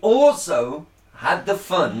 Yet he also had the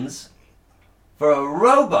funds for a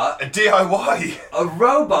robot, A DIY. a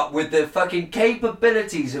robot with the fucking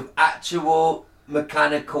capabilities of actual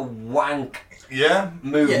mechanical wank Yeah.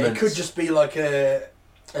 movements. Yeah, it could just be like a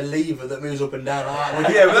lever that moves up and down.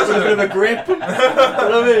 Yeah, but that's with a bit of a grip. You know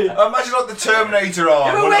what I mean? Imagine like the Terminator arm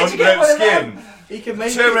Yeah, but where'd you get without one of skin. He can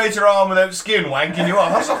make Terminator arm without skin wanking you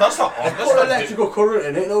off. That's not it. Put electrical current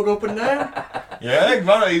in it, it'll go up and down. Yeah,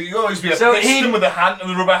 man, you always be a So piston he- with a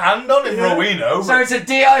rubber hand on it, for all we know. So it's a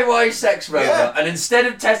DIY sex robot, Yeah. and instead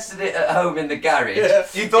of testing it at home in the garage, Yeah.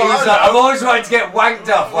 he he thought, was I like, I'm know, always trying to get wanked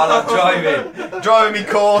off while I'm driving. driving me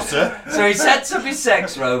Corsa, So he sets up his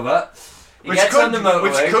sex robot, he gets on the motorway.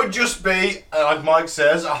 which could just be, like Mike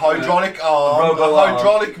says, a hydraulic arm, Robo a arm.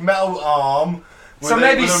 hydraulic metal arm. With So a,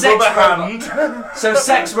 maybe with a sex rubber robot. hand. So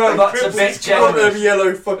sex robot's a bit One of them generous.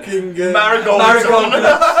 yellow fucking... Marigold. Marigold.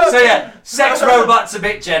 So yeah, sex robot's a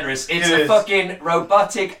bit generous. It's It a is. fucking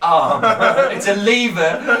robotic arm. It's a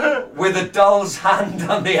lever with a doll's hand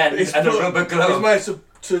on the end and a rubber He's glove. managed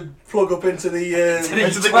to plug up into the... Into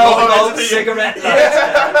the the 12 volt into the- cigarette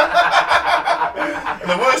light. And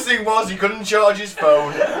the worst thing was he couldn't charge his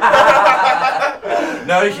phone.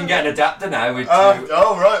 No, you can get an adapter now with two.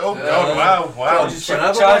 Oh right, oh god, wow. Charges for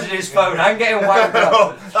another Charging one. his phone and getting wanked up.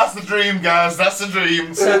 Oh, that's the dream, guys. That's the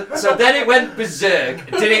dream. So then it went berserk.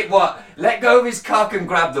 Did it what? Let go of his cock and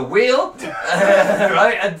grab the wheel,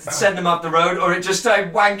 right, and send him off the road, or it just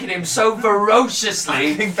started wanking him so I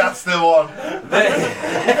ferociously think that's the one.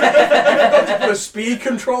 that, Put a speed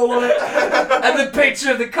control on it. and the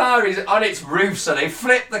picture of the car is on its roof, so they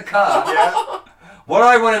flipped the car. Yeah. What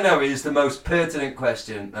I want to know is the most pertinent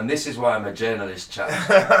question, and this is why I'm a journalist, chap.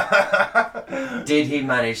 Did he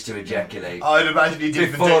manage to ejaculate? I'd imagine he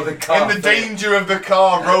did Before the car in the fell. danger of the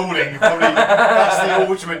car rolling. Probably that's the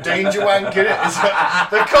ultimate danger wank, isn't it? It's like,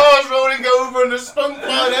 the car's rolling over and there's spunk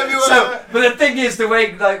flying everywhere. So, but the thing is, the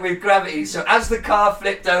way, like with gravity, so as the car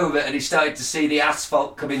flipped over and he started to see the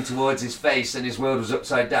asphalt coming towards his face and his world was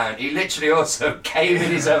upside down, he literally also came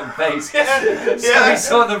in his own face. So yeah. he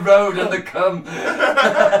saw the road and the cum.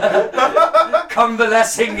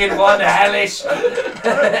 convalescing in one hellish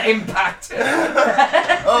impact.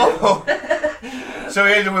 Oh, so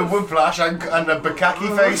he ended with whiplash and a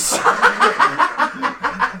bukkake face.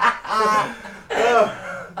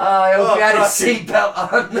 I hope he had his seatbelt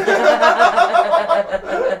on.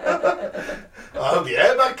 I hope the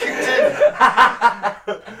airbag kicked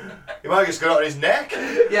in. He might have just got it on his neck.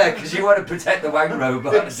 Yeah, because you want to protect the wank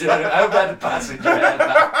robot. I hope I had a passenger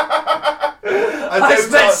airbag. I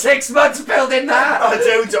spent 6 months building that. I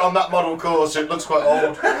doubt it on that model course. It looks quite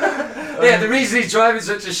old. Yeah, the reason he's driving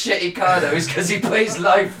such a shitty car though is because he plays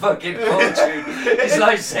life fucking fortune. His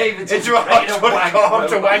life savings is It's right to wank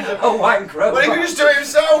a wank robot. Well, he can just do it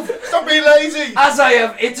himself. Stop being lazy. As I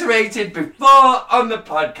have iterated before on the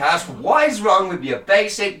podcast, what is wrong with your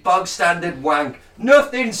basic bog standard wank?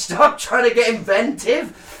 Nothing. Stop trying to get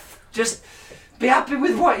inventive. Just be happy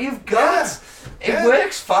with what you've got. Yeah. It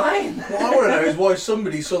works fine. What I want to know is why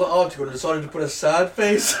somebody saw the article and decided to put a sad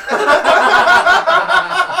face.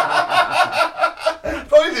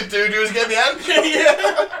 Probably the dude who was getting the answer.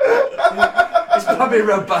 It's probably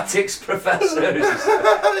robotics professors.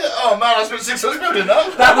 Oh man, I spent 6 months building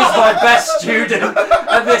that. That was my best student,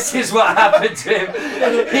 and this is what happened to him.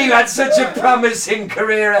 He had such a promising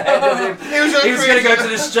career ahead of him. He was going to go to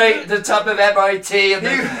the top of MIT and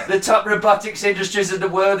the top robotics industries in the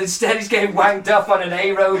world. Instead, he's getting wanked off on an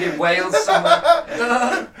A road in Wales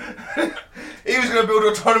somewhere. He was going to build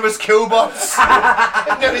autonomous killbots.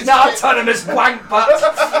 Not autonomous wank bots.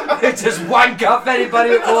 Who just wank off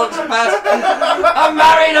anybody who walks past. I'm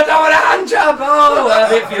married, I don't want a hand job. Oh,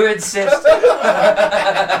 well, if you insist.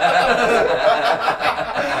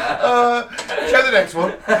 Show the next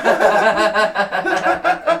one.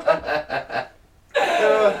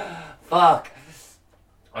 Fuck.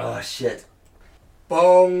 Oh, shit.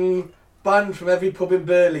 Bong. Banned from every pub in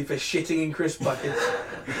Burley for shitting in crisp packets.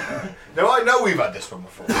 Now, I know we've had this one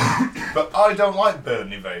before, but I don't like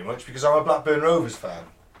Burnley very much because I'm a Blackburn Rovers fan.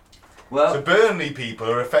 Well, So Burnley people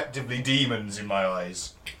are effectively demons in my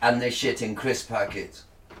eyes. and they shit in crisp packets.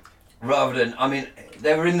 Rather than, I mean,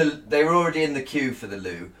 they were already in the queue for the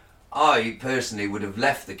loo. I personally would have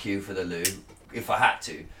left the queue for the loo if I had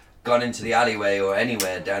to, gone into the alleyway or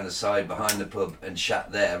anywhere down the side behind the pub and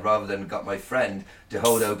shat there, rather than got my friend to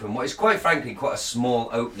hold open what is quite frankly quite a small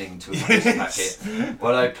opening to a crisp packet,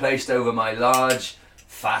 while I placed over my large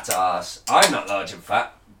fat ass. I'm not large and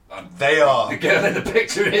fat. They are. The girl in the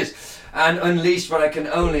picture is, and unleashed what I can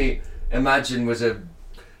only imagine was a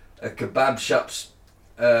kebab shop's.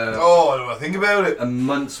 Oh, I think about it. A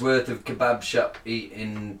month's worth of kebab shop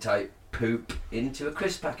eating type poop into a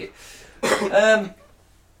crisp packet. Well,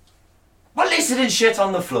 at least it didn't shit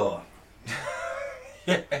on the floor.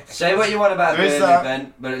 Say what you want about Burnley,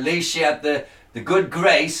 Ben, but at least she had the good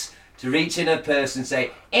grace to reach in her purse and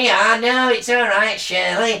say, "Yeah, no, it's all right,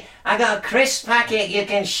 Shirley. I got a crisp packet. You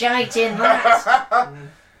can shite in that.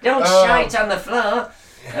 Don't shite on the floor."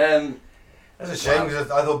 That's a shame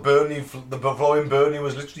because I thought Burnley, the floor in Burnley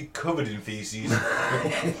was literally covered in feces.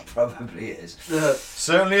 It probably is.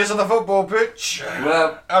 Certainly is on the football pitch.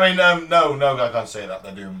 Well, I mean, no, I can't say that.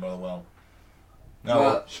 They're doing rather well. No,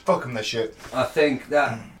 well, fuck them, their shit. I think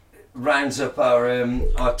that rounds up our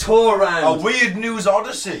tour round. A weird news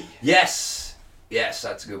odyssey. Yes,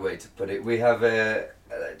 that's a good way to put it. We have that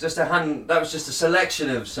was just a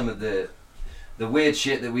selection of some of the weird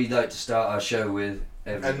shit that we'd like to start our show with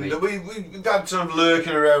every week. And we've had sort of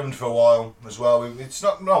lurking around for a while as well. It's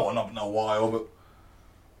not a while, but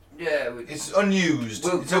yeah, it's unused.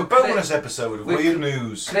 It's a bonus episode of weird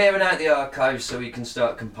news. Clearing out the archives so we can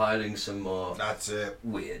start compiling some more. That's it.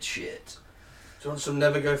 Weird shit. Do you want some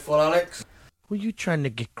Never Go Full Alex? Were you trying to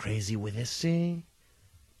get crazy with this, eh?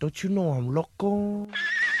 Don't you know I'm loco?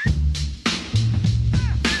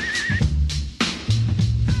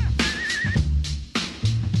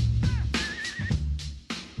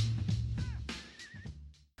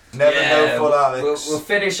 Never Go Full Alex. We'll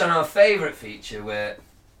finish on our favourite feature where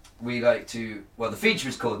we like to... Well, the feature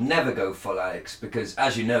is called Never Go Full Alex because,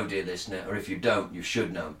 as you know, dear listener, or if you don't, you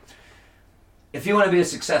should know, if you want to be a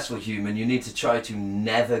successful human, you need to try to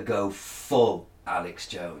never go full Alex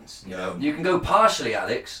Jones. You know? You can go partially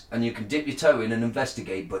Alex, and you can dip your toe in and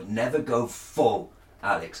investigate, but never go full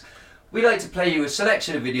Alex. We like to play you a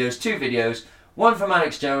selection of videos, 2 videos, one from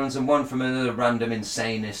Alex Jones and one from another random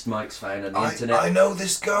insanist Mike's found on the internet. I know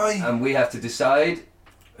this guy. And we have to decide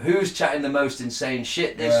who's chatting the most insane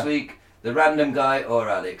shit this week, the random guy or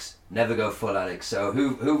Alex. Never go full Alex. So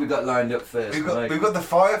who we got lined up first? We've got the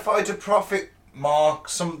firefighter prophet Mark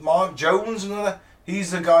Jones.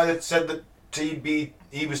 He's the guy that said that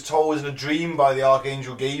he was told in a dream by the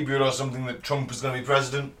Archangel Gabriel or something that Trump was going to be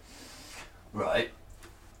president. Right.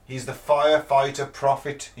 He's the firefighter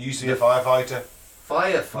prophet. He used to be a firefighter.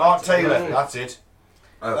 Firefighter? Mark Taylor, that's it.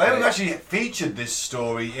 Okay. I haven't actually featured this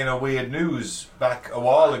story in a Weird News back a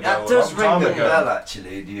while ago. That does ring a a bell,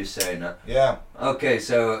 actually, you saying that. Yeah. Okay,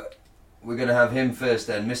 so we're going to have him first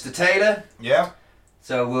then. Mr. Taylor? Yeah.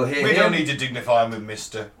 So we'll hear We him. don't need to dignify him with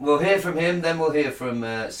Mr. We'll hear from him, then we'll hear from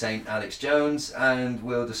St. Alex Jones, and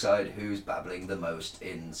we'll decide who's babbling the most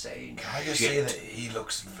insane Can I just shit. say that he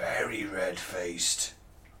looks very red-faced?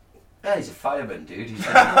 Yeah, he's a fireman, dude. He's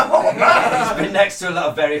been next to a lot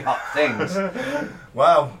of very hot things.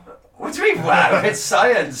 Wow. What do you mean, wow? It's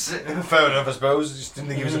science. Fair enough, I suppose. Just didn't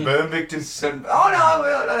think he was a burn victim. Oh, no,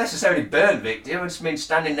 well, not necessarily burn victim. It just means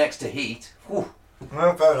standing next to heat. Whew.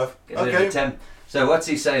 Well, fair enough. Get a bit of a temp. So what's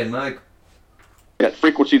he saying, Mike? That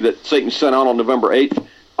frequency that Satan sent out on November 8th,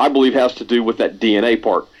 I believe has to do with that DNA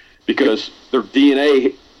part. Because their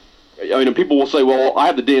DNA, I mean, people will say, well, I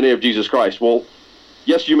have the DNA of Jesus Christ. Well,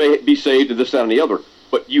 yes, you may be saved and this, that, and the other,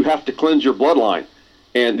 but you have to cleanse your bloodline.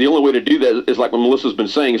 And the only way to do that is like what Melissa's been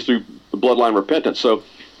saying, is through the bloodline repentance. So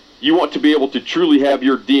you want to be able to truly have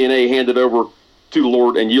your DNA handed over to the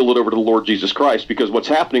Lord and yield it over to the Lord Jesus Christ. Because what's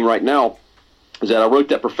happening right now is that I wrote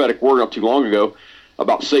that prophetic word not too long ago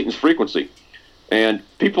about Satan's frequency. And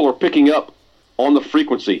people are picking up on the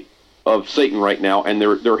frequency of Satan right now, and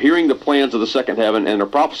they're hearing the plans of the second heaven, and they're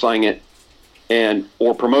prophesying it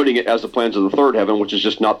or promoting it as the plans of the third heaven, which is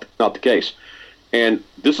just not the case. And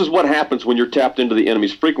this is what happens when you're tapped into the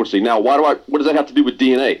enemy's frequency. Now, what does that have to do with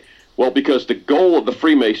DNA? Well, because the goal of the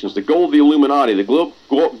Freemasons, the goal of the Illuminati, the goal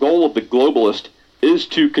of the globalist is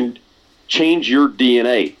to change your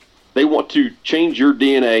DNA. They want to change your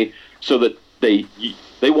DNA so that they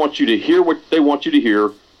want you to hear what they want you to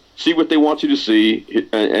hear, see what they want you to see,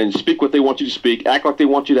 and speak what they want you to speak, act like they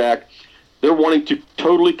want you to act. They're wanting to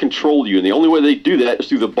totally control you, and the only way they do that is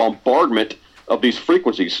through the bombardment of these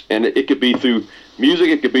frequencies. And it could be through music,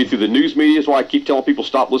 it could be through the news media. That's why I keep telling people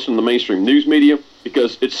stop listening to the mainstream news media,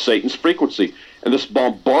 because it's Satan's frequency. And this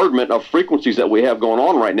bombardment of frequencies that we have going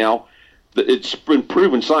on right now, it's been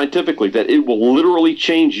proven scientifically that it will literally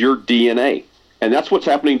change your DNA. And that's what's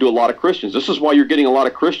happening to a lot of Christians. This is why you're getting a lot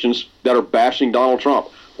of Christians that are bashing Donald Trump,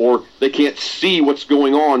 or they can't see what's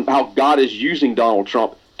going on, how God is using Donald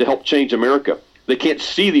Trump to help change America. They can't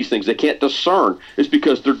see these things. They can't discern. It's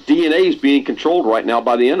because their DNA is being controlled right now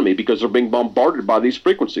by the enemy, because they're being bombarded by these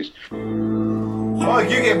frequencies. Mike,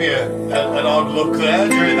 you gave me an odd look there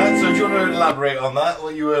during that, so do you want to elaborate on that?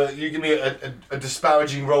 Well, you give me a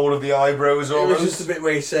disparaging roll of the eyebrows almost. It was just a bit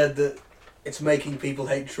where he said that it's making people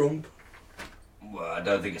hate Trump. Well, I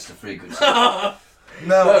don't think it's the frequency.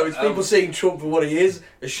 No, it's people seeing Trump for what he is,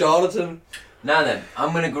 a charlatan. Now then,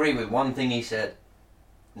 I'm going to agree with one thing he said.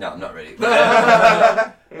 No, not really.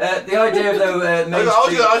 The idea of though, I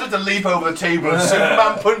was going to leap over the table and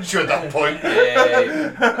Superman punch you at that point.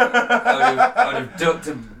 Yeah. I would have ducked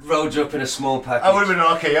and rolled you up in a small package. I would have been an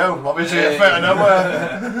RKO, obviously, fair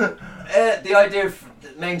enough. The idea of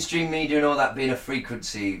mainstream media and all that being a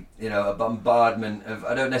frequency, a bombardment of,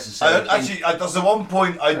 I don't necessarily that's the one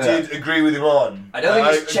point I did agree with you on. I don't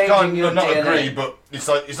think it's changing your not DNA. agree, but it's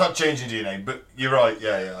not changing DNA, but you're right,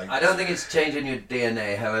 yeah. I don't think it's changing your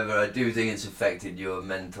DNA, however, I do think it's affected your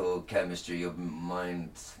mental chemistry, your mind,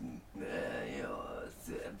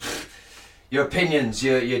 your opinions,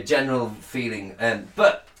 your general feeling.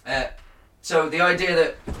 So the idea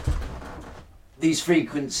that these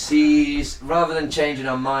frequencies, rather than changing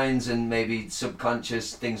our minds and maybe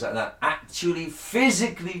subconscious things like that, actually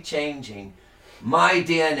physically changing my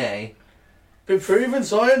DNA. Been proven,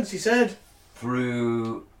 science, he said.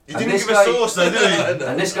 Through... He didn't give a source though, did he?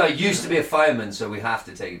 And this guy used to be a fireman, so we have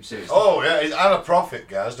to take him seriously. Oh yeah, and a prophet,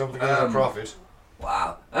 guys. Don't forget he's a prophet.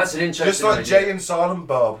 Wow, that's an interesting Just like idea. Jay and Silent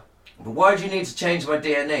Bob. But why do you need to change my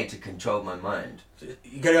DNA to control my mind?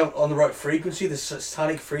 You get it on the right frequency, the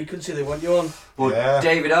satanic frequency they want you on. Well,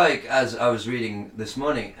 David Icke, as I was reading this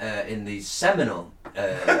morning in the seminal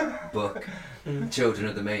book, Children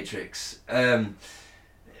of the Matrix,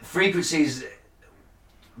 frequencies,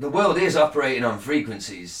 the world is operating on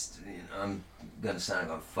frequencies. I'm going to sound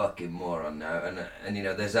like a fucking moron now, and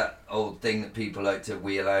there's that old thing that people like to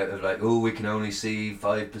wheel out of like, oh, we can only see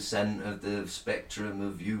 5% of the spectrum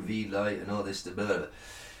of UV light and all this stuff.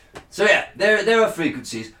 So yeah, there are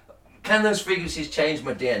frequencies. Can those frequencies change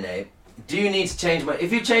my DNA? Do you need to change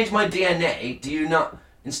if you change my DNA, do you not,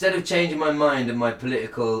 instead of changing my mind and my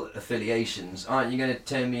political affiliations, aren't you going to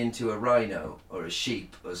turn me into a rhino or a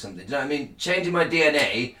sheep or something? Do you know what I mean? Changing my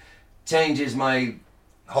DNA changes my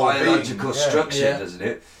whole biological being, structure, doesn't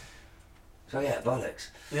it? So yeah, bollocks.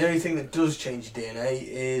 The only thing that does change DNA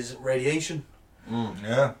is radiation.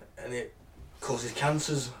 Yeah. And Causes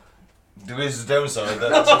cancers. There is a downside.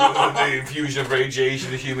 That's the infusion of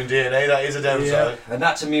radiation to human DNA. That is a downside. Yeah. And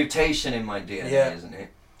that's a mutation in my DNA, isn't it?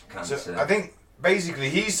 Cancer. So I think basically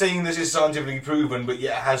he's saying this is scientifically proven, but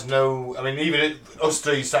yet has no. I mean, even us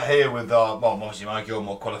three sat here with our. Well, obviously, Mike, you're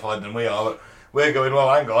more qualified than we are, but we're going, well,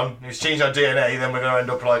 hang on, if it's changed our DNA, then we're going to end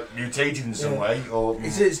up like mutated in some way. Or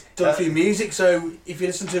it's done through music, so if you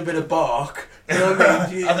listen to a bit of Bach, you know what I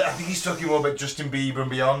mean? I think he's talking more about Justin Bieber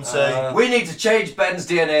and Beyonce. We need to change Ben's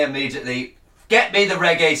DNA immediately. Get me the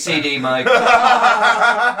reggae CD, Mike. Red,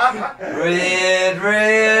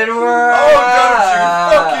 red wine. Oh, don't you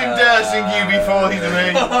fucking dare sing UB40 to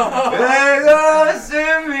me.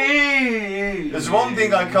 There's one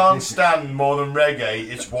thing I can't stand more than reggae.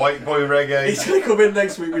 It's white boy reggae. He's going to come in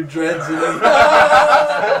next week with dreads, isn't he?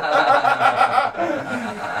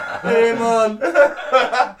 Hey, man.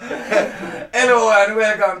 Hello and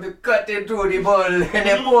welcome to Cutting Through the Bull in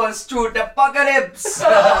the post-truth apocalypse. I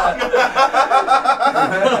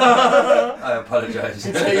apologise.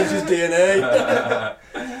 He changed his DNA.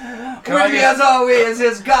 With me as always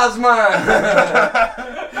is Gazman.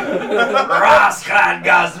 Rascal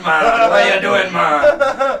Gazman. What you doing, man?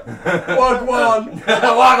 Wagwan.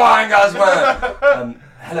 Wagwan Gazman.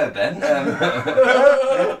 Hello, Ben.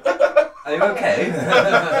 Are you okay?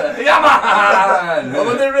 Yeah, man! I'm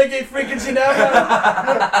on the reggae frequency now,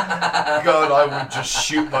 man. God, I would just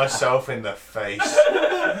shoot myself in the face.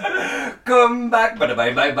 Come back, bye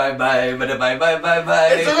bye bye bye bye bye bye bye bye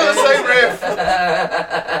bye. It's all got the same riff.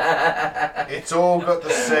 It's all got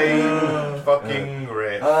the same fucking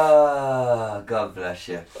riff. Ah, God bless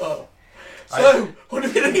you. Oh. So, what do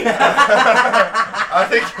we mean? I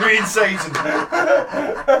think you mean Satan.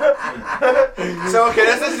 So, okay,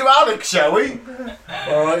 let's listen to Alex, shall we?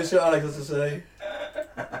 Alright, see what Alex has to say.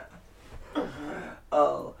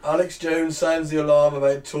 Oh. Alex Jones sounds the alarm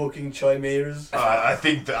about talking chimeras. I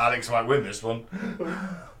think that Alex might win this one.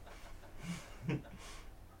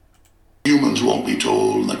 Humans won't be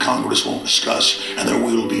told, and the Congress won't discuss, and there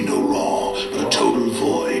will be no law, but a total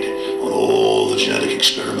void on all the genetic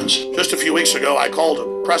experiments. Just a few weeks ago, I called a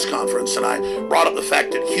press conference, and I brought up the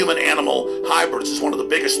fact that human-animal hybrids is one of the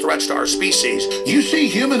biggest threats to our species. You see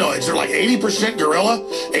humanoids, they're like 80% gorilla,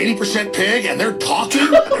 80% pig, and they're talking?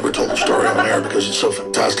 I never told the story on air because it's so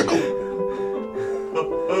fantastical.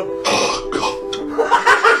 Oh, God.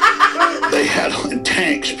 They had in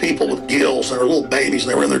tanks people with gills, and they were little babies,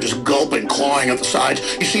 and they were in there just gulping, clawing at the sides.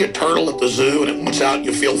 You see a turtle at the zoo, and it wants out, and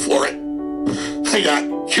you feel for it. They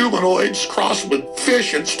got humanoids crossed with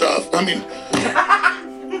fish and stuff. I mean,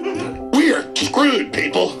 we are screwed,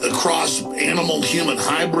 people. The cross-animal-human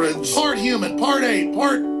hybrids. Part human, part ape,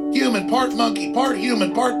 part human, part monkey, part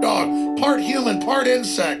human, part dog, part human, part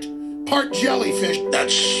insect, part jellyfish.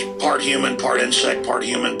 That's part human, part insect, part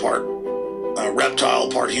human, part reptile,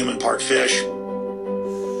 part human, part fish.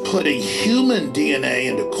 Putting human DNA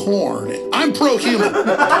into corn. I'm pro-human.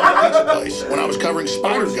 When I was covering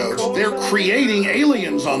spider goats, they're creating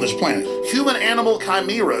aliens on this planet. Human-animal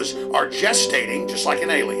chimeras are gestating, just like an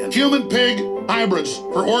alien. Human-pig hybrids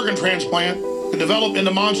for organ transplant to develop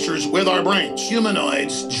into monsters with our brains.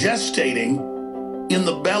 Humanoids gestating in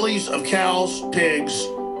the bellies of cows, pigs,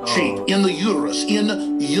 sheep, in the uterus,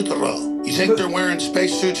 in utero. You think they're wearing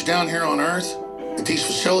spacesuits down here on Earth? At these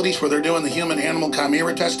facilities where they're doing the human-animal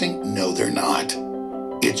chimera testing? No, they're not.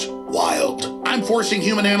 It's wild. I'm forcing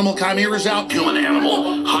human-animal chimeras out.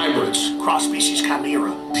 Human-animal hybrids, cross-species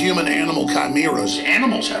chimera. Human-animal chimeras.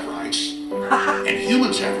 Animals have rights, and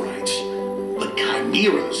humans have rights. But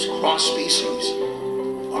chimeras, cross-species,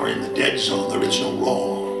 are in the dead zone. There is no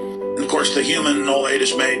law. And of course, the humanoid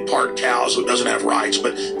is made part cow, so it doesn't have rights,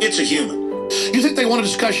 but it's a human. You think they want a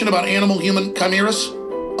discussion about animal-human chimeras?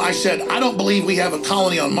 I said, I don't believe we have a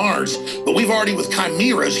colony on Mars, but we've already, with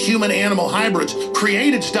chimeras, human-animal hybrids,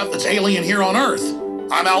 created stuff that's alien here on Earth.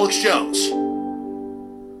 I'm Alex Jones,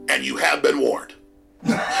 and you have been warned.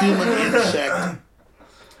 Human, insect,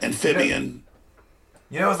 amphibian,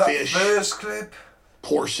 you know that fish, first clip?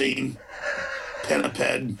 Porcine,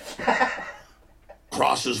 pinniped,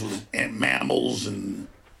 crosses with mammals and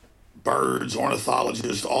birds,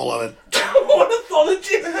 ornithologists, all of it.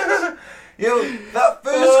 Ornithologists? Yo, that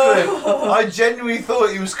first clip, I genuinely thought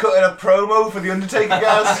he was cutting a promo for the Undertaker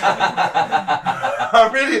guys. I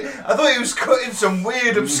thought he was cutting some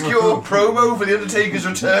weird, obscure promo for the Undertaker's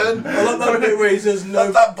return. I like that bit where he says no.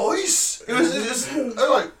 That voice, it was just, I was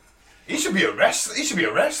like, he should be a wrestler. He should be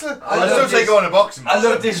a wrestler. I still take him on a boxing match. I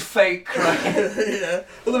love this fake cry. Yeah,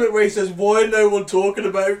 I love it where he says, "Why no one talking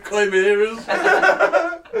about chimeras?"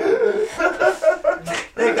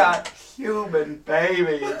 They got human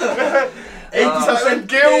babies. 80%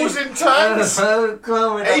 gills in tanks. Ape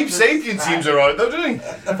Ape sapien seems alright though, doesn't he?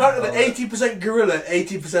 Apparently, 80% gorilla,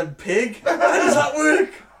 80% pig. How does that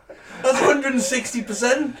work? That's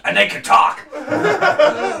 160%. And they can talk.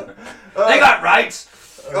 They got rights.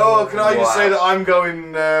 Oh, can I just say that I'm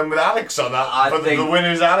going with Alex on that? I but think the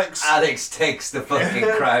winner's Alex. Alex takes the fucking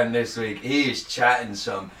crown this week. He is chatting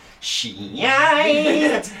some shit.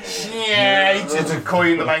 To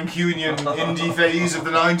coin the Mancunian indie phase of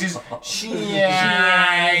the 90s.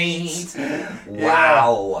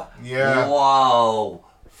 Wow. Yeah. Wow.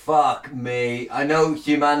 Fuck me. I know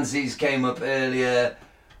Humanzies came up earlier,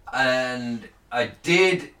 and I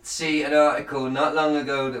did see an article not long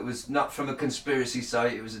ago that was not from a conspiracy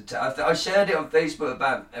site. It was I shared it on Facebook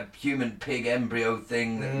about a human pig embryo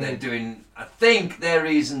thing that they're doing. I think their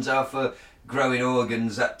reasons are for growing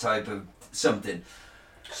organs, that type of something.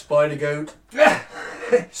 Spider goat.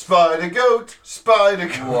 Spider goat.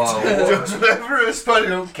 Whoa. Does whatever a spider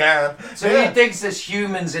goat can. So he thinks there's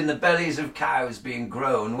humans in the bellies of cows being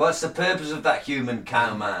grown. What's the purpose of that human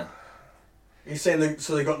cow, man? He's saying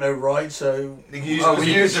so they got no rights, so... We use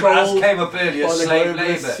as came up earlier, slave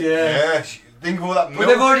labour. Yeah, think of all that milk. But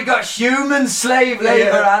they've already got human slave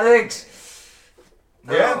labour, Alex.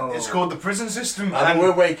 Yeah, it's called the prison system. And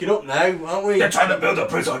we're waking up now, aren't we? They're trying to build a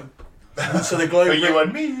prison. So the globalists, for you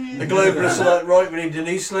and me. The globalists are like, right, we need a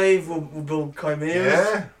new slave, we'll build chimeras.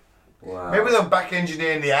 Yeah. Wow. Maybe they'll back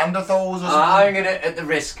engineer Neanderthals or something. I'm going to, at the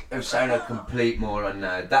risk of sounding a complete moron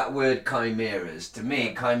now, that word chimeras, to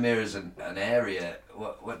me, chimeras an area.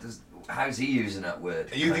 How's he using that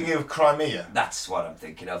word? Are you thinking of Crimea? That's what I'm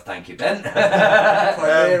thinking of, thank you, Ben.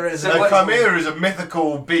 Chimera is a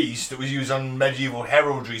mythical beast that was used on medieval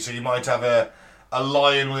heraldry, so you might have a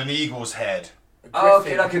lion with an eagle's head. Oh,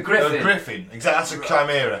 okay, like a griffin. A griffin, exactly, that's a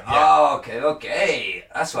chimera. Yeah. Oh, okay.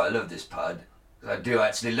 That's why I love this pod. I do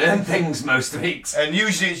actually learn things most weeks. And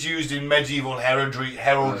usually it's used in medieval heraldry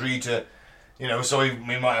to, so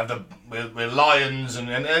we might have with lions and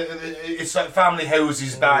it's like family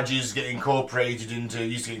houses, badges get incorporated into.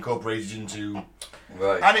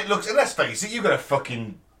 Right. And it looks, and let's face it, you've got a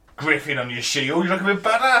fucking griffin on your shield, you look a bit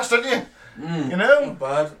badass, don't you? You know? Not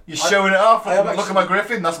bad. You're showing it off. Look at my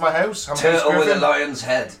griffin, that's my house. Turtle with a lion's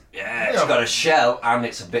head. Yeah, it's got a shell and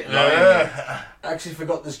it's a bit lion. I actually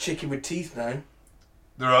forgot there's chicken with teeth now.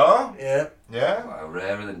 There are? Yeah. Yeah? Wow,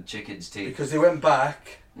 rarer than chicken's teeth. Because they went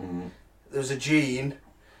back, there was a gene,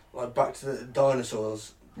 like back to the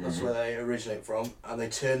dinosaurs, that's where they originate from, and they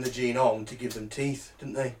turned the gene on to give them teeth,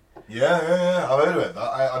 didn't they? Yeah, I've heard about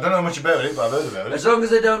that. I don't know much about it, but I've heard about it. As long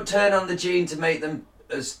as they don't turn on the gene to make them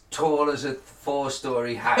as tall as a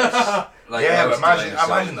 4-story house. But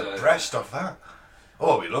imagine the breast off that.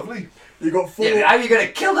 Oh, it'd be lovely. You got 4... Yeah, how are you going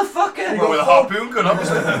to kill the fucker? With a harpoon gun,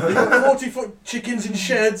 obviously. You got 40-foot chickens in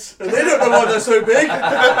sheds, and they don't know why they're so big.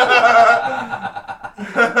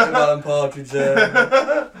 Alan Partridge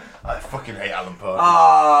there. I fucking hate Alan Partridge.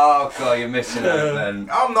 Oh, God, you're missing out, man.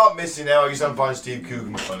 I'm not missing out. I used to find Steve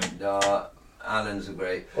Coogan funny. No, Alan's a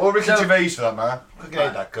great. Or Ricky Gervais for that, man. I fucking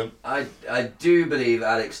hate that cunt. I do believe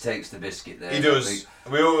Alex takes the biscuit there. He does.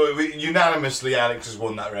 We unanimously, Alex has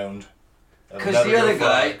won that round. Because the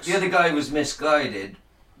other guy was misguided,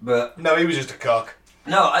 but... No, he was just a cock.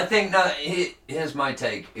 No, I think, here's my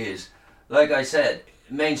take is, like I said,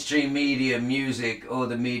 mainstream media, music, or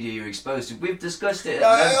the media you're exposed to, we've discussed it.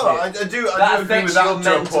 I do agree with that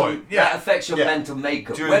to a point. Yeah. That affects your mental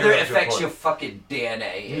makeup. Whether it affects your fucking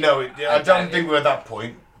DNA. No, I don't think we're at that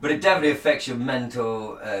point. But it definitely affects your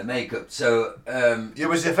mental makeup. So it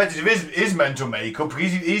was affected his mental makeup.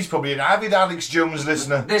 He's probably an avid Alex Jones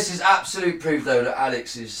listener. This is absolute proof, though, that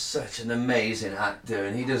Alex is such an amazing actor,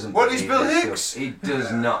 and he doesn't. What is Bill Hicks? Stuff. He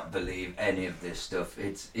does not believe any of this stuff.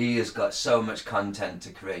 He has got so much content to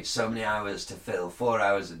create, so many hours to fill, 4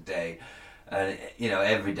 hours a day, and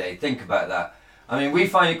every day. Think about that. I mean, we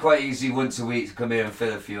find it quite easy once a week to come here and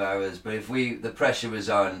fill a few hours, but if the pressure was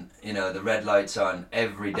on, the red light's on,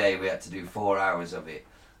 every day we had to do 4 hours of it,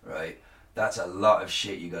 right? That's a lot of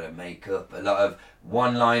shit you got to make up. A lot of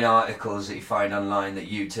one-line articles that you find online that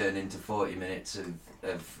you turn into 40 minutes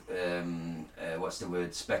of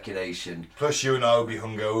speculation. Plus you and I will be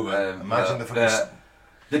hungover. Imagine the fucking...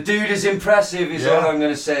 The dude is impressive, is all I'm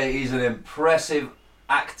going to say. He's an impressive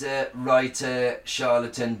actor, writer,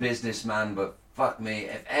 charlatan, businessman, but... Fuck me,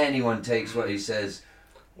 if anyone takes what he says.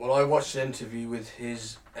 Well, I watched an interview with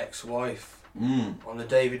his ex-wife on the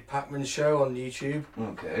David Pakman show on YouTube.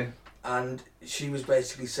 Okay. And she was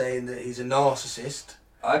basically saying that he's a narcissist.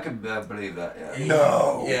 I can believe that, yeah.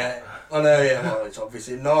 No! Yeah, I know, yeah, well, it's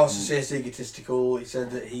obviously narcissist, egotistical. He said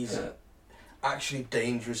that he's actually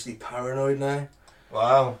dangerously paranoid now.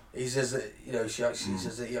 Wow. He says that, she actually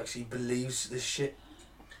says that he actually believes this shit.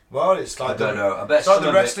 Well, it's like I don't know. I bet it's like some the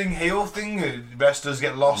of it- wrestling heel thing. Wrestlers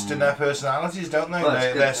get lost in their personalities, don't they? Well, it's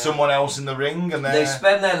They're good. someone else in the ring, and They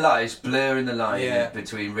spend their lives blurring the line Yeah.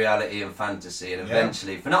 between reality and fantasy, and Yeah.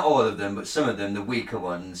 eventually, for not all of them, but some of them, the weaker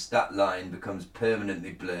ones, that line becomes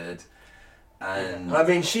permanently blurred. And I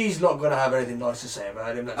mean, she's not going to have anything nice to say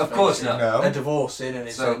about him. Let's Of face course it. not. No. They're divorcing, and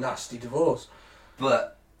it's So- a nasty divorce.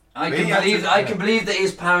 But I But can he had believe to- I can believe that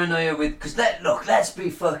his paranoia with because let's be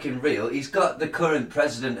fucking real. He's got the current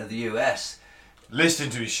president of the US, listening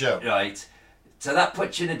to his show. right? So that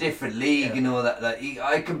puts you in a different league and all that.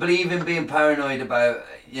 I can believe him being paranoid about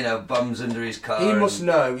bums under his car. He must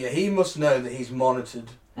know. Yeah, he must know that he's monitored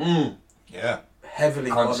Yeah. heavily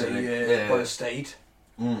by Constantly, by the state.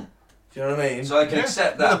 Mm. Do you know what I mean? So I can Yeah.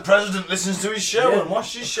 accept Well, that. the president listens to his show Yeah, and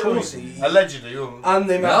watches his of show. course he- Allegedly. And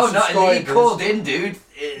the No, amount of not he subscribers. called in, dude.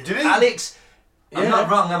 Did he? Alex, I'm Yeah. not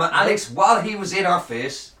wrong. Alex, while he was in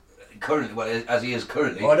office, currently, well, as he is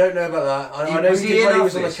currently. I don't know about that. I know Was he he did in when he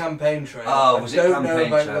was on the office? campaign trail. Oh, was it I don't know campaign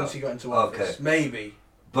about trail? once he got into office. Okay. Maybe.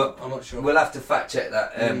 But I'm not sure. we'll have to fact check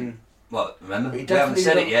that. Well, remember, He we haven't definitely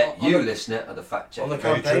said it was yet. on You, the- listener, are the fact check. on the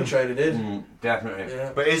Very campaign true. trail, he did. Definitely. Yeah.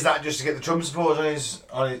 But is that just to get the Trump supporters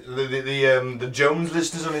the Jones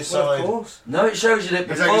listeners on his Well, side? of course. No, it shows you that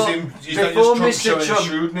Is before, that just him? Is that before just Trump Mr. showing Trump,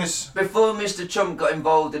 shrewdness? before Mr. Trump got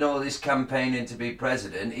involved in all this campaigning to be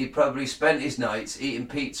president, he probably spent his nights eating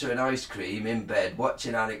pizza and ice cream in bed,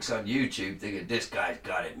 watching Alex on YouTube, thinking, "This guy's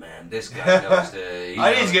got it, man. This guy knows the."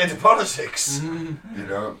 I need to get into politics.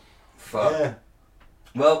 Fuck. Yeah.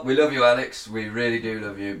 Well, we love you, Alex. We really do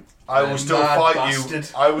love you. I will still Mad fight bastard. you.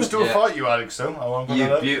 I will still Yeah. fight you, Alex. Though I won't go You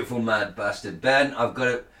there. beautiful mad bastard, Ben. I've got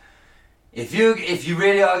to. If you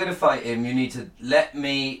really are going to fight him, you need to let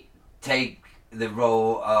me take the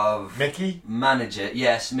role of Mickey. manager.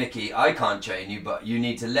 Yes, Mickey. I can't train you, but you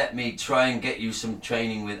need to let me try and get you some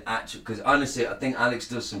training with actual. Because honestly, I think Alex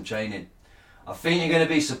does some training. I think you're going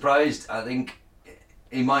to be surprised. I think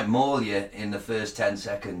he might maul you in the first 10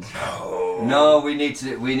 seconds. No, we need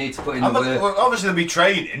to put in the work. Well, obviously there'll be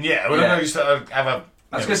training. Yeah, we Yeah. don't know. You start to have a.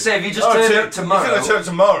 I was going to say, if you just turn up tomorrow, You're going to turn up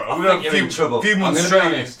tomorrow. I We'll think have you're in trouble. Few I'm months gonna be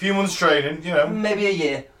training. honest. Few months training. You know. maybe a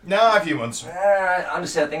year. No, a few months.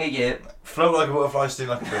 Honestly, I think a year. Float like a butterfly, sting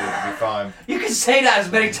like a bird. It'll be fine. You can say that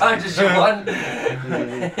as many times as you want.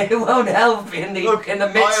 It won't help in the Look, midst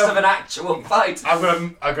I am- of an actual fight. I've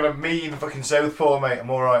got a mean fucking southpaw, mate. I'm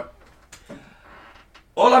all right.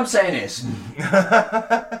 All I'm saying is,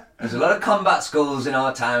 there's a lot of combat schools in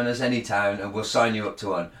our town, as any town, and we'll sign you up to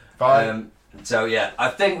one. Fine. So yeah, I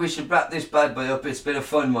think we should wrap this bad boy up. It's been a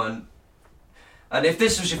fun one. And if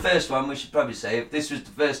this was your first one, we should probably say, if this was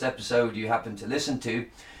the first episode you happened to listen to,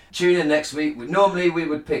 tune in next week. Normally we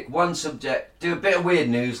would pick one subject, do a bit of weird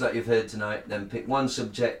news like you've heard tonight, then pick one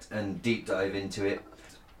subject and deep dive into it.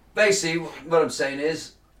 Basically, what I'm saying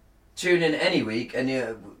is, tune in any week, and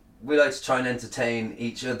we like to try and entertain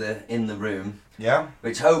each other in the room. Yeah.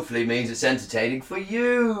 Which hopefully means it's entertaining for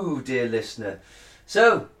you, dear listener.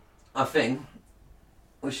 So, I think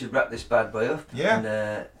we should wrap this bad boy up. Yeah.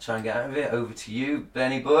 And try and get out of it. Over to you,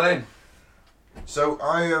 Benny boy. So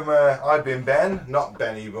I've been Ben, not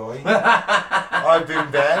Benny boy. I've been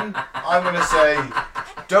Ben. I'm going to say,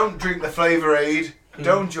 don't drink the Flavour Aid,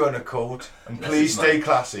 don't join a cult, and please stay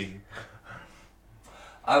classy.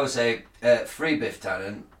 I would say free Biff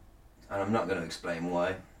Tannen, and I'm not going to explain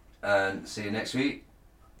why. And see you next week.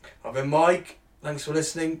 I've been Mike. Thanks for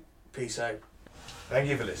listening. Peace out. Thank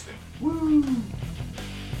you for listening. Woo!